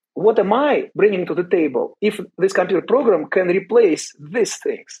challenge. What am I bringing to the table if this computer program can replace these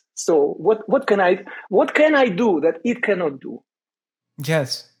things? So what can I do that it cannot do?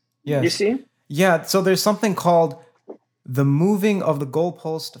 Yes. You see? Yeah. So there's something called the moving of the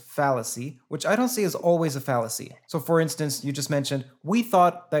goalpost fallacy, which I don't see as always a fallacy. So, for instance, you just mentioned we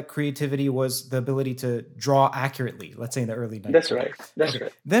thought that creativity was the ability to draw accurately, let's say in the early 90s. That's right. That's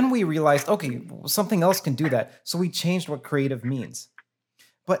right. Then we realized, okay, something else can do that. So we changed what creative means.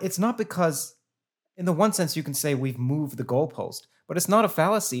 But it's not because, in the one sense, you can say we've moved the goalpost, but it's not a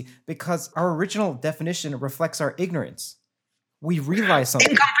fallacy because our original definition reflects our ignorance. We realize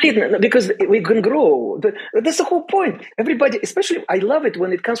something. Incomplete, because we can grow. That's the whole point. Everybody, especially, I love it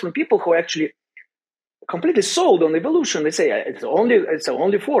when it comes from people who are actually completely sold on evolution. They say it's the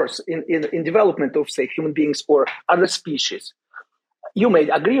only force in development of, say, human beings or other species. You may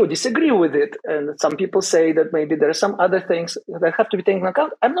agree or disagree with it, and some people say that maybe there are some other things that have to be taken into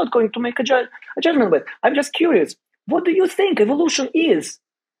account. I'm not going to make a judgment, but I'm just curious. What do you think evolution is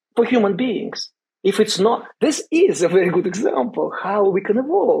for human beings? If it's not, this is a very good example how we can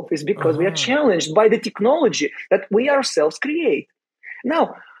evolve. Is because we are challenged by the technology that we ourselves create.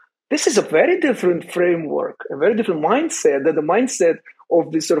 Now, this is a very different framework, a very different mindset than the mindset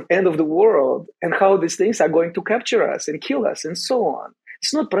of the sort of end of the world and how these things are going to capture us and kill us and so on.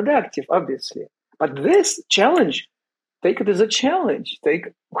 It's not productive, obviously. But this challenge, take it as a challenge. Take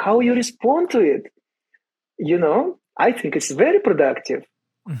how you respond to it. I think it's very productive.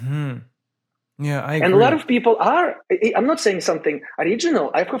 Mm-hmm. Yeah, I agree. And a lot of people I'm not saying something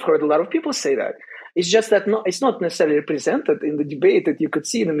original. I've heard a lot of people say that. It's just that it's not necessarily represented in the debate that you could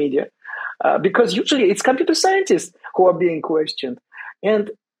see in the media, because usually it's computer scientists who are being questioned.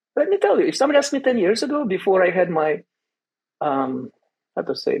 And let me tell you, if somebody asked me 10 years ago, before I had my,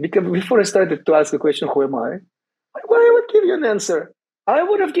 before I started to ask the question, who am I would give you an answer. I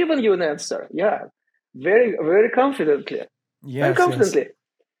would have given you an answer. Yeah, very, very confidently. Yes, very confidently.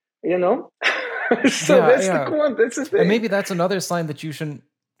 Yes. So that's the point. That's the thing. And maybe that's another sign that you shouldn't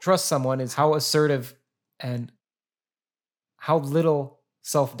trust someone is how assertive and how little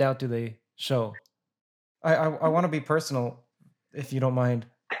self-doubt do they show. I want to be personal, if you don't mind,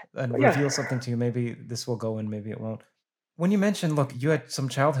 and reveal something to you. Maybe this will go and maybe it won't. When you mentioned, look, you had some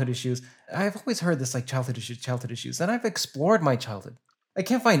childhood issues. I've always heard this, like childhood issues. And I've explored my childhood. I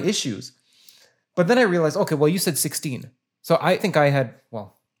can't find issues. But then I realized, okay, well, you said 16. So I think I had,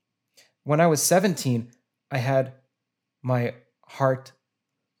 when I was 17, I had my heart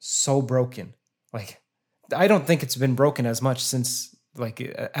so broken. Like, I don't think it's been broken as much since, like,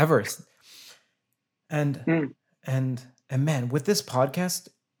 ever. And man, with this podcast,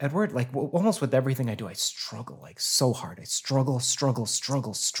 Edward, like almost with everything I do, I struggle like so hard. I struggle.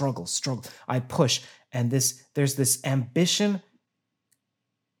 I push. And there's this ambition,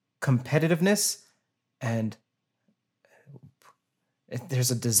 competitiveness, and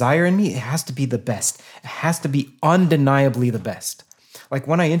there's a desire in me. It has to be the best. It has to be undeniably the best. Like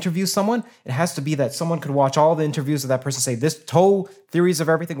when I interview someone, it has to be that someone could watch all the interviews of that person, say this toe theories of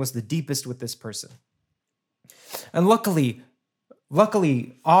everything was the deepest with this person. And luckily,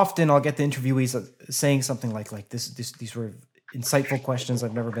 often I'll get the interviewees saying something like this. These were insightful questions.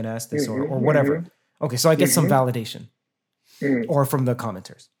 I've never been asked this or whatever. Okay, so I get some validation, or from the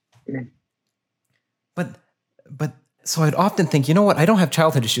commenters. But so I'd often think, you know what? I don't have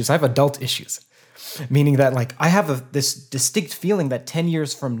childhood issues. I have adult issues, meaning that like I have this distinct feeling that 10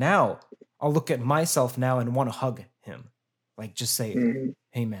 years from now, I'll look at myself now and want to hug him, like just say,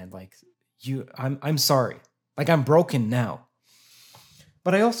 "Hey, man, like I'm sorry." Like I'm broken now.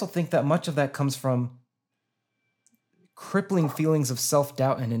 But I also think that much of that comes from crippling feelings of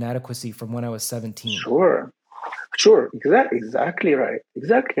self-doubt and inadequacy from when I was 17. Sure. Exactly right.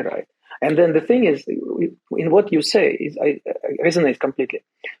 And then the thing is, in what you say, I resonate completely.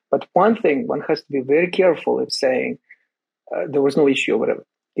 But one thing, one has to be very careful of saying there was no issue or whatever.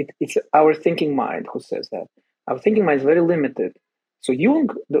 It's our thinking mind who says that. Our thinking mind is very limited. So Jung,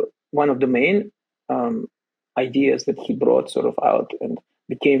 one of the main ideas that he brought sort of out and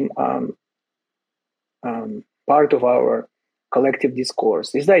became part of our collective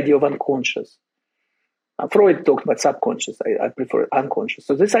discourse is the idea of unconscious. Freud talked about subconscious. I prefer unconscious.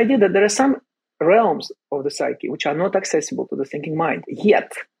 So this idea that there are some realms of the psyche which are not accessible to the thinking mind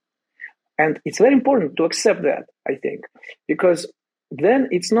yet. And it's very important to accept that, I think, because then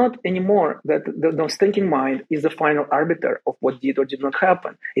it's not anymore that the thinking mind is the final arbiter of what did or did not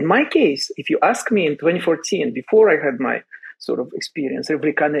happen. In my case, if you ask me in 2014, before I had my sort of experience of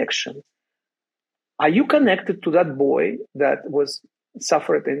reconnection, are you connected to that boy that was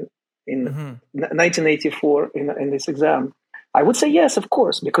suffered in 1984 in this exam? I would say yes, of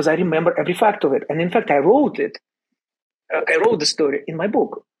course, because I remember every fact of it. And in fact, I wrote it. I wrote the story in my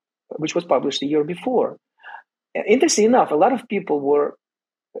book, which was published a year before. Interesting enough, a lot of people were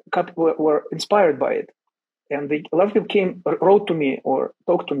inspired by it. and a lot of people wrote to me or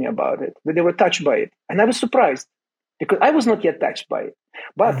talked to me about it, that they were touched by it. And I was surprised because I was not yet touched by it.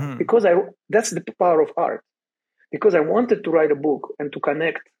 But because that's the power of art. Because I wanted to write a book and to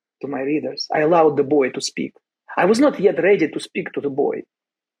connect to my readers, I allowed the boy to speak. I was not yet ready to speak to the boy.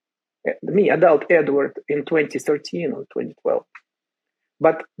 Me, adult Edward, in 2013 or 2012.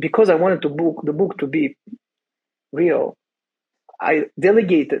 But because I wanted the book to be real, I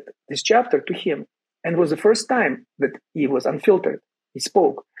delegated this chapter to him. And it was the first time that he was unfiltered. He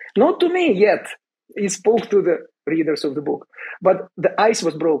spoke. Not to me yet. He spoke to the readers of the book. But the ice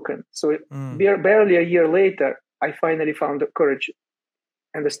was broken. So barely a year later, I finally found the courage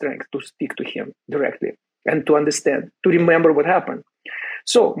and the strength to speak to him directly and to understand, to remember what happened.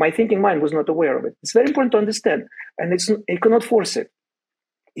 So my thinking mind was not aware of it. It's very important to understand. And you cannot force it.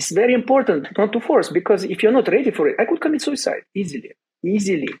 It's very important not to force, because if you're not ready for it, I could commit suicide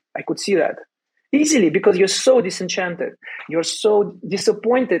easily. I could see that. Easily, because you're so disenchanted. You're so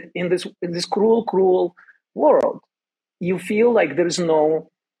disappointed in this cruel world. You feel like there is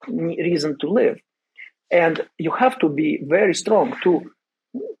no reason to live. And you have to be very strong to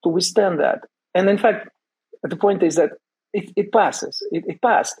withstand that. And in fact, the point is that it passes. It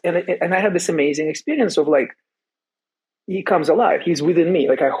passed. And I had this amazing experience of like, he comes alive. He's within me.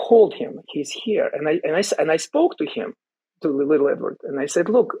 Like I hold him. He's here. And I spoke to him, to the little Edward. And I said,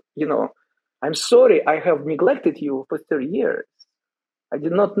 look, I'm sorry I have neglected you for 30 years. I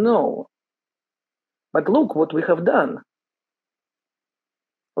did not know. But look what we have done.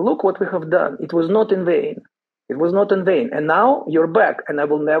 Look what we have done. It was not in vain. It was not in vain. And now you're back, and I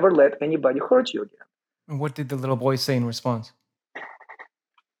will never let anybody hurt you again. And what did the little boy say in response?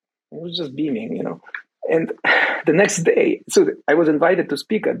 He was just beaming, And the next day, so I was invited to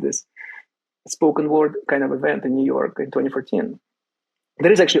speak at this spoken word kind of event in New York in 2014.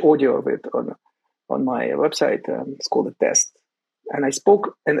 There is actually audio of it on my website. It's called The Test. And I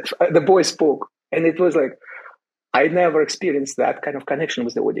spoke, and the boy spoke. And it was like, I never experienced that kind of connection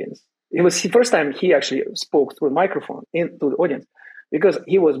with the audience. It was the first time he actually spoke through a microphone into the audience, because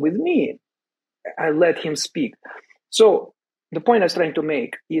he was with me. I let him speak. So the point I was trying to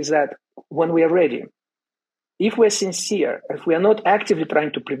make is that when we are ready, if we're sincere, if we are not actively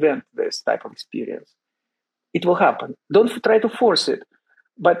trying to prevent this type of experience, it will happen. Don't try to force it,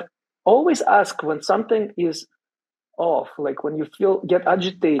 but always ask when something is off, like when you get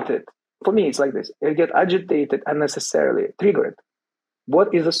agitated. For me, it's like this. I get agitated unnecessarily, triggered.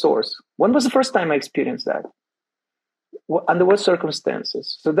 What is the source? When was the first time I experienced that? Under what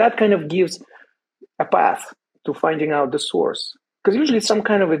circumstances? So that kind of gives a path to finding out the source. Because usually it's some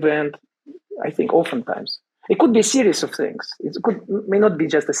kind of event, I think oftentimes. It could be a series of things. May not be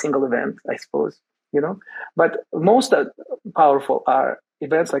just a single event, I suppose, But most powerful are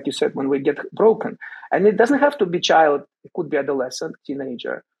events, like you said, when we get broken. And it doesn't have to be child. It could be adolescent,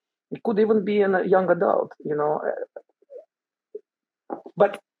 teenager. It could even be a young adult,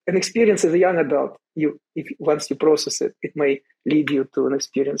 But an experience as a young adult, once you process it, it may lead you to an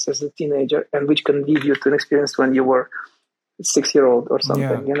experience as a teenager, and which can lead you to an experience when you were 6-year-old or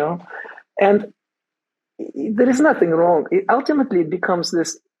something, And there is nothing wrong. Ultimately, it becomes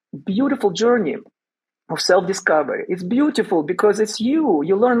this beautiful journey of self-discovery. It's beautiful because it's you.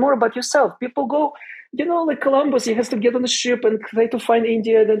 You learn more about yourself. People go, like Columbus, he has to get on a ship and try to find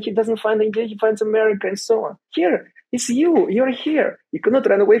India. Then he doesn't find India, he finds America, and so on. Here, it's you. You're here. You cannot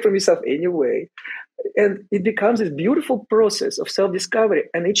run away from yourself anyway. And it becomes this beautiful process of self-discovery.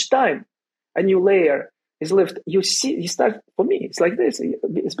 And each time a new layer is lifted, you start, for me, it's like this.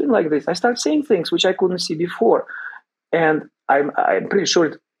 It's been like this. I start seeing things which I couldn't see before. And I'm pretty sure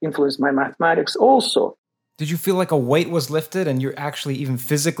it influenced my mathematics also. Did you feel like a weight was lifted and you're actually even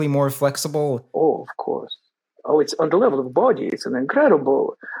physically more flexible? Oh, of course. Oh, it's on the level of the body. It's an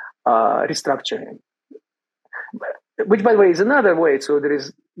incredible restructuring. Which, by the way, is another way. So there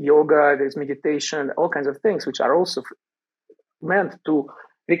is yoga, there's meditation, all kinds of things, which are also meant to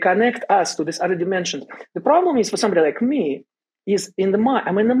reconnect us to this other dimension. The problem is for somebody like me, is in the mind.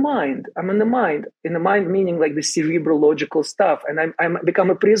 I'm in the mind. In the mind meaning like the cerebral logical stuff. And I'm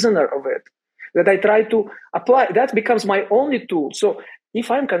become a prisoner of it. That I try to apply. That becomes my only tool. So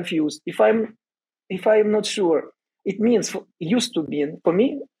if I'm confused, if I'm not sure, it means used to be for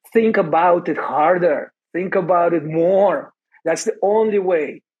me, think about it harder, think about it more. That's the only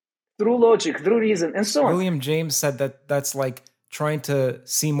way, through logic, through reason, and so on. William James said that that's like trying to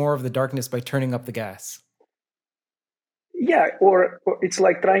see more of the darkness by turning up the gas. Yeah, or it's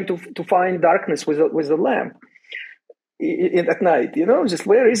like trying to find darkness with a lamp at night. Just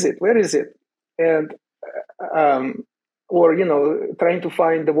where is it? And or trying to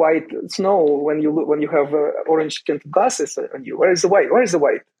find the white snow when you have orange tinted glasses on you. Where is the white? Where is the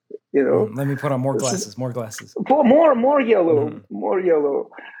white? Let me put on more glasses. More yellow, more yellow.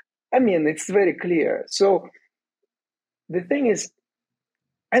 I mean, it's very clear. So the thing is,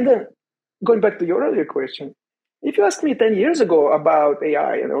 and then going back to your earlier question, if you asked me 10 years ago about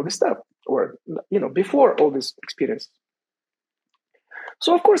AI and all this stuff, or before all this experience,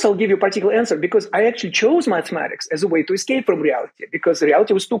 so of course I'll give you a particular answer, because I actually chose mathematics as a way to escape from reality, because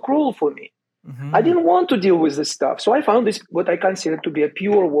reality was too cruel for me. I didn't want to deal with this stuff. So I found this, what I consider to be a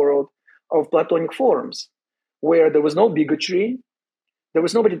pure world of Platonic forms, where there was no bigotry, there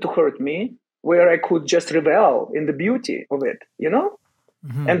was nobody to hurt me, where I could just revel in the beauty of it,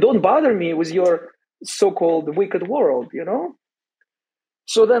 and don't bother me with your so-called wicked world,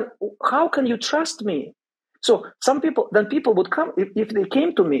 So then how can you trust me? So people would come, if they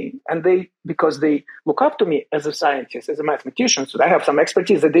came to me and because they look up to me as a scientist, as a mathematician, so I have some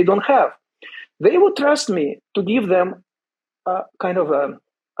expertise that they don't have, they would trust me to give them a kind of a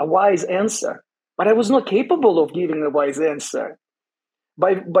wise answer. But I was not capable of giving a wise answer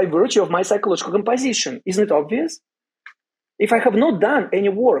by virtue of my psychological composition. Isn't it obvious? If I have not done any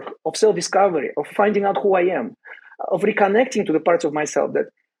work of self-discovery, of finding out who I am, of reconnecting to the parts of myself that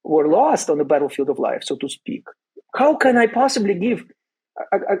were lost on the battlefield of life, so to speak, how can I possibly give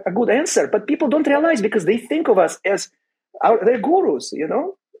a good answer? But people don't realize, because they think of us as their gurus,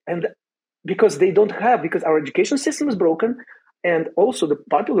 and because because our education system is broken, and also the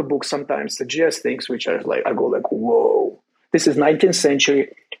popular books sometimes suggest things which are like, I go like, whoa, this is 19th century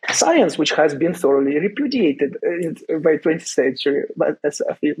science, which has been thoroughly repudiated by 20th century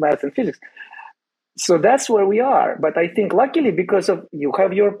math and physics. So that's where we are. But I think luckily, because of you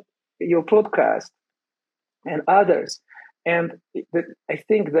have your podcast and others, and I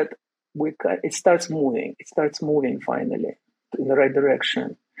think that it starts moving. It starts moving finally in the right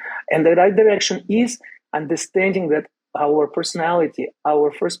direction. And the right direction is understanding that our personality,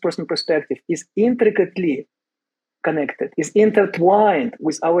 our first-person perspective, is intricately connected, is intertwined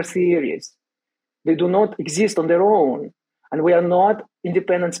with our theories. They do not exist on their own. And we are not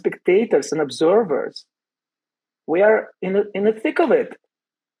independent spectators and observers. We are in the thick of it.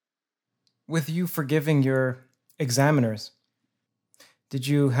 With you forgiving your examiners, did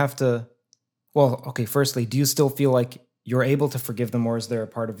you have to... Well, okay, firstly, do you still feel like you're able to forgive them, or is there a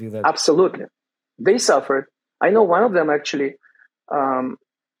part of you that... Absolutely. They suffered. I know one of them actually,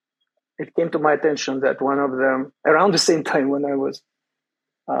 it came to my attention that one of them, around the same time when I was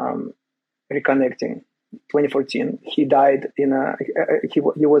reconnecting, 2014, he died he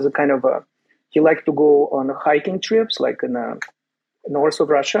was a kind of he liked to go on hiking trips, like in the north of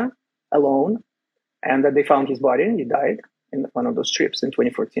Russia, alone. And that they found his body and he died in one of those trips in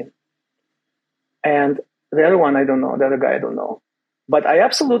 2014. And the other one, I don't know. The other guy, I don't know. But I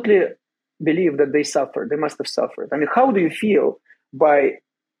absolutely believe that they suffered. They must have suffered. I mean, how do you feel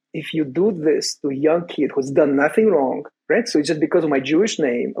if you do this to a young kid who's done nothing wrong, right? So it's just because of my Jewish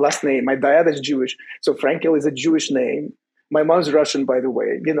last name, my dad is Jewish. So Frenkel is a Jewish name. My mom's Russian, by the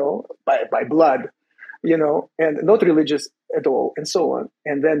way, by blood, and not religious at all, and so on.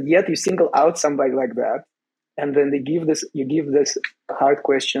 And then yet you single out somebody like that. And then you give this hard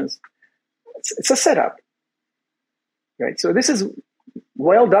questions. It's a setup, right? So this is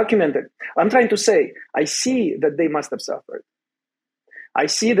well documented. I'm trying to say, I see that they must have suffered. I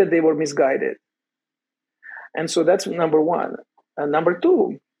see that they were misguided. And so that's number one. And number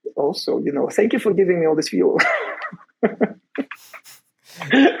two, also, thank you for giving me all this fuel.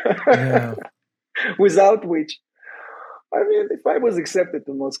 Yeah. Without which, I mean, if I was accepted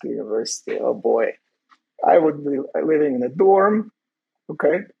to Moscow University, oh boy, I would be living in a dorm,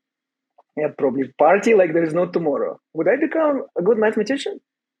 okay? I'd probably party like there is no tomorrow. Would I become a good mathematician?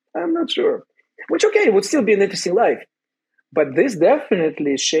 I'm not sure. Which, okay, it would still be an interesting life. But this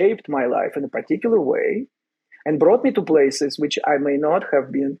definitely shaped my life in a particular way and brought me to places which I may not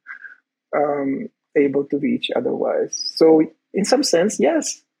have been able to reach otherwise. So in some sense,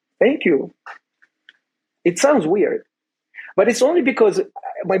 yes, thank you. It sounds weird, but it's only because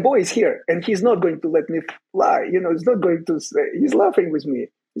my boy is here and he's not going to let me fly. He's not going to say, he's laughing with me.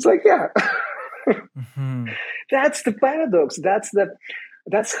 He's like, yeah. Mm-hmm. That's the paradox. That's the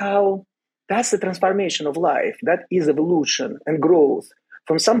transformation of life. That is evolution and growth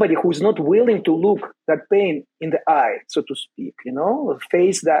from somebody who's not willing to look that pain in the eye, so to speak,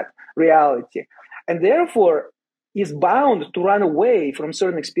 face that reality. And therefore is bound to run away from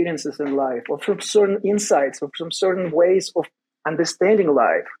certain experiences in life, or from certain insights, or from certain ways of understanding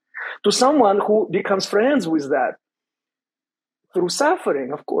life, to someone who becomes friends with that through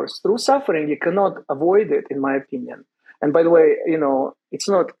suffering, of course. Through suffering, you cannot avoid it, in my opinion. And by the way, it's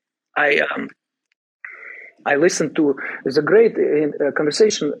not. I listened to. There's a great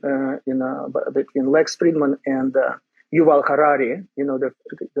conversation between Lex Friedman and Yuval Harari.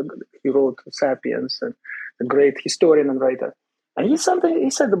 He wrote *Sapiens*, and a great historian and writer. And he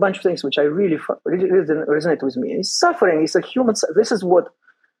said a bunch of things which I really resonate with me. Suffering is a human. This is what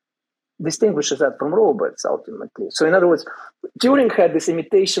distinguishes that from robots ultimately. So in other words, Turing had this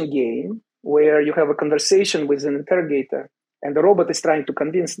imitation game where you have a conversation with an interrogator, and the robot is trying to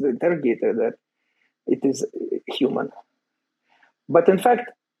convince the interrogator that it is human. But in fact,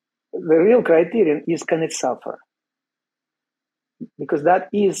 the real criterion is, can it suffer? Because that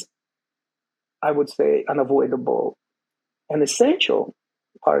is, I would say, unavoidable, an essential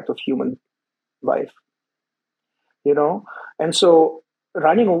part of human life. And so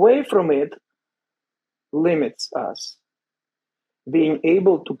running away from it limits us. Being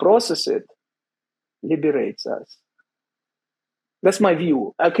able to process it liberates us. That's my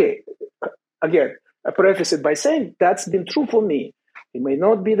view. Okay, again, I preface it by saying that's been true for me. It may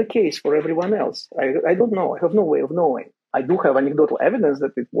not be the case for everyone else. I don't know. I have no way of knowing. I do have anecdotal evidence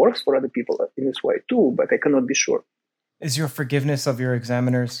that it works for other people in this way too, but I cannot be sure. Is your forgiveness of your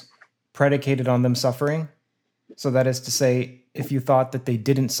examiners predicated on them suffering? So that is to say, if you thought that they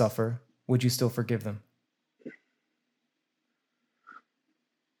didn't suffer, would you still forgive them?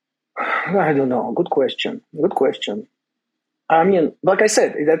 I don't know. Good question. I mean, like I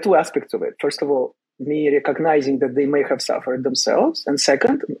said, there are two aspects of it. First of all, me recognizing that they may have suffered themselves. And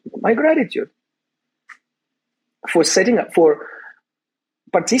second, my gratitude for for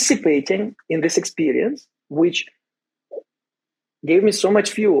participating in this experience, which gave me so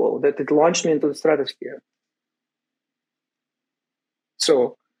much fuel that it launched me into the stratosphere.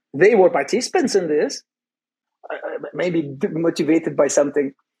 So they were participants in this, maybe motivated by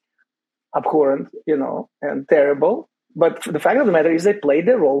something abhorrent, and terrible. But the fact of the matter is they played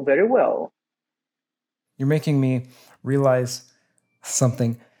their role very well. You're making me realize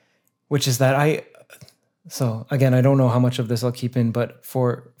something, which is that so again, I don't know how much of this I'll keep in, but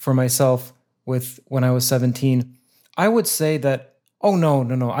for myself, when I was 17, I would say that, oh,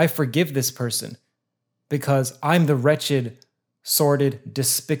 no, I forgive this person because I'm the wretched, sordid,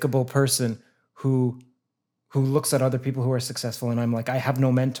 despicable person who looks at other people who are successful, and I'm like, I have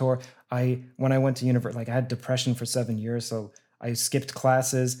no mentor. When I went to university, I had depression for 7 years, so I skipped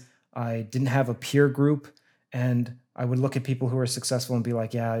classes. I didn't have a peer group, and I would look at people who were successful and be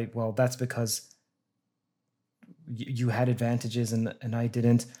like, yeah, well, that's because you had advantages and I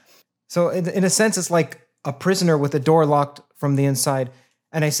didn't. So in a sense, it's like a prisoner with a door locked from the inside.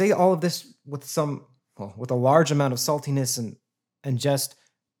 And I say all of this with a large amount of saltiness and just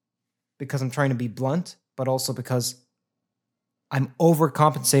because I'm trying to be blunt, but also because I'm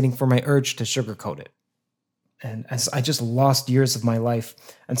overcompensating for my urge to sugarcoat it. And as I just lost years of my life.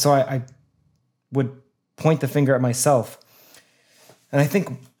 And so I would point the finger at myself. And I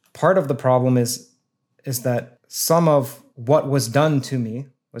think part of the problem is that some of what was done to me,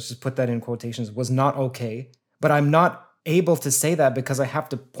 let's just put that in quotations, was not okay. But I'm not able to say that because I have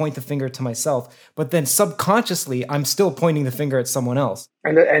to point the finger to myself. But then subconsciously, I'm still pointing the finger at someone else.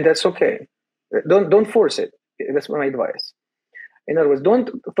 And that's okay. Don't force it. That's my advice. In other words, don't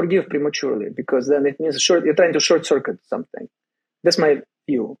forgive prematurely, because then it means you're trying to short circuit something. That's my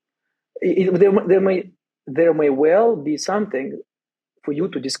view. There may well be something for you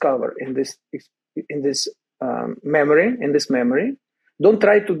to discover in this memory. Don't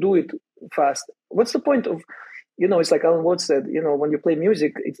try to do it fast. What's the point of, it's like Alan Watts said, when you play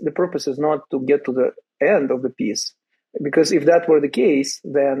music, the purpose is not to get to the end of the piece, because if that were the case,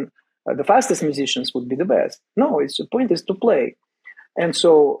 then the fastest musicians would be the best. No, the point is to play. And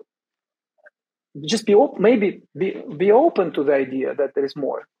so just be open to the idea that there is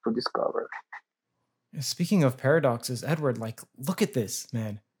more to discover. Speaking of paradoxes, Edward, look at this,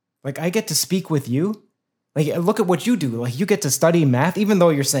 man. I get to speak with you. Look at what you do. You get to study math, even though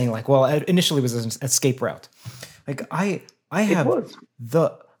you're saying initially it was an escape route. I have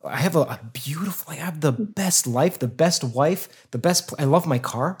the best life, the best wife, I love my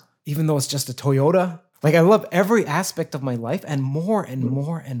car, even though it's just a Toyota. I love every aspect of my life and more and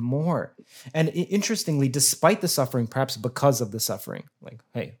more and more. And interestingly, despite the suffering, perhaps because of the suffering,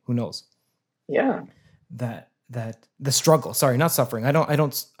 hey, who knows? Yeah. That the struggle, sorry, not suffering. I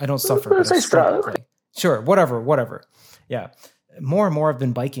don't suffer. But I struggle. Sure, whatever. Yeah. More and more I've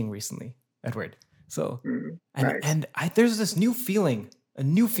been biking recently, Edward. So, there's this new feeling,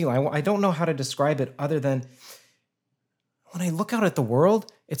 I don't know how to describe it other than when I look out at the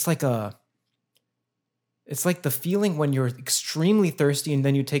world, it's like the feeling when you're extremely thirsty and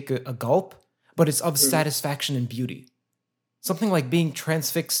then you take a gulp, but it's of satisfaction and beauty. something like being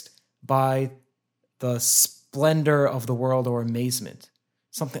transfixed by the splendor of the world or amazement.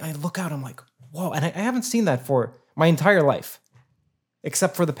 Something I look out, I'm like, whoa. And I haven't seen that for my entire life,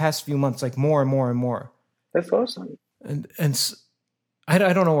 except for the past few months, like more and more and more. That's awesome. And I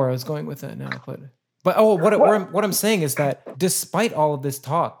don't know where I was going with that now, but what I'm saying is that despite all of this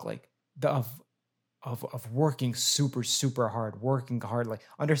talk, like of working super hard, like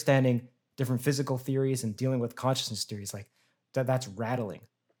understanding different physical theories and dealing with consciousness theories, like that's rattling.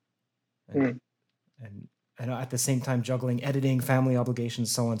 And at the same time juggling editing, family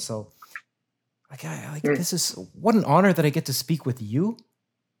obligations, so on. So this is what an honor that I get to speak with you.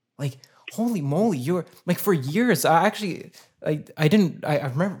 Like, holy moly, you're like, for years, I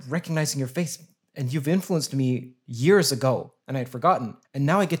remember recognizing your face, and you've influenced me years ago, and I had forgotten. And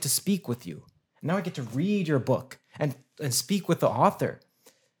now I get to speak with you. Now I get to read your book and speak with the author.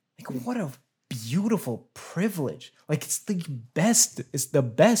 Like, what a beautiful privilege. Like, it's the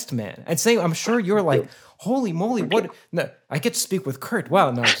best, man. And I'm sure you're like, holy moly, what? No, I get to speak with Kurt.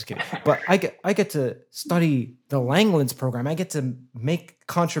 Well, no, I'm just kidding. But I get to study the Langlands program. I get to make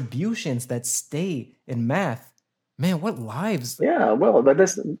contributions that stay in math. Man, what lives? Yeah, well, but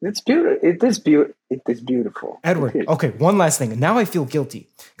it's beautiful. It is beautiful. Edward, okay, one last thing. Now I feel guilty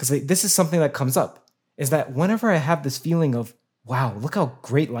because this is something that comes up, is that whenever I have this feeling of, wow, look how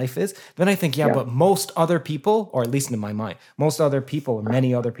great life is, then I think, but most other people, or at least in my mind, most other people, or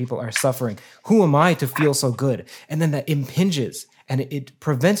many other people are suffering. Who am I to feel so good? And then that impinges, and it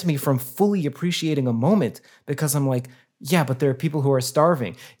prevents me from fully appreciating a moment, because I'm like, yeah, but there are people who are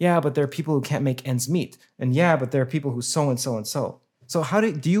starving. Yeah, but there are people who can't make ends meet. And yeah, but there are people who so and so and so. So how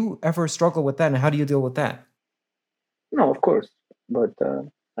do you ever struggle with that, and how do you deal with that? No, of course. But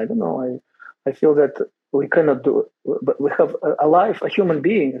I don't know. I feel that we cannot do it. But we have a life, a human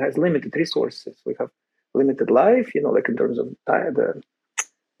being has limited resources. We have limited life, like in terms of time, the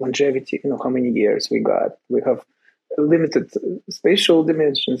longevity, how many years we got. We have limited spatial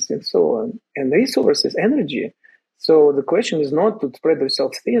dimensions and so on, and resources, energy. So the question is not to spread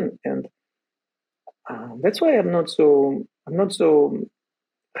yourself thin, and that's why I'm not so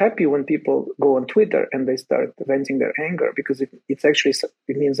happy when people go on Twitter and they start venting their anger, because it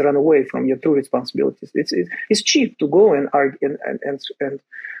means run away from your true responsibilities. It's cheap to go and argue and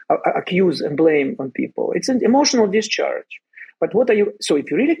accuse and blame on people. It's an emotional discharge. But so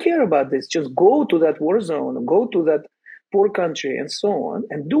if you really care about this, just go to that war zone, go to that poor country and so on,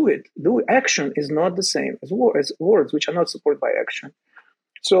 and do it. Action is not the same as words, which are not supported by action.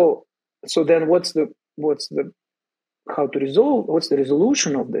 So then what's the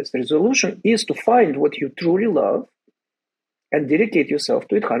resolution of this? The resolution is to find what you truly love and dedicate yourself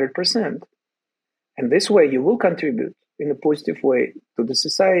to it 100%. And this way you will contribute in a positive way to the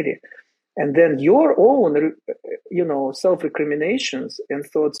society. And then your own, self-recriminations and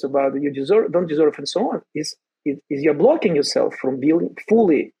thoughts about don't deserve, and so on, is you're blocking yourself from being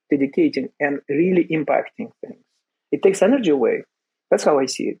fully dedicating and really impacting things. It takes energy away. That's how I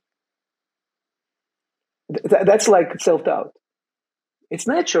see it. That's like self-doubt. It's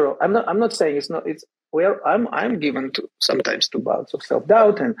natural. I'm not saying it's not. It's where I'm given to sometimes to bouts of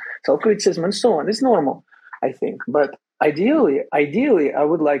self-doubt and self-criticism and so on. It's normal, I think. But ideally,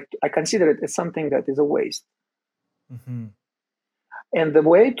 I consider it as something that is a waste. Mm-hmm. And the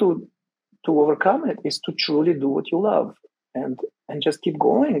way to overcome it is to truly do what you love and just keep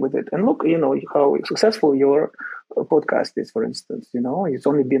going with it. And look, how successful your podcast is, for instance. It's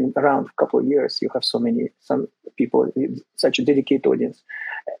only been around a couple of years. You have some people, such a dedicated audience,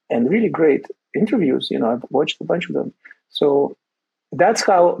 and really great interviews. I've watched a bunch of them. So that's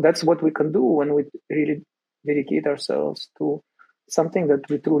what we can do when we really dedicate ourselves to something that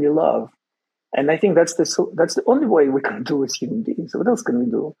we truly love. And I think that's the only way we can do as human beings. What else can we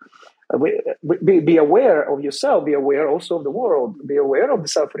do? Be aware of yourself, be aware also of the world, be aware of the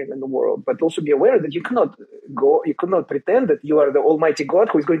suffering in the world, but also be aware that you cannot pretend that you are the almighty God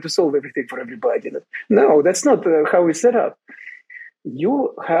who is going to solve everything for everybody. No, that's not how we set up.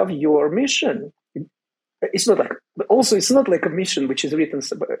 You have your mission. It's not like a mission which is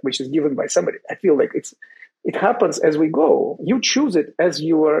given by somebody. I feel like it happens as we go. You choose it as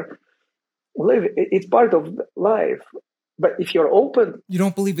you are living. It's part of life. But if you're open... You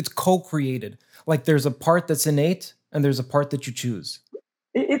don't believe it's co-created. Like there's a part that's innate and there's a part that you choose.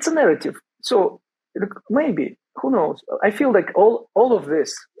 It's a narrative. So maybe, who knows? I feel like all of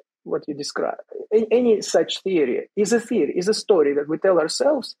this, what you describe, any such theory is a story that we tell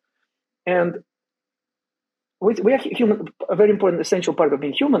ourselves. And we are human. A very important, essential part of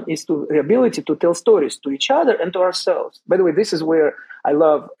being human is the ability to tell stories to each other and to ourselves. By the way, this is where I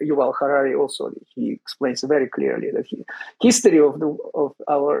love Yuval Harari. Also, he explains very clearly that history of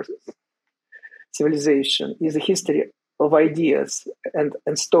our civilization is a history of ideas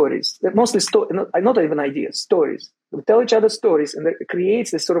and stories. Mostly not even ideas, stories. We tell each other stories, and it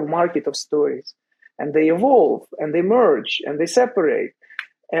creates this sort of market of stories. And they evolve, and they merge, and they separate.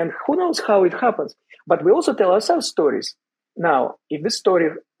 And who knows how it happens. But we also tell ourselves stories. Now, if this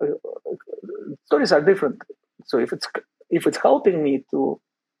stories are different. So if it's helping me to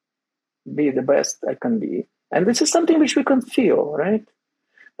be the best I can be, and this is something which we can feel, right?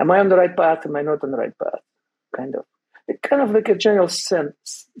 Am I on the right path? Am I not on the right path? Kind of like a general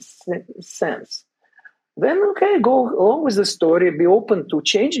sense. Then, okay, go along with the story. Be open to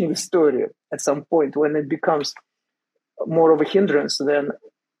changing the story at some point when it becomes more of a hindrance than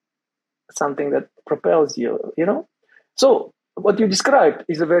something that propels you, So what you described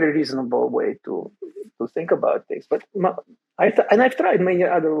is a very reasonable way to think about things. But I've tried many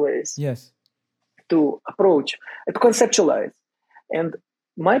other ways to approach, to conceptualize. And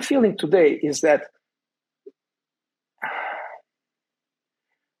my feeling today is that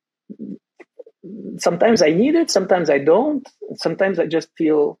sometimes I need it, sometimes I don't. Sometimes I just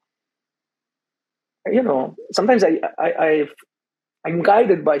feel, sometimes I'm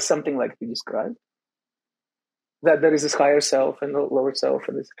guided by something like you described, that there is this higher self and the lower self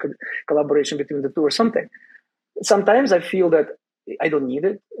and this collaboration between the two or something. Sometimes I feel that I don't need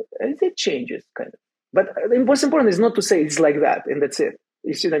it. It changes, kind of. But what's important is not to say it's like that and that's it.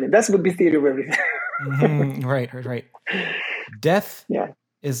 You see what I mean? That would be theory of everything. Right. Death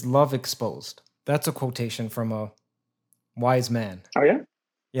is love exposed. That's a quotation from a wise man. Oh, yeah?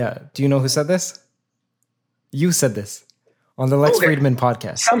 Yeah. Do you know who said this? You said this on the Lex Friedman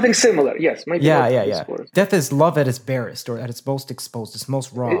podcast. Something similar, yes. Maybe yeah. Death is love at its barest, or at its most exposed, its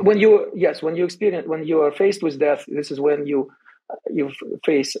most raw. When you are faced with death, this is when you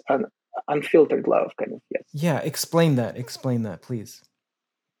face an unfiltered love, kind of. Yes. Yeah, explain that, please.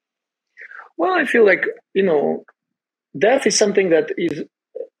 Well, I feel like, death is something that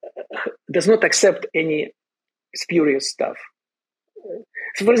does not accept any spurious stuff.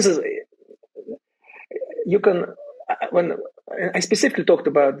 So, for instance, you can, when I specifically talked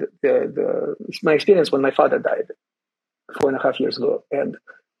about my experience when my father died 4.5 years ago, and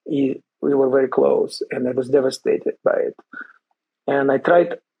we were very close, and I was devastated by it. And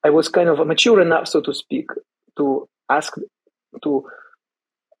I was kind of mature enough, so to speak, to ask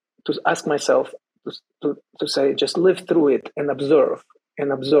myself to say, just live through it and observe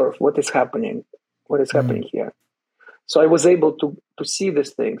what is happening here. So I was able to see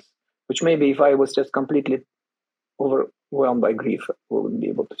these things, which maybe if I was just completely overwhelmed by grief, I wouldn't be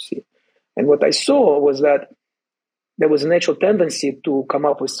able to see. And what I saw was that there was a natural tendency to come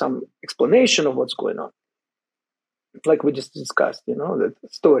up with some explanation of what's going on. Like we just discussed,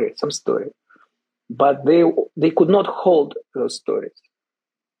 some story. But they could not hold those stories.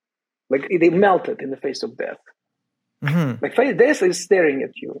 Like they melted in the face of death. Mm-hmm. Like death is staring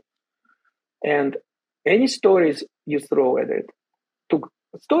at you. And any stories you throw at it,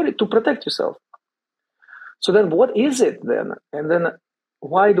 to protect yourself. So then what is it then? And then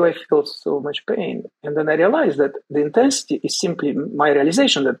why do I feel so much pain? And then I realized that the intensity is simply my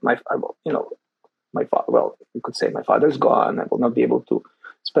realization that you could say my father's gone. I will not be able to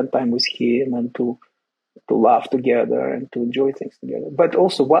spend time with him and to laugh together and to enjoy things together. But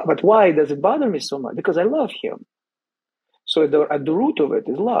also, but why does it bother me so much? Because I love him. So at the root of it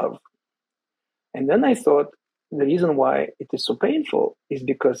is love. And then I thought the reason why it is so painful is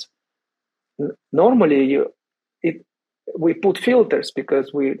because normally we put filters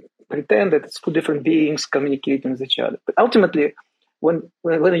because we pretend that it's two different beings communicating with each other. But ultimately, when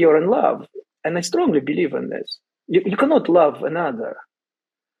you're in love, and I strongly believe in this, you cannot love another.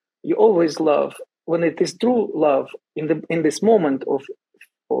 You always love. When it is true love, in this moment of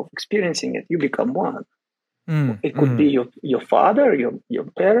experiencing it, you become one. It could be your father, your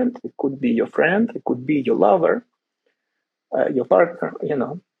parent. It could be your friend. It could be your lover, your partner.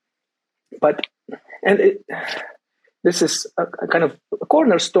 But this is a kind of a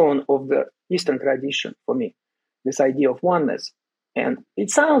cornerstone of the Eastern tradition for me. This idea of oneness, and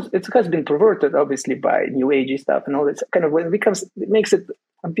it has been perverted obviously by New Agey stuff and all that. Kind of when it makes it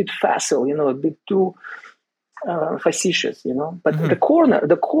a bit facile, a bit too facetious, But the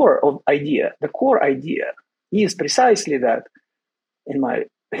core idea is precisely that, in my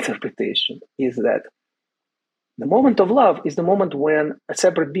interpretation, is that the moment of love is the moment when a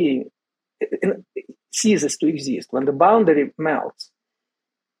separate being ceases to exist, when the boundary melts.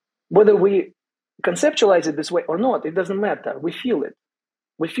 Whether we conceptualize it this way or not, it doesn't matter. We feel it.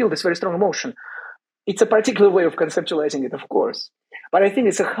 We feel this very strong emotion. It's a particular way of conceptualizing it, of course. But I think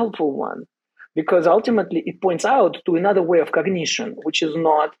it's a helpful one because ultimately it points out to another way of cognition, which is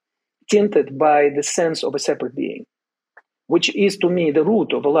not tinted by the sense of a separate being, which is to me the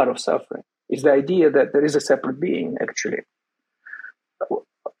root of a lot of suffering, is the idea that there is a separate being, actually.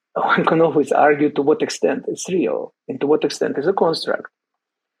 One can always argue to what extent it's real and to what extent it's a construct.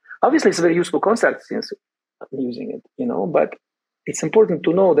 Obviously, it's a very useful construct since I'm using it, but it's important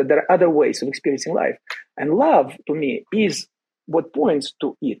to know that there are other ways of experiencing life. And love, to me, is what points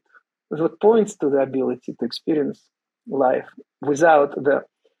to it, is what points to the ability to experience life without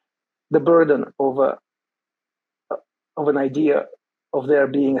the burden of an idea of there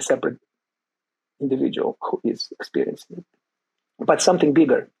being a separate individual who is experiencing it. But something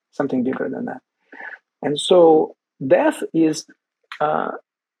bigger than that. And so death is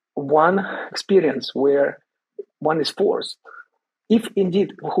one experience where one is forced. If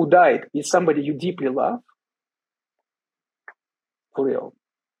indeed who died is somebody you deeply love, for real,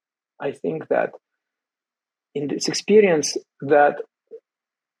 I think that in this experience that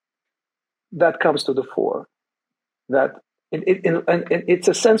comes to the fore, that it's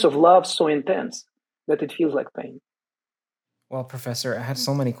a sense of love so intense that it feels like pain. Well, Professor, I had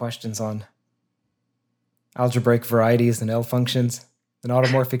so many questions on algebraic varieties and L functions and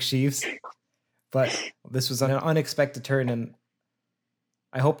automorphic sheaves, but this was an unexpected turn, and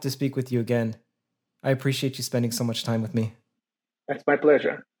I hope to speak with you again. I appreciate you spending so much time with me. That's my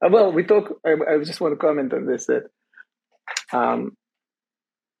pleasure. Well, we talk. I just want to comment on this that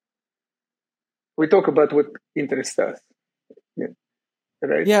we talk about what interests us. Yeah.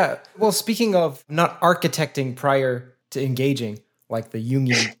 Right? Yeah. Well, speaking of not architecting prior to engaging, like the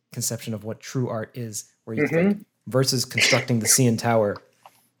Jungian conception of what true art is, where you like, versus constructing the CN Tower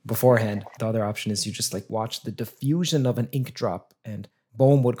beforehand. The other option is you just like watch the diffusion of an ink drop, and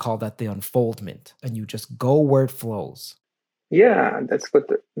Bohm would call that the unfoldment, and you just go where it flows. Yeah, that's what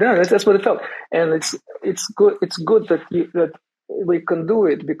it felt, and it's good. It's good that we can do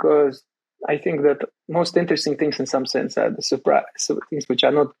it because I think that most interesting things, in some sense, are the surprise things which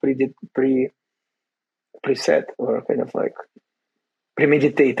are not preset or kind of like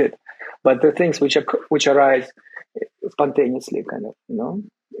premeditated, but the things which arise spontaneously, kind of,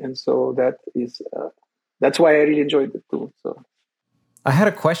 And so that's why I really enjoyed it too. So I had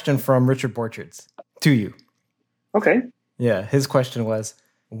a question from Richard Borchards to you. Okay. Yeah, his question was,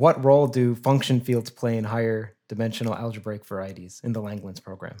 what role do function fields play in higher dimensional algebraic varieties in the Langlands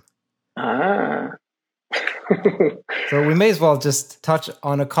program? So we may as well just touch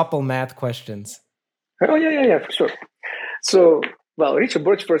on a couple math questions. Oh, yeah, for sure. So, well, Richard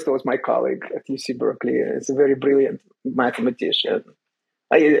Borchards, first of all, was my colleague at UC Berkeley. He's a very brilliant mathematician.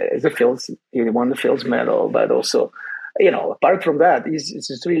 He won the Fields Medal, but also, apart from that,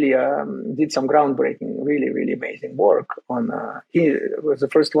 he's really did some groundbreaking, really, really amazing work on. He was the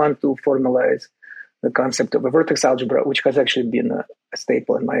first one to formalize the concept of a vertex algebra, which has actually been a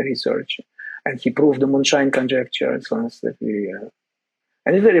staple in my research. And he proved the moonshine conjecture and so on.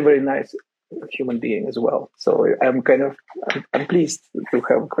 And he's a very, very nice human being as well. So I'm pleased to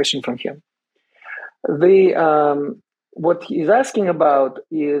have a question from him. What he's asking about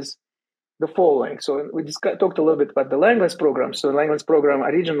is the following. So we talked a little bit about the Langlands program. So the Langlands program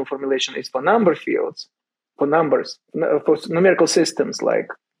original formulation is for number fields, for numbers, for numerical systems like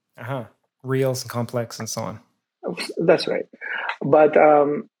reals and complex and so on. That's right. But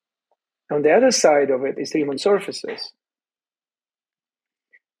on the other side of it is Riemann surfaces,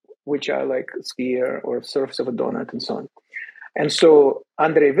 which are like a sphere or surface of a donut and so on. And so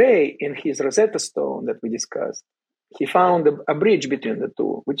André Wey, in his Rosetta Stone that we discussed, he found a bridge between the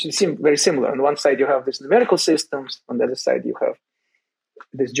two, which seemed very similar. On one side, you have these numerical systems. On the other side, you have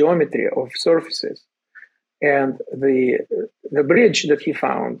this geometry of surfaces. And the bridge that he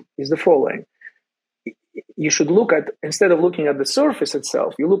found is the following. You should look at, instead of looking at the surface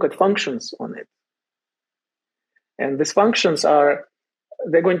itself, you look at functions on it. And these functions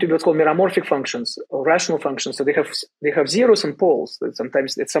they're going to be what's called meromorphic functions or rational functions. So they have zeros and poles.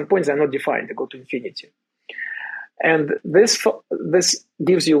 Sometimes at some points they're not defined. They go to infinity. And this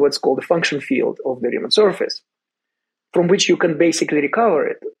gives you what's called the function field of the Riemann surface, from which you can basically recover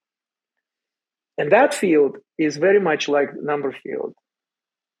it. And that field is very much like number field,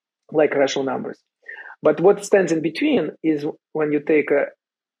 like rational numbers. But what stands in between is when you take a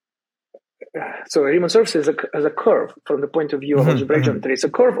Riemann surface is a curve from the point of view of algebraic geometry. It's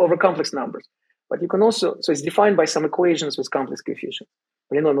a curve over complex numbers. But you can also, so it's defined by some equations with complex coefficients,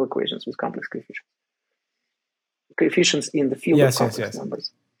 polynomial equations with complex coefficients. Coefficients in the field of complex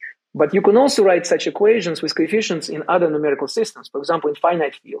numbers. But you can also write such equations with coefficients in other numerical systems, for example, in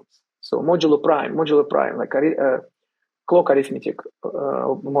finite fields. So modulo prime, like clock arithmetic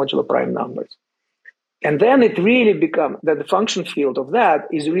modulo prime numbers. And then it really becomes that the function field of that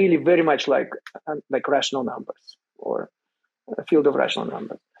is really very much like rational numbers or a field of rational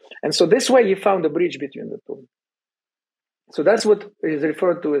numbers. And so this way you found a bridge between the two. So that's what is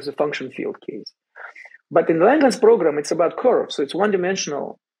referred to as a function field case. But in the Langlands program, it's about curves. So it's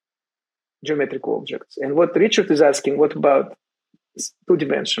one-dimensional geometric objects. And what Richard is asking, what about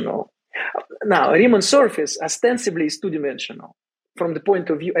two-dimensional? Now, a Riemann surface ostensibly is two-dimensional from the point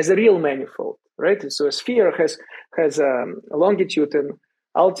of view as a real manifold, right? So a sphere has longitude and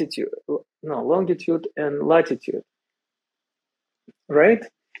longitude and latitude, right?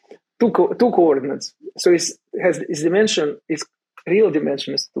 Two coordinates. So its dimension is real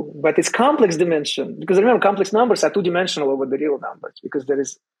dimension is 2, but its complex dimension, because remember, complex numbers are two-dimensional over the real numbers because there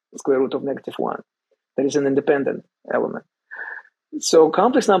is square root of -1. There is an independent element. So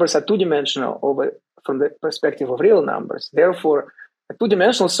complex numbers are two-dimensional from the perspective of real numbers. Therefore, a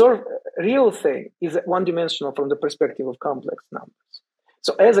two-dimensional real thing is one-dimensional from the perspective of complex numbers.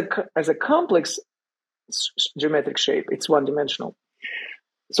 So as a complex geometric shape, it's one-dimensional.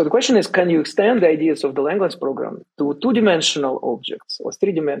 So the question is, can you extend the ideas of the Langlands program to two-dimensional objects or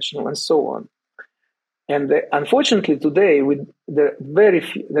three-dimensional and so on? And unfortunately, today, there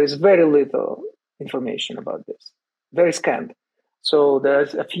is very little information about this, very scant. So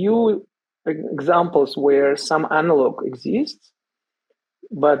there's a few examples where some analog exists,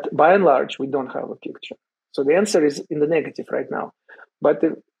 but by and large, we don't have a picture. So the answer is in the negative right now. But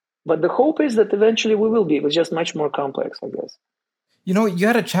the hope is that eventually we will be. It's just much more complex, I guess. You know, you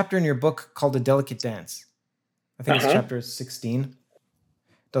had a chapter in your book called A Delicate Dance. I think it's chapter 16.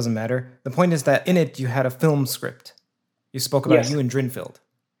 Doesn't matter. The point is that in it, you had a film script. You spoke about you and Drinfeld.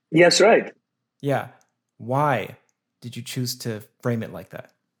 Yes, right. Yeah. Why did you choose to frame it like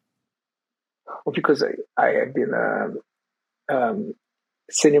that? Well, because I have been a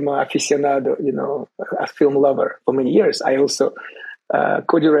cinema aficionado, a film lover for many years. I also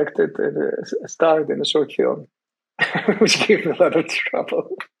co-directed and starred in a short film, which gave me a lot of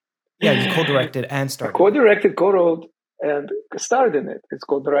trouble. Yeah, you co-directed and starred. Co-directed, co-wrote, and starred in it. It's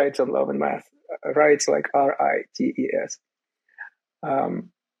called Rights on Love and Math. Rights like R-I-T-E-S.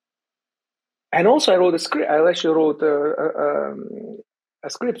 And also I wrote a script. I actually wrote a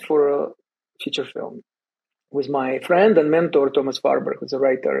script for a feature film with my friend and mentor, Thomas Farber, who's a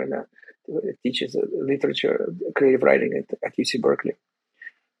writer and teaches literature, creative writing at UC Berkeley.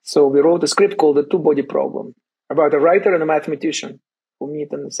 So we wrote a script called The Two-Body Problem about a writer and a mathematician who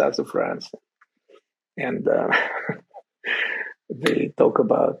meet in the south of France. And they talk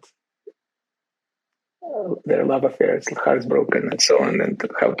about their love affairs, hearts broken, and so on, and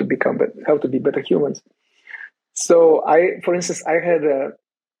how to be better humans. So for instance, I had a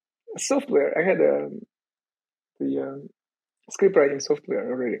software. I had the script writing software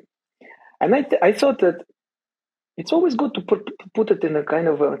already, and I thought that it's always good to put it in a kind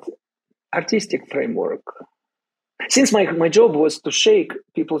of artistic framework. Since my job was to shake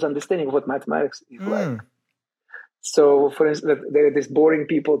people's understanding of what mathematics is like. So, for instance, there are these boring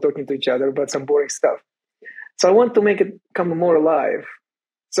people talking to each other about some boring stuff. So I want to make it come more alive.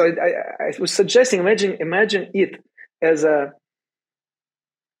 So I was suggesting, imagine it as a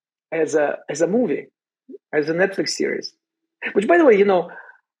movie, as a Netflix series. Which, by the way,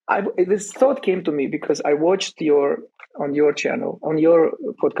 this thought came to me because I watched on your channel, on your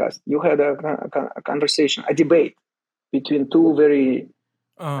podcast, you had a conversation, a debate between two very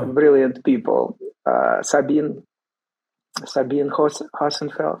brilliant people, Sabine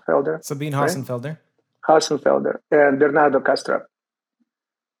Hossenfelder. Sabine Hossenfelder. Right? Hossenfelder and Bernardo Castra.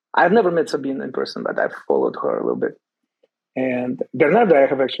 I've never met Sabine in person, but I've followed her a little bit. And Bernardo I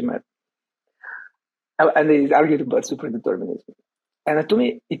have actually met. And they argued about superdeterminism. And to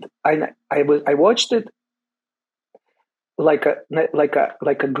me, I watched it like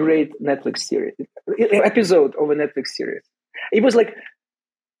a great Netflix series, episode of a Netflix series. It was like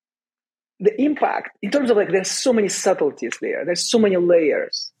the impact in terms of there's so many subtleties there. There's so many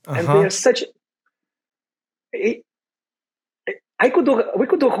layers, and there's such. We could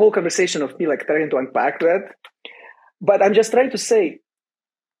do a whole conversation of me trying to unpack that, but I'm just trying to say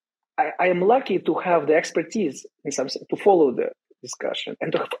I am lucky to have the expertise in some to follow the discussion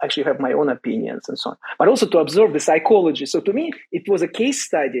and to actually have my own opinions and so on, but also to observe the psychology. So to me, it was a case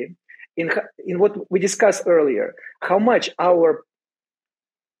study in what we discussed earlier, how much our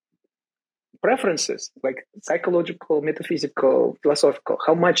preferences, like psychological, metaphysical, philosophical,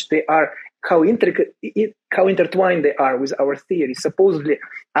 how much they are, how intricate, how intertwined they are with our theories, supposedly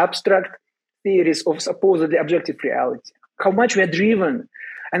abstract theories of supposedly objective reality, how much we are driven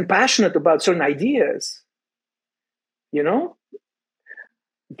and passionate about certain ideas, you know?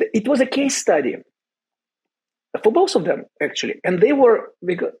 It was a case study for both of them, actually. And they were,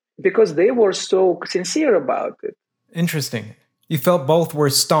 because they were so sincere about it. Interesting. You felt both were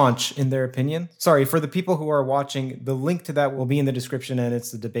staunch in their opinion? Sorry, for the people who are watching, the link to that will be in the description, and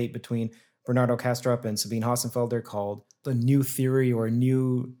it's the debate between Bernardo Kastrup and Sabine Hossenfelder called The New Theory or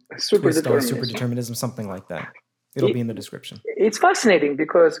New Twist on Superdeterminism, something like that. It'll be in the description. It's fascinating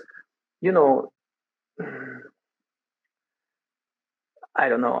because, you know, I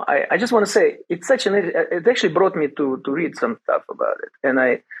don't know. I just want to say it actually brought me to read some stuff about it. And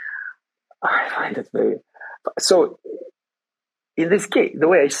I find it very, so in this case, the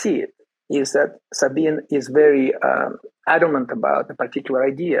way I see it is that Sabine is very adamant about a particular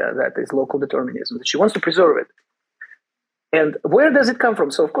idea that is local determinism. She wants to preserve it. And where does it come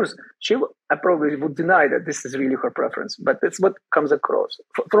from? So, of course, I probably would deny that this is really her preference, but that's what comes across.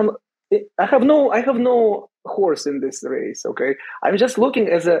 I have no horse in this race. Okay, I'm just looking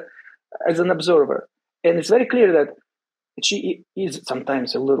as an observer, and it's very clear that she is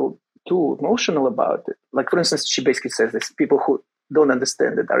sometimes a little too emotional about it. Like, for instance, she basically says this: people who don't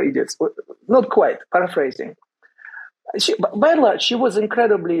understand it are idiots. Not quite, paraphrasing. By and large, she was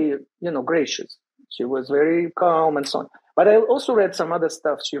incredibly, gracious. She was very calm and so on. But I also read some other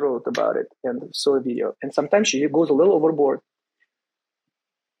stuff she wrote about it and saw a video. And sometimes she goes a little overboard.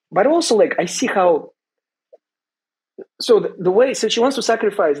 But also, I see how. So the way, she wants to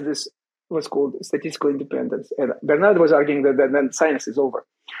sacrifice this, what's called statistical independence. And Bernard was arguing that then science is over.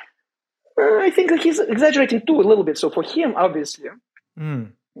 I think that he's exaggerating too a little bit. So for him, obviously,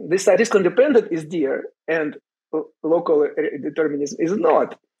 this statistical independence is dear, and local determinism is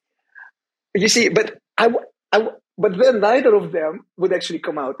not. You see, but but then neither of them would actually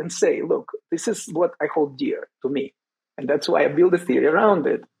come out and say, "Look, this is what I hold dear to me, and that's why I build a theory around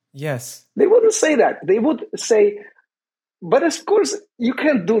it." Yes, they wouldn't say that. They would say, "But of course, you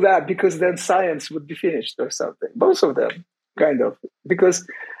can't do that because then science would be finished or something." Both of them, kind of, because.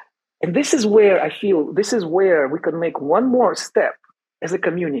 And this is where I feel, this is where we can make one more step as a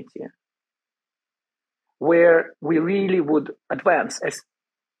community, where we really would advance as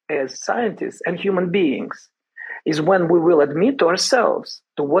scientists and human beings, is when we will admit to ourselves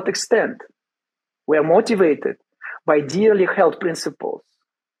to what extent we are motivated by dearly held principles.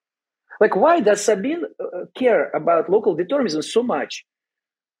 Like, why does Sabine care about local determinism so much?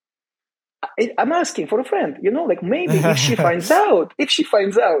 I'm asking for a friend, maybe if she finds out,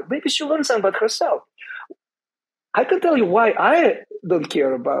 maybe she'll learn something about herself. I can tell you why I don't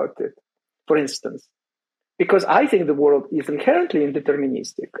care about it, for instance, because I think the world is inherently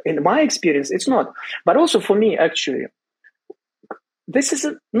indeterministic. In my experience, it's not. But also for me, actually, this is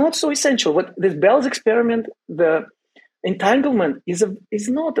not so essential. What this Bell's experiment, the entanglement is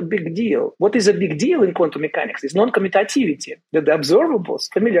not a big deal. What is a big deal in quantum mechanics is non-commutativity, that the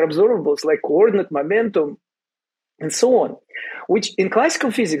observables, familiar observables like coordinate, momentum, and so on, which in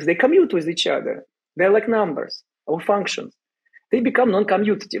classical physics, they commute with each other. They're like numbers or functions. They become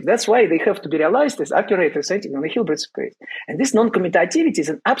non-commutative. That's why they have to be realized as operators acting on a Hilbert space. And this non-commutativity is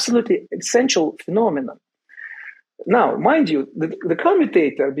an absolutely essential phenomenon. Now, mind you, the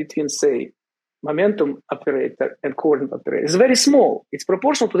commutator between, say, momentum operator and coordinate operator is very small. It's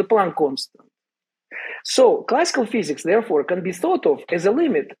proportional to the Planck constant. So classical physics, therefore, can be thought of as a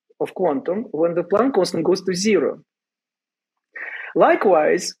limit of quantum when the Planck constant goes to zero.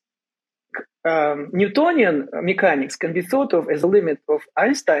 Likewise, Newtonian mechanics can be thought of as a limit of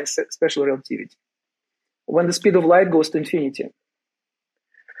Einstein's special relativity when the speed of light goes to infinity.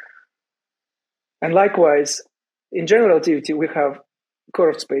 And likewise, in general relativity, we have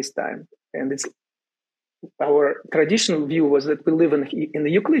curved space-time. And our traditional view was that we live in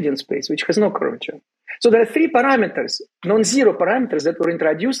the Euclidean space, which has no curvature. So there are three parameters, non-zero parameters that were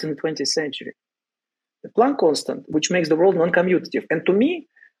introduced in the 20th century. The Planck constant, which makes the world non-commutative. And to me,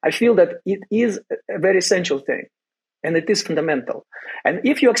 I feel that it is a very essential thing. And it is fundamental. And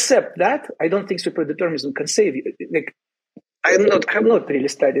if you accept that, I don't think superdeterminism can save you. I have not really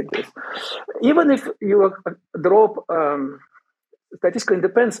studied this. Even if you drop statistical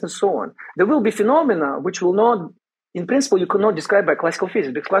independence and so on, there will be phenomena which will not, in principle, you cannot describe by classical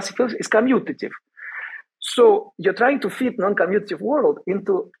physics, because classical physics is commutative. So you're trying to fit non-commutative world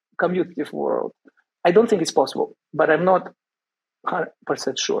into commutative world. I don't think it's possible, but I'm not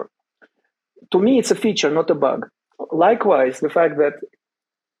 100% sure. To me, it's a feature, not a bug. Likewise, the fact that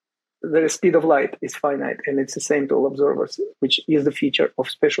the speed of light is finite, and it's the same to all observers, which is the feature of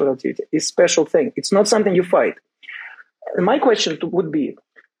special relativity. It's a special thing. It's not something you fight. And my question would be,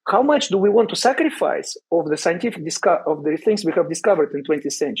 how much do we want to sacrifice of the scientific of the things we have discovered in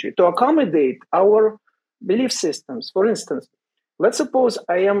 20th century to accommodate our belief systems? For instance, let's suppose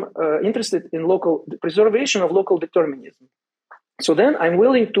I am interested in preservation of local determinism. So then I'm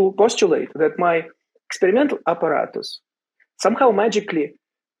willing to postulate that my experimental apparatus somehow magically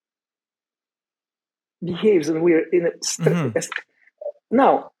behaves in weird.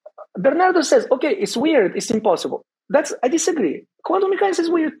 Now, Bernardo says, okay, it's weird, it's impossible. I disagree. Quantum mechanics is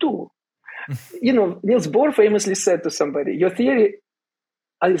weird too. Niels Bohr famously said to somebody, your theory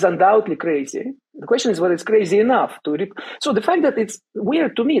is undoubtedly crazy. The question is whether it's crazy enough to... So the fact that it's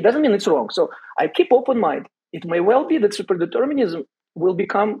weird to me doesn't mean it's wrong. So I keep open mind. It may well be that superdeterminism will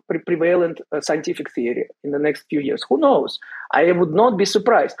become prevalent scientific theory in the next few years. Who knows? I would not be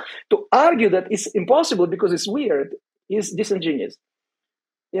surprised. To argue that it's impossible because it's weird is disingenuous.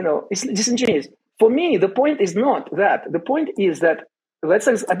 It's disingenuous. For me, the point is not that. The point is that let's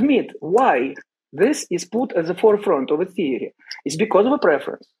admit why this is put at the forefront of a theory. It's because of a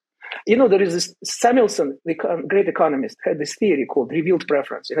preference. There is this Samuelson, the great economist, had this theory called revealed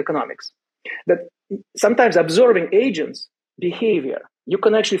preference in economics, that sometimes observing agents' behavior, you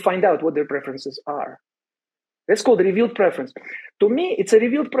can actually find out what their preferences are. That's called revealed preference. To me, it's a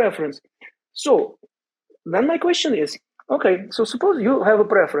revealed preference. So then my question is, okay, so suppose you have a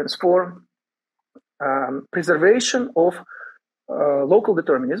preference for preservation of local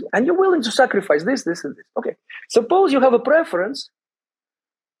determinism, and you're willing to sacrifice this, and this. Okay, suppose you have a preference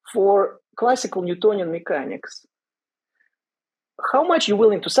for classical Newtonian mechanics. How much you're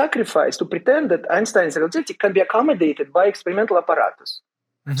willing to sacrifice to pretend that Einstein's relativity can be accommodated by experimental apparatus?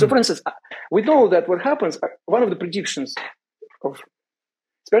 Mm-hmm. So, for instance, we know that what happens, one of the predictions of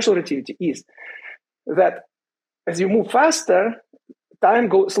special relativity is that as you move faster, time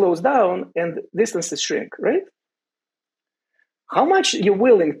slows down and distances shrink, right? How much you're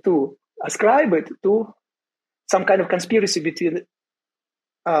willing to ascribe it to some kind of conspiracy between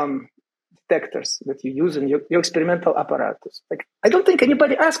detectors that you use in your experimental apparatus? Like, I don't think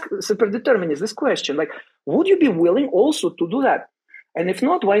anybody asked superdeterminists this question. Like, would you be willing also to do that? And if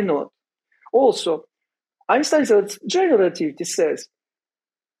not, why not? Also, Einstein's general relativity says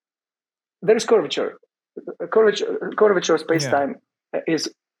there is curvature. Curvature of space-time is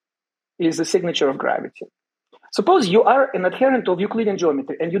the signature of gravity. Suppose you are an adherent of Euclidean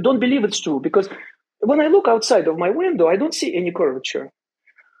geometry and you don't believe it's true, because when I look outside of my window, I don't see any curvature.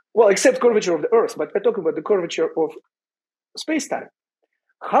 Well, except curvature of the Earth, but I talk about the curvature of space-time.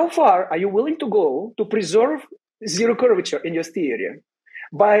 How far are you willing to go to preserve zero curvature in your theory?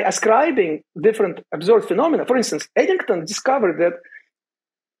 By ascribing different observed phenomena. For instance, Eddington discovered that,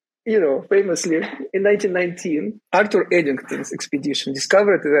 famously in 1919, Arthur Eddington's expedition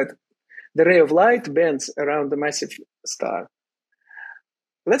discovered that the ray of light bends around a massive star.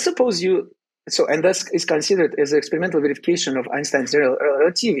 Let's suppose and that is considered as an experimental verification of Einstein's general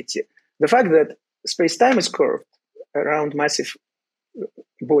relativity. The fact that space-time is curved around massive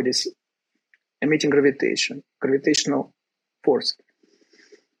bodies emitting gravitational force.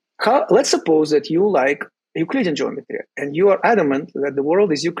 Let's suppose that you like Euclidean geometry and you are adamant that the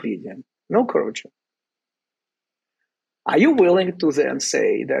world is Euclidean, no curvature. Are you willing to then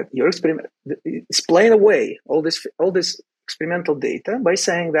say that your experiment explain away all this experimental data by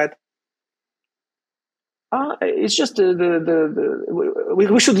saying that it's just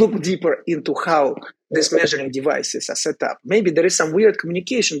we should look deeper into how these measuring devices are set up. Maybe there is some weird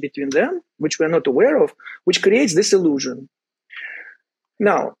communication between them, which we're not aware of, which creates this illusion.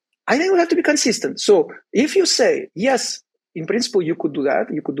 Now, I think we have to be consistent. So if you say, yes, in principle, you could do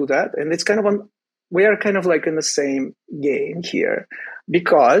that, and it's kind of we are kind of like in the same game here,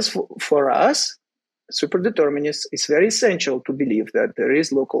 because for us, superdeterminists, it's very essential to believe that there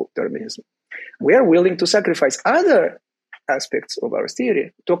is local determinism. We are willing to sacrifice other aspects of our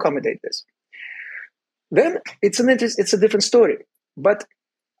theory to accommodate this. Then it's a different story. But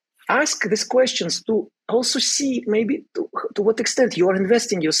ask these questions to also see maybe to what extent you are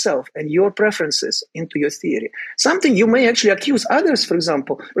investing yourself and your preferences into your theory. Something you may actually accuse others, for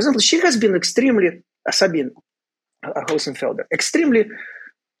example. She has been extremely, Sabine Hossenfelder, extremely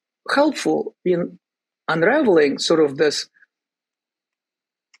helpful in unraveling sort of this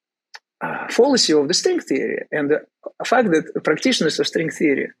fallacy of the string theory and the fact that practitioners of string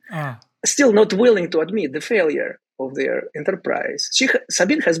theory are still not willing to admit the failure of their enterprise.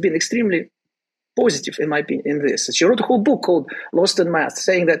 Sabine has been extremely positive, in my opinion, in this. She wrote a whole book called Lost in Math,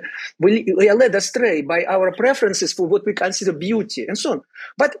 saying that we are led astray by our preferences for what we consider beauty and so on.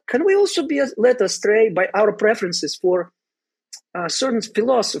 But can we also be led astray by our preferences for certain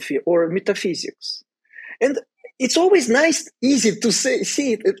philosophy or metaphysics? And it's always nice, easy to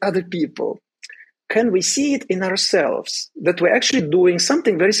see it in other people. Can we see it in ourselves, that we're actually doing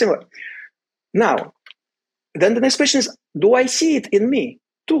something very similar? Now, then the next question is, do I see it in me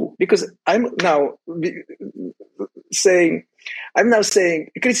too? Because I'm now saying, I'm not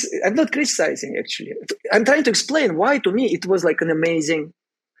criticizing actually. I'm trying to explain why to me it was like an amazing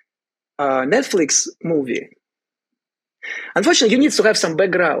Netflix movie. Unfortunately, you need to have some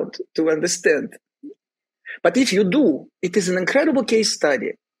background to understand. But if you do, it is an incredible case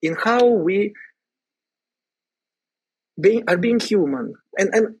study in how we are being human.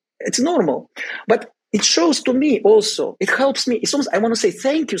 And it's normal. But it shows to me also, it helps me. It's almost, I want to say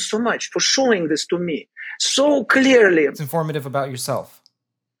thank you so much for showing this to me so clearly. It's informative about yourself.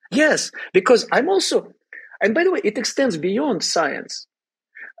 Yes, because I'm also, and by the way, it extends beyond science.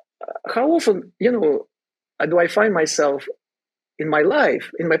 How often, do I find myself in my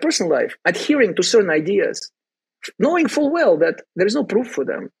life, in my personal life, adhering to certain ideas, knowing full well that there is no proof for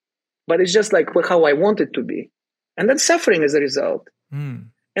them, but it's just like how I want it to be. And then suffering as a result.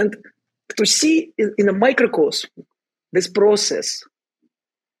 And to see in a microcosm this process,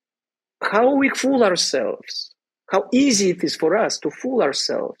 how we fool ourselves, how easy it is for us to fool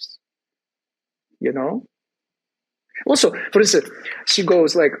ourselves, Also, for instance, she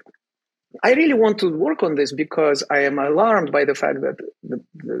goes like, I really want to work on this because I am alarmed by the fact that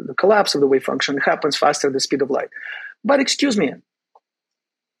the collapse of the wave function happens faster than the speed of light. But excuse me,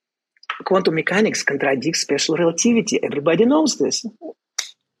 quantum mechanics contradicts special relativity. Everybody knows this.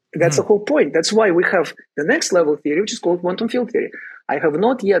 That's the whole point. That's why we have the next level theory, which is called quantum field theory. I have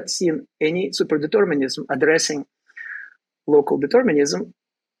not yet seen any superdeterminism addressing local determinism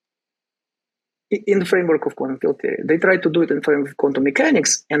in the framework of quantum field theory. They try to do it in the framework of quantum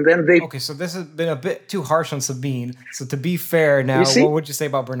mechanics, and then they... Okay, so this has been a bit too harsh on Sabine. So to be fair now, what would you say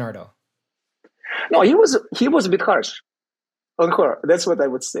about Bernardo? No, he was a bit harsh on her. That's what I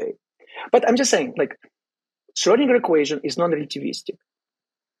would say. But I'm just saying, like, Schrödinger equation is non-relativistic.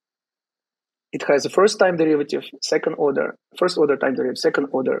 It has a first time derivative, first order time derivative, second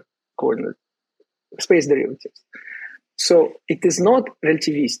order coordinate, space derivatives. So it is not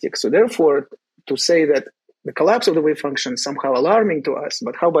relativistic. So therefore, to say that the collapse of the wave function is somehow alarming to us,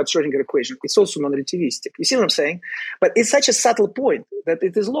 but how about Schrödinger equation? It's also non-relativistic. You see what I'm saying? But it's such a subtle point that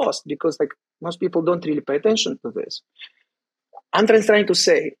it is lost because like most people don't really pay attention to this. I'm trying to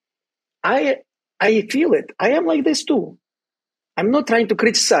say, I feel it. I am like this too. I'm not trying to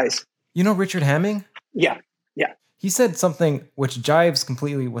criticize. You know Richard Hamming? Yeah. He said something which jives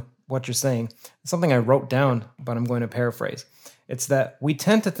completely with what you're saying. Something I wrote down, but I'm going to paraphrase. It's that we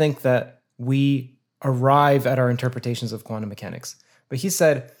tend to think that we arrive at our interpretations of quantum mechanics. But he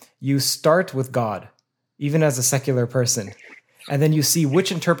said, you start with God, even as a secular person, and then you see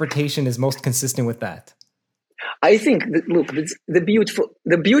which interpretation is most consistent with that. I think, the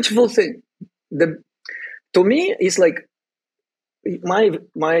beautiful thing, to me, is like,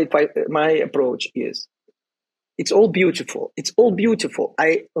 my approach is, it's all beautiful. It's all beautiful.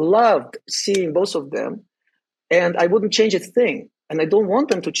 I loved seeing both of them, and I wouldn't change a thing, and I don't want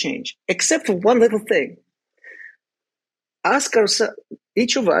them to change, except for one little thing.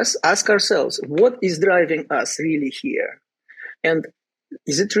 Each of us ask ourselves, what is driving us really here? And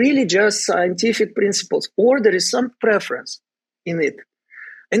is it really just scientific principles, or there is some preference in it?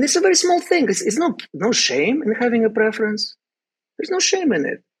 And it's a very small thing. It's no shame in having a preference. There's no shame in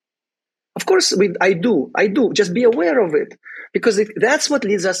it. Of course, I do. Just be aware of it. Because that's what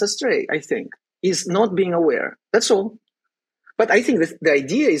leads us astray, I think, is not being aware. That's all. But I think that the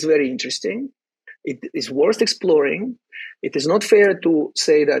idea is very interesting. It is worth exploring. It is not fair to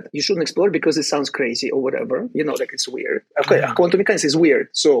say that you shouldn't explore because it sounds crazy or whatever. Like it's weird. Okay, quantum mechanics is weird.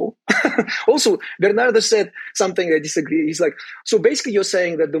 So, also, Bernardo said something I disagree. He's like, so basically you're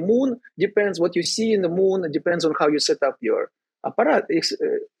saying that the moon depends, what you see in the moon, it depends on how you set up your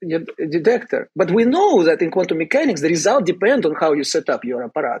your detector. But we know that in quantum mechanics, the result depends on how you set up your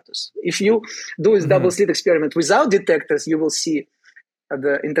apparatus. If you do a double slit experiment without detectors, you will see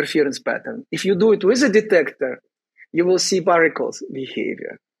the interference pattern. If you do it with a detector, you will see particles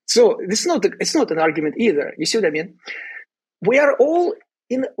behavior. So it's not an argument either. You see what I mean? We are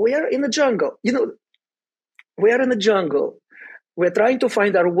in a jungle. We are in a jungle. We're trying to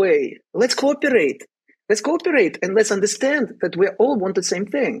find our way. Let's cooperate. And let's understand that we all want the same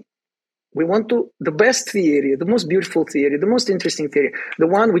thing. We want the best theory, the most beautiful theory, the most interesting theory, the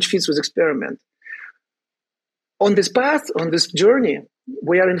one which fits with experiment. on this path, on this journey,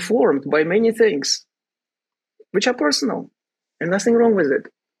 we are informed by many things which are personal, and nothing wrong with it.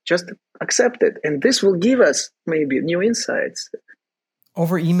 Just accept it, and this will give us maybe new insights.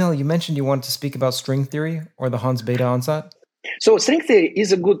 Over email, you mentioned you wanted to speak about string theory or the Hans Bethe Ansatz. So string theory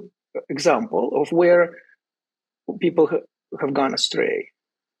is a good example of where people have gone astray.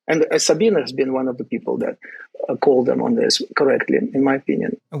 And Sabina has been one of the people that called them on this correctly, in my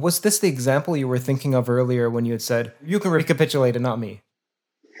opinion. Was this the example you were thinking of earlier when you had said, you can recapitulate and not me?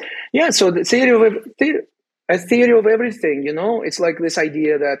 Yeah, so the theory of everything, it's like this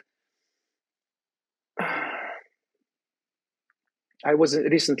idea that I was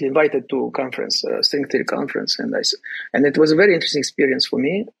recently invited to a conference, a string theory conference, and it was a very interesting experience for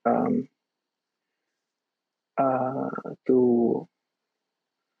me to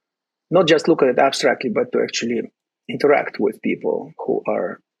not just look at it abstractly, but to actually interact with people who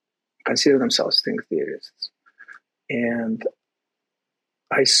consider themselves string theorists. And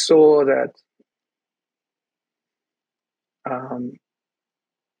I saw that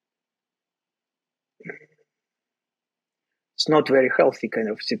it's not very healthy kind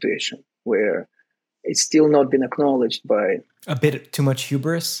of situation where it's still not been acknowledged by... A bit too much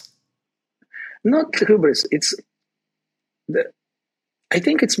hubris? Not hubris. I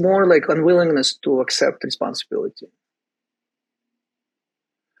think it's more like unwillingness to accept responsibility.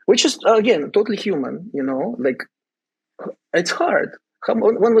 Which is, again, totally human, like it's hard.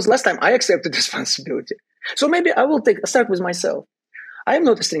 When was the last time I accepted responsibility? So maybe I will start with myself. I am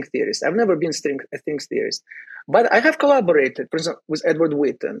not a string theorist. I've never been a string theorist. But I have collaborated, for example, with Edward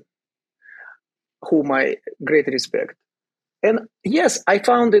Witten, whom I greatly respect. And yes, I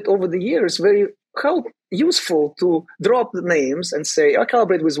found it over the years very useful to drop the names and say, I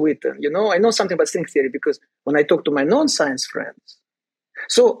collaborate with Witten. I know something about string theory because when I talk to my non-science friends.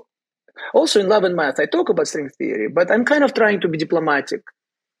 So also in Love and Math, I talk about string theory, but I'm kind of trying to be diplomatic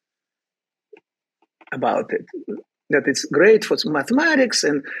about it. That it's great for mathematics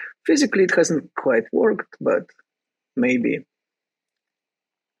and physically it hasn't quite worked, but maybe.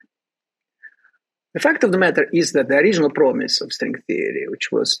 The fact of the matter is that the original promise of string theory,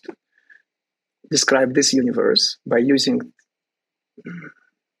 which was to describe this universe by using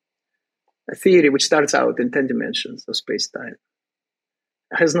a theory which starts out in 10 dimensions of space-time,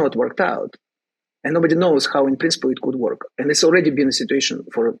 has not worked out. And nobody knows how, in principle, it could work. And it's already been a situation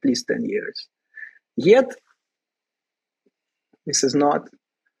for at least 10 years. Yet, this is not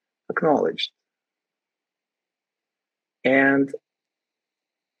acknowledged. And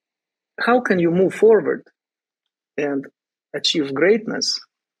how can you move forward and achieve greatness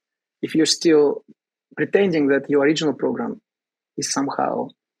if you're still pretending that your original program is somehow...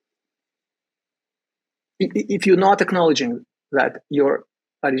 If you're not acknowledging that your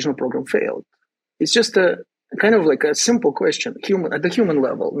original program failed? It's just a kind of like a simple question, at the human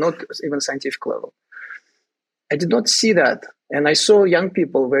level, not even scientific level. I did not see that. And I saw young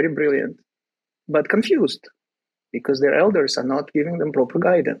people, very brilliant, but confused because their elders are not giving them proper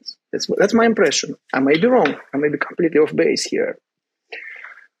guidance. That's my impression. I may be wrong. I may be completely off base here.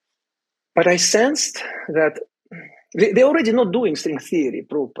 But I sensed that they're already not doing string theory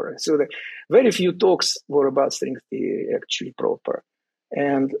proper. So very few talks were about string theory actually proper.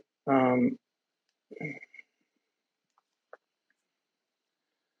 And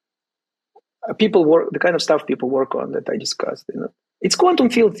the kind of stuff people work on that I discussed, it's quantum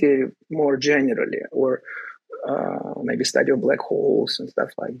field theory more generally, or maybe study of black holes and stuff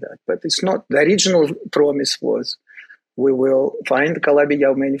like that. But it's not, the original promise was we will find the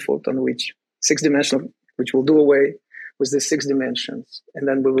Calabi-Yau manifold on which which will do away with the 6 dimensions. And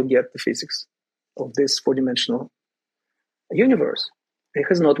then we will get the physics of this 4-dimensional universe. It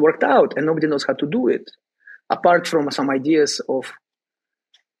has not worked out and nobody knows how to do it, apart from some ideas of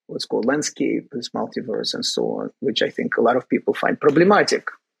what's called landscape, this multiverse and so on, which I think a lot of people find problematic,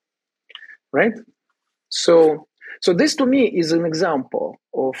 right? So this to me is an example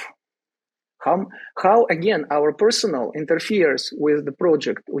of how again, our personal interferes with the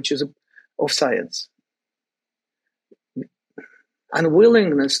project, which is of science.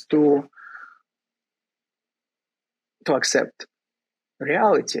 Unwillingness to accept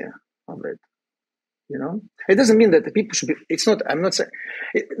reality of it. It doesn't mean that the people should be, I'm not saying,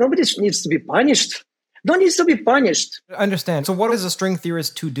 nobody needs to be punished. No one needs to be punished. I understand. So what is a string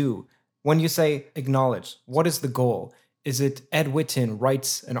theorist to do? When you say acknowledge, what is the goal? Is it Ed Witten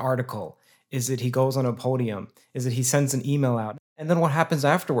writes an article? Is it he goes on a podium? Is it he sends an email out? And then what happens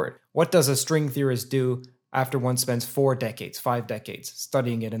afterward? What does a string theorist do after one spends 4 decades, 5 decades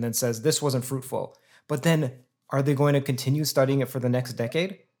studying it and then says, this wasn't fruitful? But then are they going to continue studying it for the next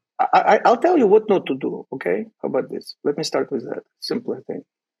decade? I'll tell you what not to do. Okay, how about this? Let me start with that simpler thing.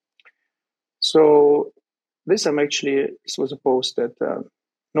 So this was a post that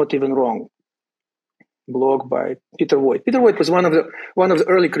Not Even Wrong blog by Peter Voigt. Peter Voigt was one of the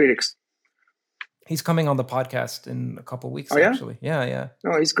early critics. He's coming on the podcast in a couple of weeks. Oh, yeah? Actually, yeah.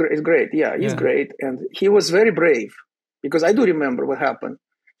 No, he's great. Yeah, he's great, and he was very brave because I do remember what happened.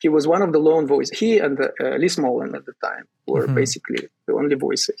 He was one of the lone voices. He and Lee Smolin at the time were basically the only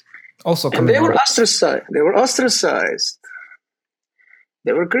voices. Also, and they were ostracized. They were ostracized.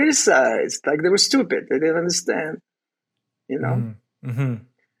 They were criticized, like they were stupid. They didn't understand, you know. Mm-hmm.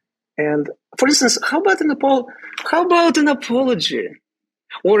 And for instance, how about an apology,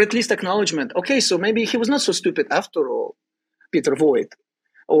 or at least acknowledgement? Okay, so maybe he was not so stupid after all, Peter Voigt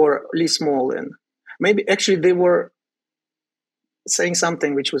or Lee Smolin. Maybe actually they were saying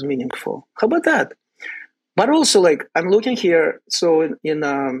something which was meaningful. How about that? But also, like, I'm looking here. So in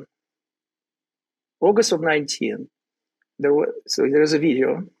August of 19, there's a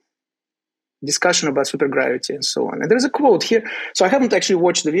video discussion about supergravity and so on. And there's a quote here. So I haven't actually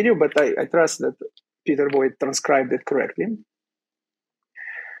watched the video, but I trust that Peter Voigt transcribed it correctly.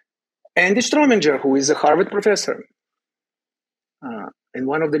 Andy Strominger, who is a Harvard professor and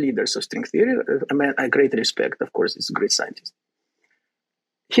one of the leaders of string theory, a man I greatly respect, of course, he's a great scientist.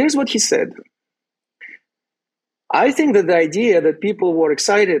 Here's what he said. I think that the idea that people were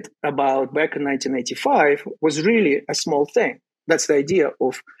excited about back in 1985 was really a small thing. That's the idea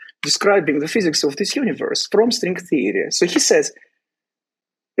of describing the physics of this universe from string theory. So he says,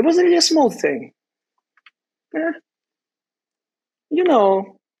 it was really a small thing. To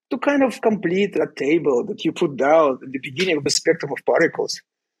kind of complete a table that you put down at the beginning of the spectrum of particles.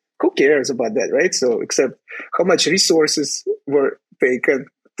 Who cares about that, right? So except how much resources were taken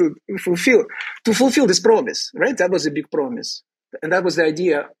to fulfill this promise, right? That was a big promise. And that was the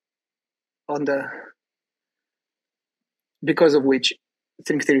idea because of which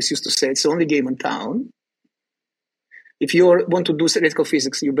string theorists used to say it's the only game in town. If you want to do theoretical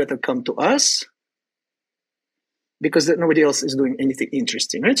physics, you better come to us because nobody else is doing anything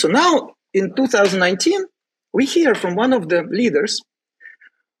interesting, right? So now in 2019, we hear from one of the leaders,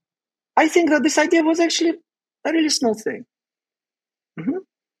 I think that this idea was actually a really small thing.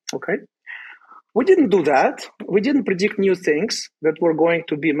 Okay. We didn't do that. We didn't predict new things that were going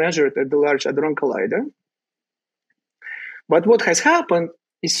to be measured at the Large Hadron Collider. But what has happened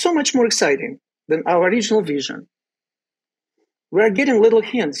is so much more exciting than our original vision. We are getting little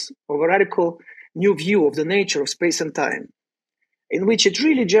hints of a radical new view of the nature of space and time, in which it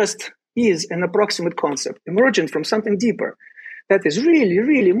really just is an approximate concept emergent from something deeper that is really,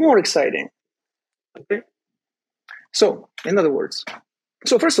 really more exciting. Okay? So, in other words,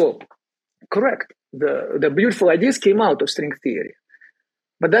 first of all, correct, the beautiful ideas came out of string theory.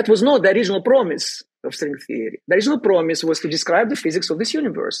 But that was not the original promise of string theory. The original promise was to describe the physics of this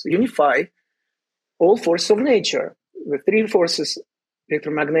universe, unify all forces of nature, the three forces,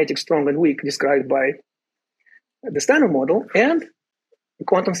 electromagnetic, strong, and weak, described by the Standard Model, and the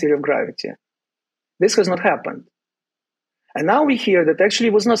quantum theory of gravity. This has not happened. And now we hear that actually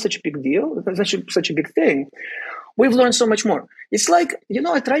it was not such a big deal, it was such a big thing. We've learned so much more. It's like,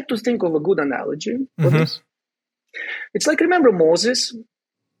 I tried to think of a good analogy for this. It's like, remember Moses?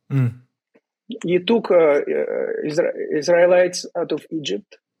 You took Israelites out of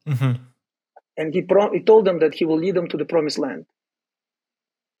Egypt, and he told them that he will lead them to the promised land.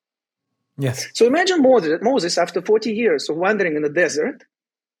 Yes. So imagine Moses, after 40 years of wandering in the desert,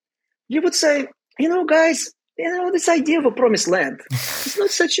 you would say, guys, this idea of a promised land is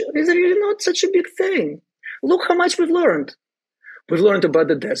really not such a big thing. Look how much we've learned. We've learned about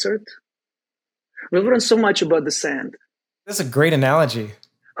the desert. We've learned so much about the sand. That's a great analogy.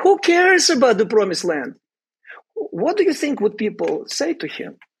 Who cares about the promised land? What do you think would people say to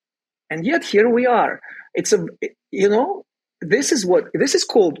him? And yet here we are. This is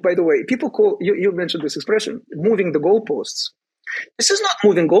called, by the way, people call, you mentioned this expression, moving the goalposts. This is not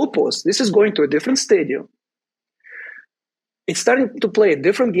moving goalposts. This is going to a different stadium. It's starting to play a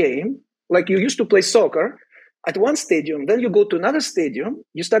different game. Like you used to play soccer at one stadium, then you go to another stadium,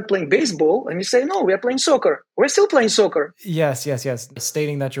 you start playing baseball, and you say, no, we are playing soccer. We're still playing soccer. Yes.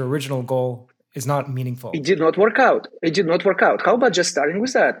 Stating that your original goal is not meaningful. It did not work out. How about just starting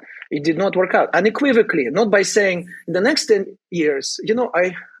with that? It did not work out unequivocally, not by saying in the next 10 years,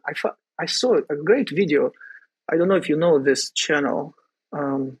 I saw a great video. I don't know if you know this channel.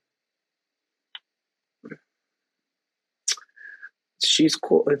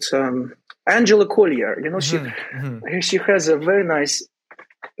 It's Angela Collier. She has a very nice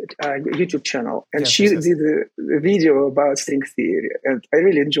YouTube channel, and Yes, she yes, yes. did a video about string theory, and I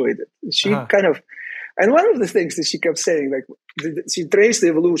really enjoyed it. She and one of the things that she kept saying, like, she traced the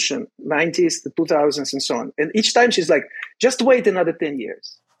evolution, 90s, the 2000s, and so on. And each time she's like, just wait another 10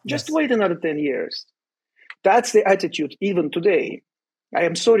 years. Just wait another 10 years. That's the attitude even today. I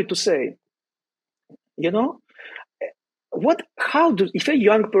am sorry to say, if a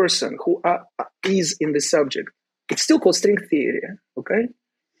young person who is in the subject, it's still called string theory, okay?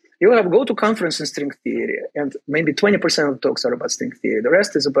 You will go to conference in string theory, and maybe 20% of the talks are about string theory. The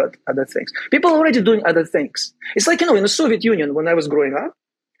rest is about other things. People are already doing other things. It's like, in the Soviet Union, when I was growing up,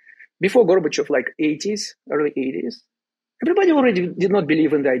 before Gorbachev, like 80s, early 80s, everybody already did not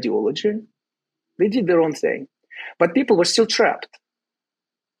believe in the ideology. They did their own thing. But people were still trapped.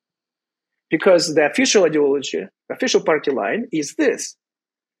 Because the official ideology, the official party line is this.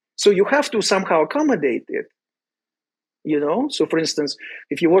 So you have to somehow accommodate it. So for instance,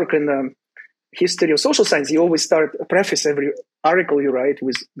 if you work in history of social science, you always preface every article you write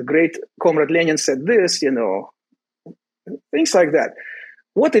with the great Comrade Lenin said this, things like that.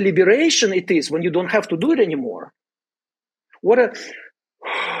 What a liberation it is when you don't have to do it anymore.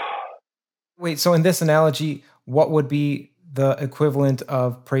 Wait, so in this analogy, what would be the equivalent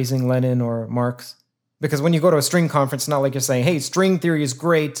of praising Lenin or Marx? Because when you go to a string conference, it's not like you're saying, hey, string theory is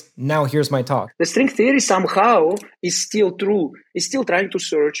great, now here's my talk. The string theory somehow is still true. It's still trying to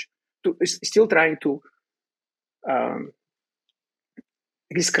search, still trying to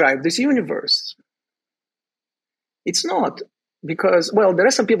describe this universe. It's not, because, well, there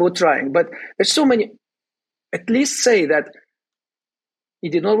are some people trying, but there's so many, at least say that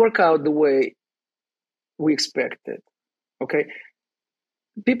it did not work out the way we expected, okay?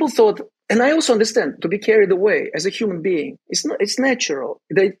 People thought, and I also understand, to be carried away as a human being, it's natural.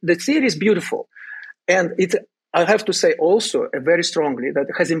 The theory is beautiful. And I have to say also very strongly that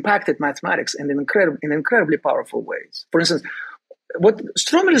it has impacted mathematics in incredibly powerful ways. For instance, what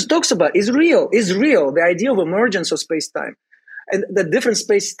Stromius talks about is real. The idea of emergence of space-time. And the different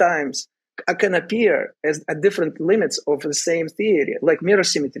space-times can appear at different limits of the same theory, like mirror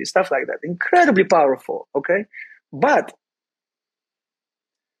symmetry, stuff like that. Incredibly powerful, okay? But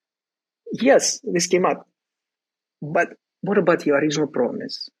yes, this came up. But what about your original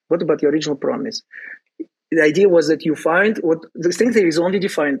promise? The idea was that you find what the string theory is only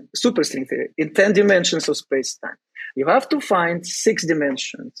defined, superstring theory, in 10 dimensions of space-time. You have to find 6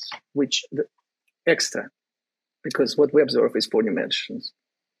 dimensions, which extra, because what we observe is 4 dimensions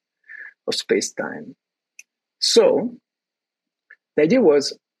of space-time. So the idea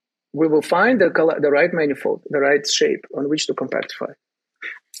was we will find the right manifold, the right shape on which to compactify.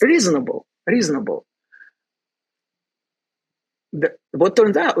 Reasonable. What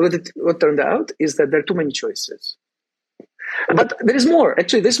turned out is that there are too many choices. But there is more.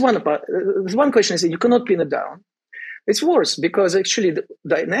 Actually, this one question is that you cannot pin it down. It's worse because actually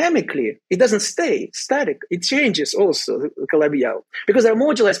dynamically it doesn't stay static. It changes also, Calabi-Yau, because there are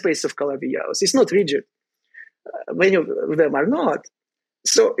modular spaces of Calabi-Yaus. It's not rigid. Many of them are not.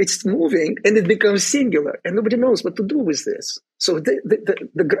 So it's moving and it becomes singular, and nobody knows what to do with this. So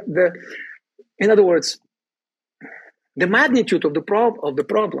in other words, the magnitude of the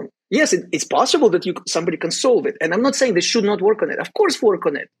problem. Yes, it's possible that somebody can solve it, and I'm not saying they should not work on it. Of course, work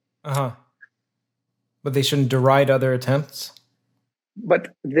on it. But they shouldn't deride other attempts.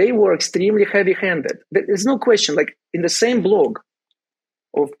 But they were extremely heavy-handed. There's no question. Like in the same blog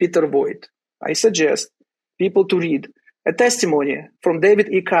of Peter Voigt, I suggest people to read a testimony from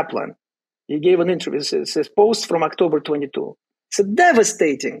David E. Kaplan. He gave an interview. It's a post from October 22. It's a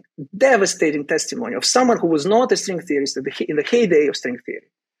devastating testimony of someone who was not a string theorist in the heyday of string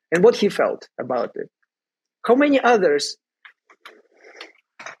theory and what he felt about it. How many others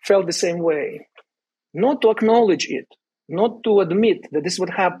felt the same way? Not to acknowledge it, not to admit that this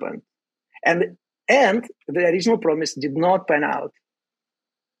would happen. And the original promise did not pan out.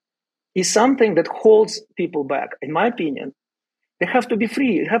 Is something that holds people back. In my opinion, they have to be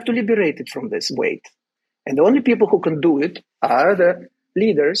free. You have to liberate it from this weight. And the only people who can do it are the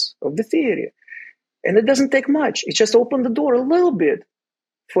leaders of the theory. And it doesn't take much. It just opened the door a little bit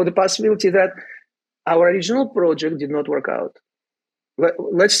for the possibility that our original project did not work out.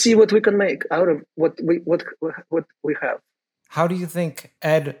 Let's see what we can make out of what we have. How do you think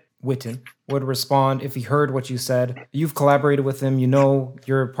Ed Witten would respond if he heard what you said? You've collaborated with him.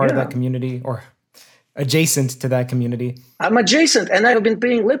 You're part of that community or adjacent to that community. I'm adjacent, and I have been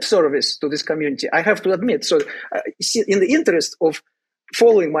paying lip service to this community, I have to admit. So in the interest of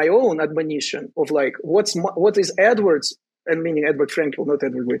following my own admonition of like, what is Edward's, and meaning Edward Frenkel, not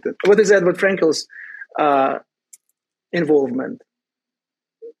Edward Witten, what is Edward Frenkel's involvement?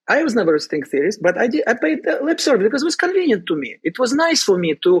 I was never a string theorist, but I paid lip service because it was convenient to me. It was nice for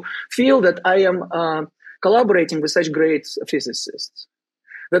me to feel that I am collaborating with such great physicists.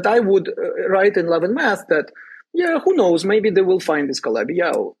 That I would write in Love and Math that, yeah, who knows, maybe they will find this collab.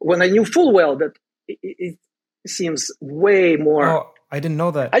 Yeah, when I knew full well that it seems way more. Oh, I didn't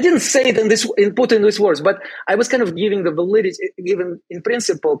know that. I didn't say it put in these words, but I was kind of giving the validity, even in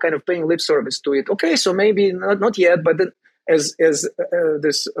principle, kind of paying lip service to it. Okay, so maybe not yet, but then as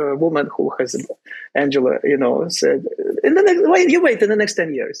this woman who has Angela, said, you wait in the next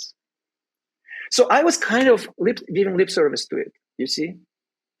 10 years. So I was kind of giving lip service to it, you see.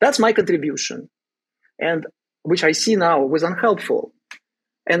 That's my contribution, and which I see now was unhelpful.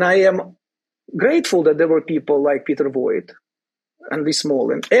 And I am grateful that there were people like Peter Voigt and Lee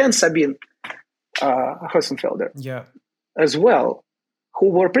Smolin and Sabine Hossenfelder as well, who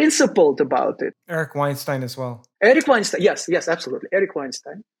were principled about it. Eric Weinstein as well. Eric Weinstein, yes, absolutely. Eric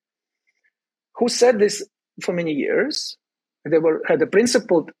Weinstein, who said this for many years. They had a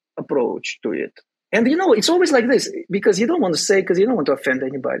principled approach to it. And it's always like this, because you don't want to say, because you don't want to offend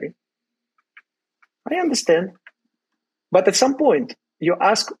anybody. I understand. But at some point, you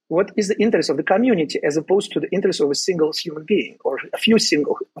ask, what is the interest of the community as opposed to the interest of a single human being or a few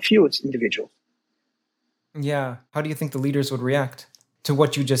individuals? Yeah. How do you think the leaders would react to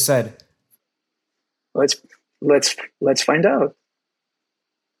what you just said? Let's find out.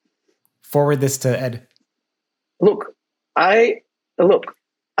 Forward this to Ed. Look, I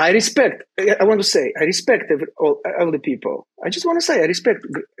respect, I want to say, I respect all the people. I just want to say I respect,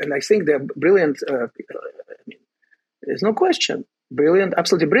 and I think they're brilliant. There's no question. Brilliant,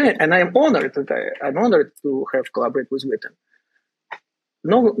 absolutely brilliant. And I am honored I'm honored to have collaborated with them.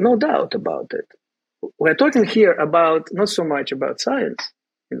 No doubt about it. We're talking here about not so much about science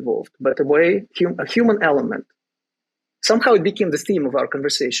involved, but a human element. Somehow it became the theme of our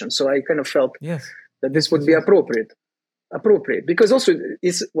conversation. So I kind of felt that this would be appropriate, because also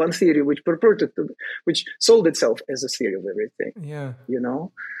it's one theory which which sold itself as a theory of everything. Yeah.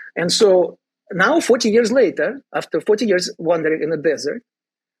 And so now, 40 years later, after 40 years wandering in the desert,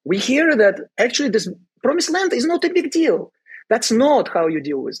 we hear that actually this promised land is not a big deal. That's not how you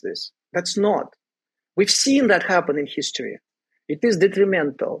deal with this. That's not. We've seen that happen in history. It is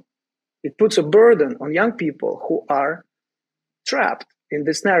detrimental. It puts a burden on young people who are trapped in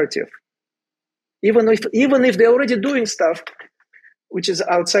this narrative. Even if they're already doing stuff which is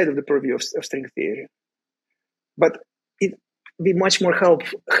outside of the purview of string theory. But it be much more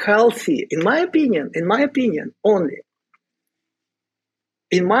healthy, in my opinion, only.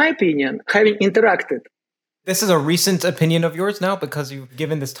 In my opinion, having interacted. This is a recent opinion of yours now because you've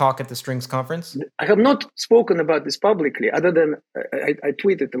given this talk at the Strings Conference? I have not spoken about this publicly, other than I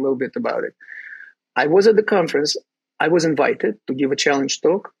tweeted a little bit about it. I was at the conference. I was invited to give a challenge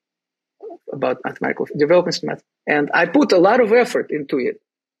talk about mathematical developments, and I put a lot of effort into it.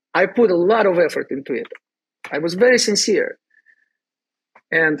 I was very sincere.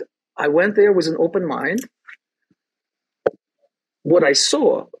 And I went there with an open mind. What I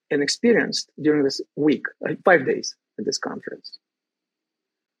saw and experienced during this week, 5 days at this conference,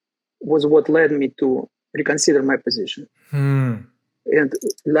 was what led me to reconsider my position. And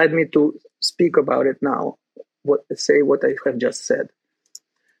led me to speak about it now, say what I have just said.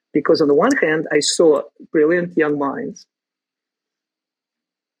 Because on the one hand, I saw brilliant young minds.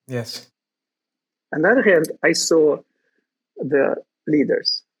 Yes. On the other hand, I saw the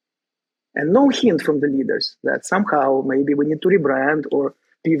leaders. And no hint from the leaders that somehow maybe we need to rebrand or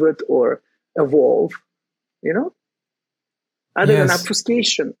pivot or evolve, Other than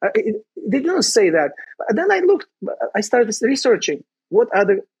obfuscation. They didn't say that. But then I started researching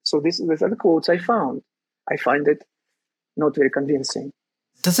these other quotes I found. I find it not very convincing.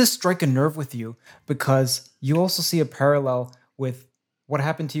 Does this strike a nerve with you? Because you also see a parallel with what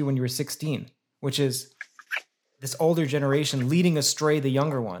happened to you when you were 16, which is this older generation leading astray the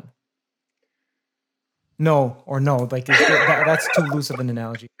younger one. No, that's too loose of an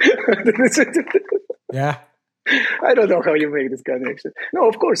analogy. Yeah. I don't know how you make this connection. No,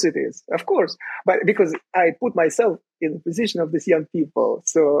 of course it is. Of course. But because I put myself in the position of these young people.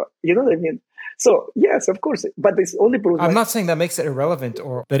 So, you know what I mean? So, yes, of course. But this only proves... I'm not saying that makes it irrelevant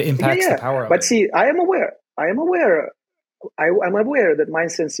or that it impacts the power of it. But see, I am aware that my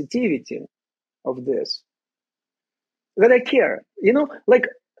sensitivity of this, that I care. Like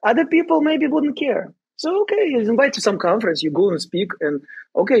other people maybe wouldn't care. So, okay, you invite to some conference, you go and speak, and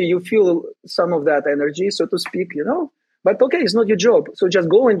okay, you feel some of that energy, so to speak, But okay, it's not your job, so just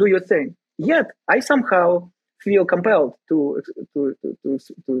go and do your thing. Yet, I somehow feel compelled to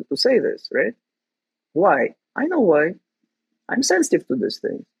say this, right? Why? I know why. I'm sensitive to this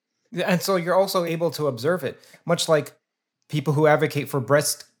thing. And so you're also able to observe it, much like people who advocate for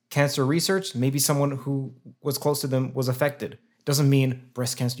breast cancer research. Maybe someone who was close to them was affected. Doesn't mean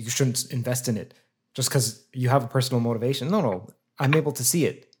breast cancer, you shouldn't invest in it just because you have a personal motivation. No, I'm able to see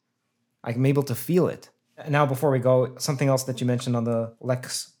it. I'm able to feel it. Now, before we go, something else that you mentioned on the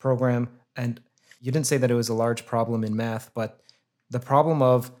Lex program, and you didn't say that it was a large problem in math, but the problem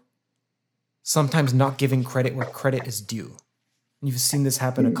of sometimes not giving credit where credit is due. And you've seen this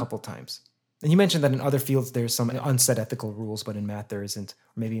happen a couple times. And you mentioned that in other fields there's some unset ethical rules, but in math there isn't,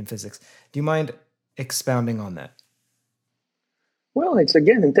 or maybe in physics. Do you mind expounding on that? Well, it's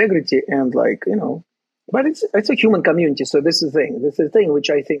again integrity and but it's a human community. So this is the thing. This is the thing which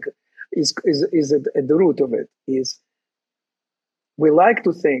I think is at the root of it. Is we like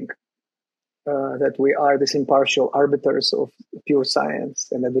to think that we are this impartial arbiters of pure science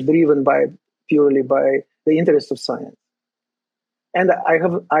and that we're driven purely by the interest of science. And I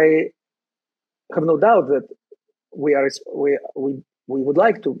have no doubt that we would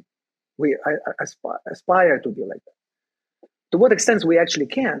like to, I aspire to be like that. To what extent we actually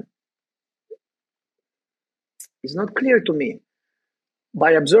can is not clear to me.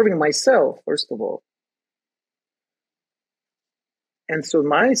 By observing myself, first of all. And so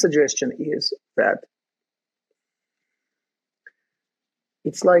my suggestion is that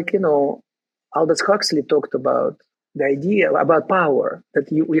it's like, Aldous Huxley talked about the idea about power, that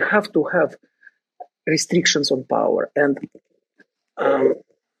we have to have restrictions on power. And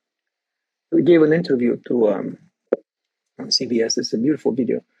we gave an interview to on CBS. It's a beautiful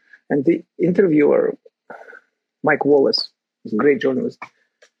video. And the interviewer, Mike Wallace, is a great journalist.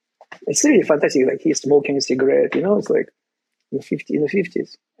 It's really fantastic. Like he's smoking a cigarette, it's like in the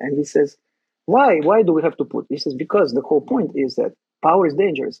 50s. And he says, why do we have to put? He says, because the whole point is that power is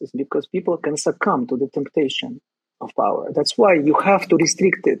dangerous. It's because people can succumb to the temptation of power. That's why you have to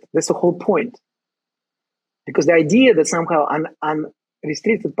restrict it. That's the whole point. Because the idea that somehow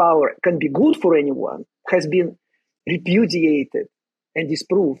unrestricted power can be good for anyone has been repudiated and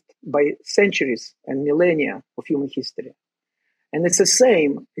disproved by centuries and millennia of human history. And it's the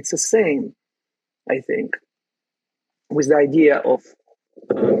same, I think, with the idea of,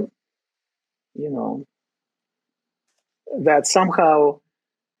 that somehow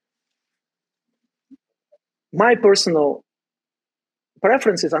my personal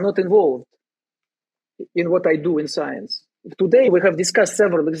preferences are not involved in what I do in science. Today, we have discussed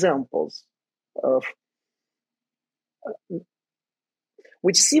several examples of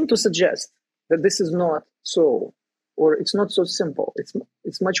which seem to suggest that this is not so, or it's not so simple.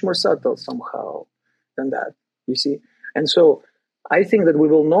 It's much more subtle somehow than that, you see? And so I think that we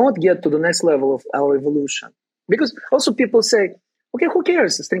will not get to the next level of our evolution. Because also people say, okay, who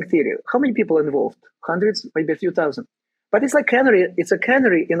cares, string theory? How many people involved? Hundreds, maybe a few thousand. But it's like it's a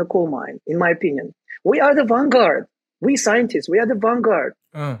canary in a coal mine, in my opinion. We are the vanguard. We scientists, we are the vanguard.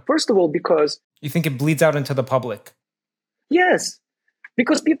 First of all, because... You think it bleeds out into the public? Yes.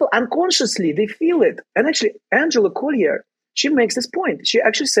 Because people unconsciously, they feel it. And actually, Angela Collier, she makes this point. She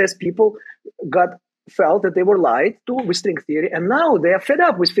actually says people felt that they were lied to with string theory, and now they are fed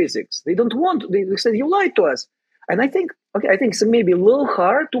up with physics. They don't want, they said, you lied to us. And I think it's maybe a little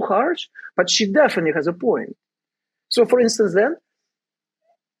too harsh, but she definitely has a point. So for instance, then,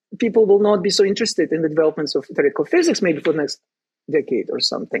 people will not be so interested in the developments of theoretical physics maybe for the next decade or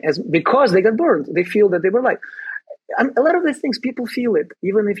something, because they got burned. They feel that they were lied. And a lot of these things, people feel it,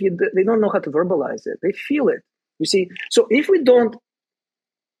 even if they don't know how to verbalize it. They feel it, you see. So if we don't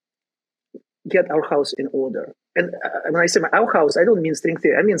get our house in order, and when I say our house, I don't mean string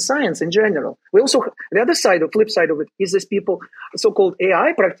theory, I mean science in general. We also, the other side, the flip side of it, is these people, so-called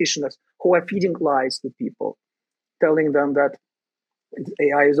AI practitioners, who are feeding lies to people, telling them that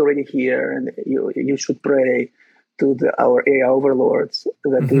AI is already here and you should pray to our AI overlords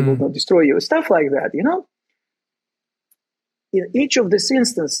that they will not destroy you. Stuff like that, In each of these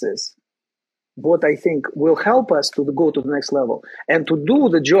instances, what I think will help us to go to the next level and to do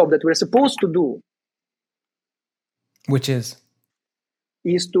the job that we're supposed to do, which is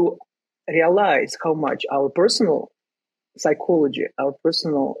to realize how much our personal psychology, our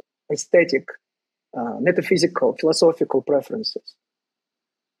personal aesthetic, metaphysical, philosophical preferences,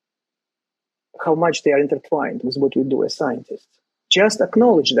 how much they are intertwined with what we do as scientists. Just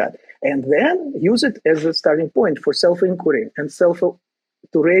acknowledge that and then use it as a starting point for self-inquiry and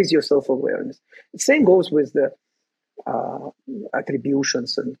to raise your self-awareness. The same goes with the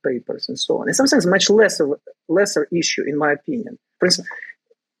attributions and papers and so on. In some sense, much lesser issue, in my opinion. For instance,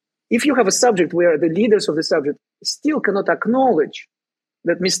 if you have a subject where the leaders of the subject still cannot acknowledge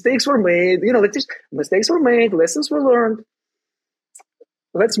that mistakes were made, mistakes were made, lessons were learned,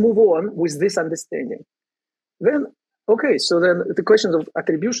 let's move on with this understanding. Then, okay, so then the question of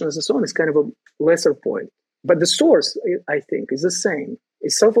attributions and so on is kind of a lesser point. But the source, I think, is the same.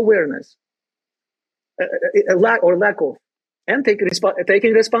 It's self-awareness, a lack of, and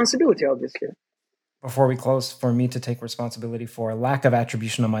taking responsibility, obviously. Before we close, for me to take responsibility for a lack of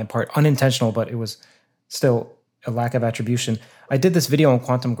attribution on my part, unintentional, but it was still a lack of attribution. I did this video on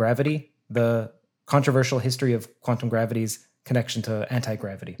quantum gravity, the controversial history of quantum gravity's connection to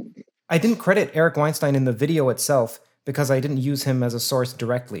anti-gravity. I didn't credit Eric Weinstein in the video itself because I didn't use him as a source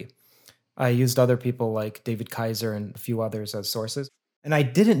directly. I used other people like David Kaiser and a few others as sources. And I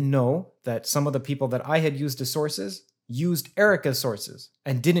didn't know that some of the people that I had used as sources used Eric as sources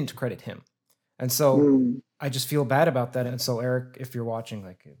and didn't credit him. And so I just feel bad about that. And so Eric, if you're watching,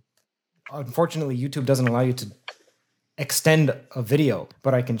 like, unfortunately, YouTube doesn't allow you to extend a video,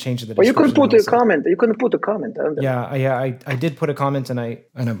 but I can change the description. Well, you can put a comment. You can put a comment. I did put a comment, and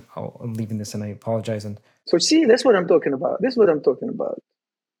I'm leaving this, and I apologize. And so, see, that's what I'm talking about. I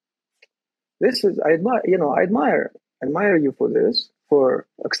admire you for this, for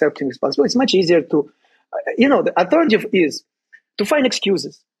accepting responsibility. It's much easier to, the alternative is to find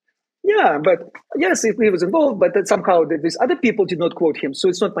excuses. Yeah, but yes, he was involved, but that somehow these other people did not quote him, so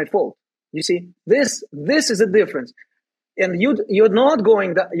it's not my fault. You see, this is the difference, and you're not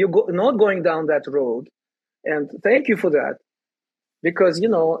going not going down that road, and thank you for that, because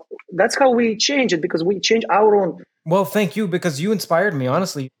that's how we change it, because we change our own. Well, thank you, because you inspired me,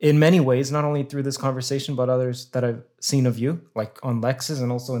 honestly, in many ways, not only through this conversation, but others that I've seen of you, like on Lex's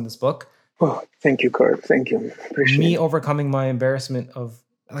and also in this book. Oh, thank you, Kurt. Thank you. Appreciate me it. Overcoming my embarrassment of.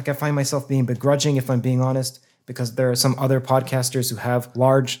 Like, I find myself being begrudging, if I'm being honest, because there are some other podcasters who have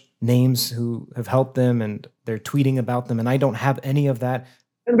large names who have helped them and they're tweeting about them, and I don't have any of that.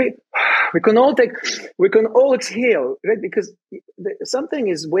 And we can all exhale, right? Because something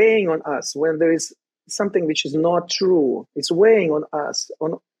is weighing on us when there is something which is not true. It's weighing on us.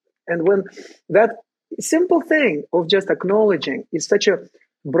 And when that simple thing of just acknowledging is such a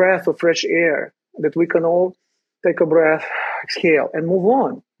breath of fresh air that we can all take a breath, exhale, and move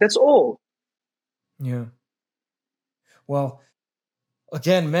on. That's all. Yeah. Well,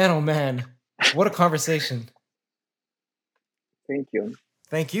 again, man, oh man, what a conversation. Thank you.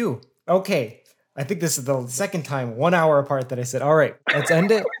 Thank you. Okay. I think this is the second time, 1 hour apart, that I said, all right, let's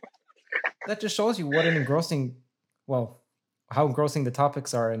end it. That just shows you what how engrossing the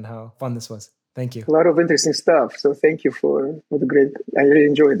topics are and how fun this was. Thank you. A lot of interesting stuff. So thank you for the great, I really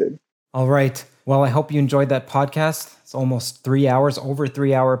enjoyed it. All right. Well, I hope you enjoyed that podcast. It's almost 3 hours, over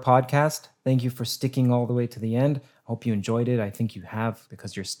 3 hour podcast. Thank you for sticking all the way to the end. I hope you enjoyed it. I think you have,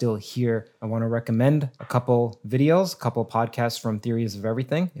 because you're still here. I want to recommend a couple videos, a couple podcasts from Theories of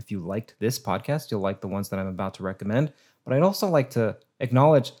Everything. If you liked this podcast, you'll like the ones that I'm about to recommend. But I'd also like to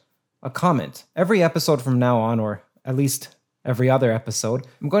acknowledge a comment. Every episode from now on, or at least every other episode,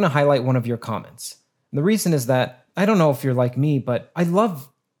 I'm going to highlight one of your comments. And the reason is that, I don't know if you're like me, but I love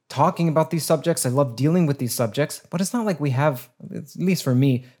talking about these subjects. I love dealing with these subjects, but it's not like we have, at least for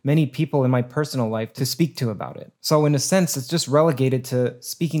me, many people in my personal life to speak to about it. So in a sense, it's just relegated to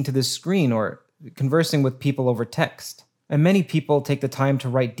speaking to this screen or conversing with people over text. And many people take the time to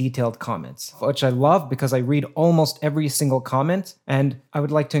write detailed comments, which I love because I read almost every single comment, and I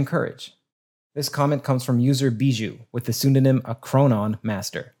would like to encourage. This comment comes from user Bijou with the pseudonym Achronon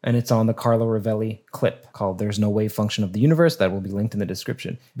Master, and it's on the Carlo Rovelli clip called There's No Wave Function of the Universe that will be linked in the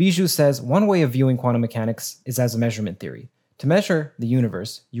description. Bijou says, one way of viewing quantum mechanics is as a measurement theory. To measure the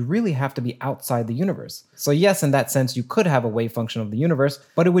universe, you really have to be outside the universe. So yes, in that sense, you could have a wave function of the universe,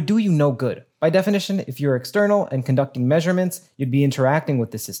 but it would do you no good. By definition, if you're external and conducting measurements, you'd be interacting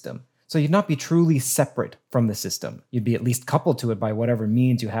with the system. So you'd not be truly separate from the system. You'd be at least coupled to it by whatever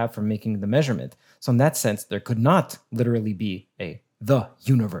means you have for making the measurement. So in that sense, there could not literally be the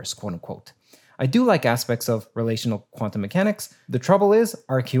universe, quote unquote. I do like aspects of relational quantum mechanics. The trouble is,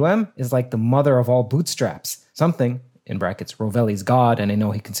 RQM is like the mother of all bootstraps. Something, in brackets, Rovelli's God, and I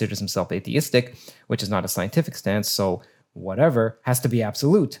know he considers himself atheistic, which is not a scientific stance, so whatever, has to be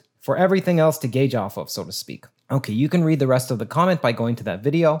absolute for everything else to gauge off of, so to speak. Okay, you can read the rest of the comment by going to that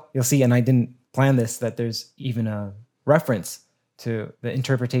video. You'll see, and I didn't plan this, that there's even a reference to the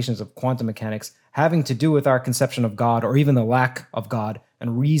interpretations of quantum mechanics having to do with our conception of God, or even the lack of God,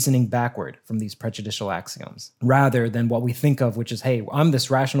 and reasoning backward from these prejudicial axioms, rather than what we think of, which is, hey, I'm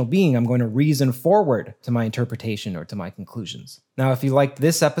this rational being, I'm going to reason forward to my interpretation or to my conclusions. Now, if you liked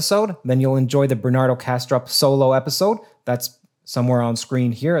this episode, then you'll enjoy the Bernardo Kastrup solo episode. That's somewhere on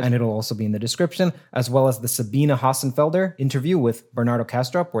screen here, and it'll also be in the description, as well as the Sabine Hassenfelder interview with Bernardo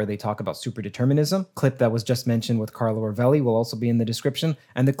Kastrup, where they talk about superdeterminism. Clip that was just mentioned with Carlo Rovelli will also be in the description,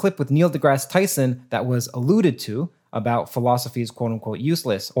 and the clip with Neil deGrasse Tyson that was alluded to about philosophy is quote-unquote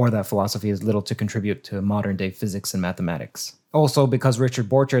useless, or that philosophy has little to contribute to modern-day physics and mathematics. Also, because Richard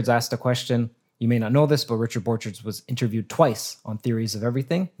Borchards asked a question, you may not know this, but Richard Borchards was interviewed twice on Theories of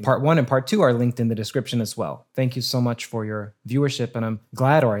Everything. Part 1 and Part 2 are linked in the description as well. Thank you so much for your viewership, and I'm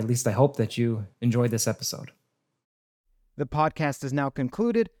glad, or at least I hope, that you enjoyed this episode. The podcast is now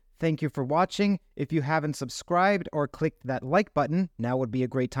concluded. Thank you for watching. If you haven't subscribed or clicked that like button, now would be a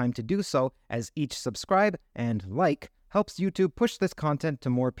great time to do so, as each subscribe and like helps YouTube push this content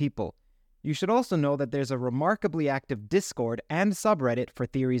to more people. You should also know that there's a remarkably active Discord and subreddit for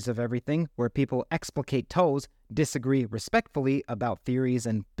Theories of Everything, where people explicate toes, disagree respectfully about theories,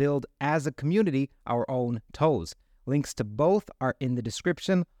 and build as a community our own toes. Links to both are in the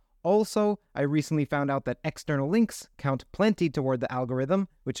description. Also, I recently found out that external links count plenty toward the algorithm,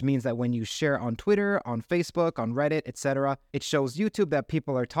 which means that when you share on Twitter, on Facebook, on Reddit, etc., it shows YouTube that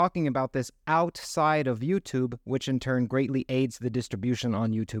people are talking about this outside of YouTube, which in turn greatly aids the distribution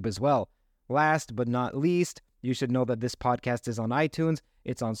on YouTube as well. Last but not least, you should know that this podcast is on iTunes,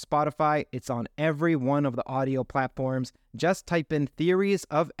 it's on Spotify, it's on every one of the audio platforms. Just type in Theories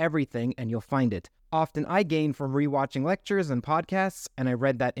of Everything and you'll find it. Often I gain from rewatching lectures and podcasts, and I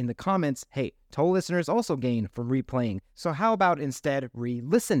read that in the comments, hey, Toe listeners also gain from replaying. So how about instead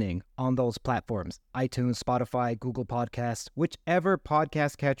re-listening on those platforms? iTunes, Spotify, Google Podcasts, whichever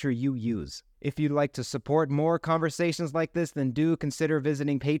podcast catcher you use. If you'd like to support more conversations like this, then do consider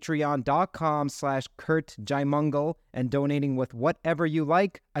visiting patreon.com/KurtJaimungal and donating with whatever you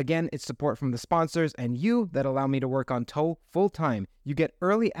like. Again, it's support from the sponsors and you that allow me to work on Toe full-time. You get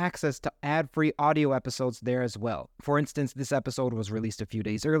early access to ad-free audio episodes there as well. For instance, this episode was released a few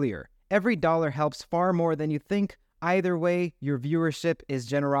days earlier. Every dollar helps far more than you think. Either way, your viewership is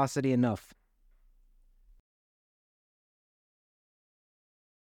generosity enough.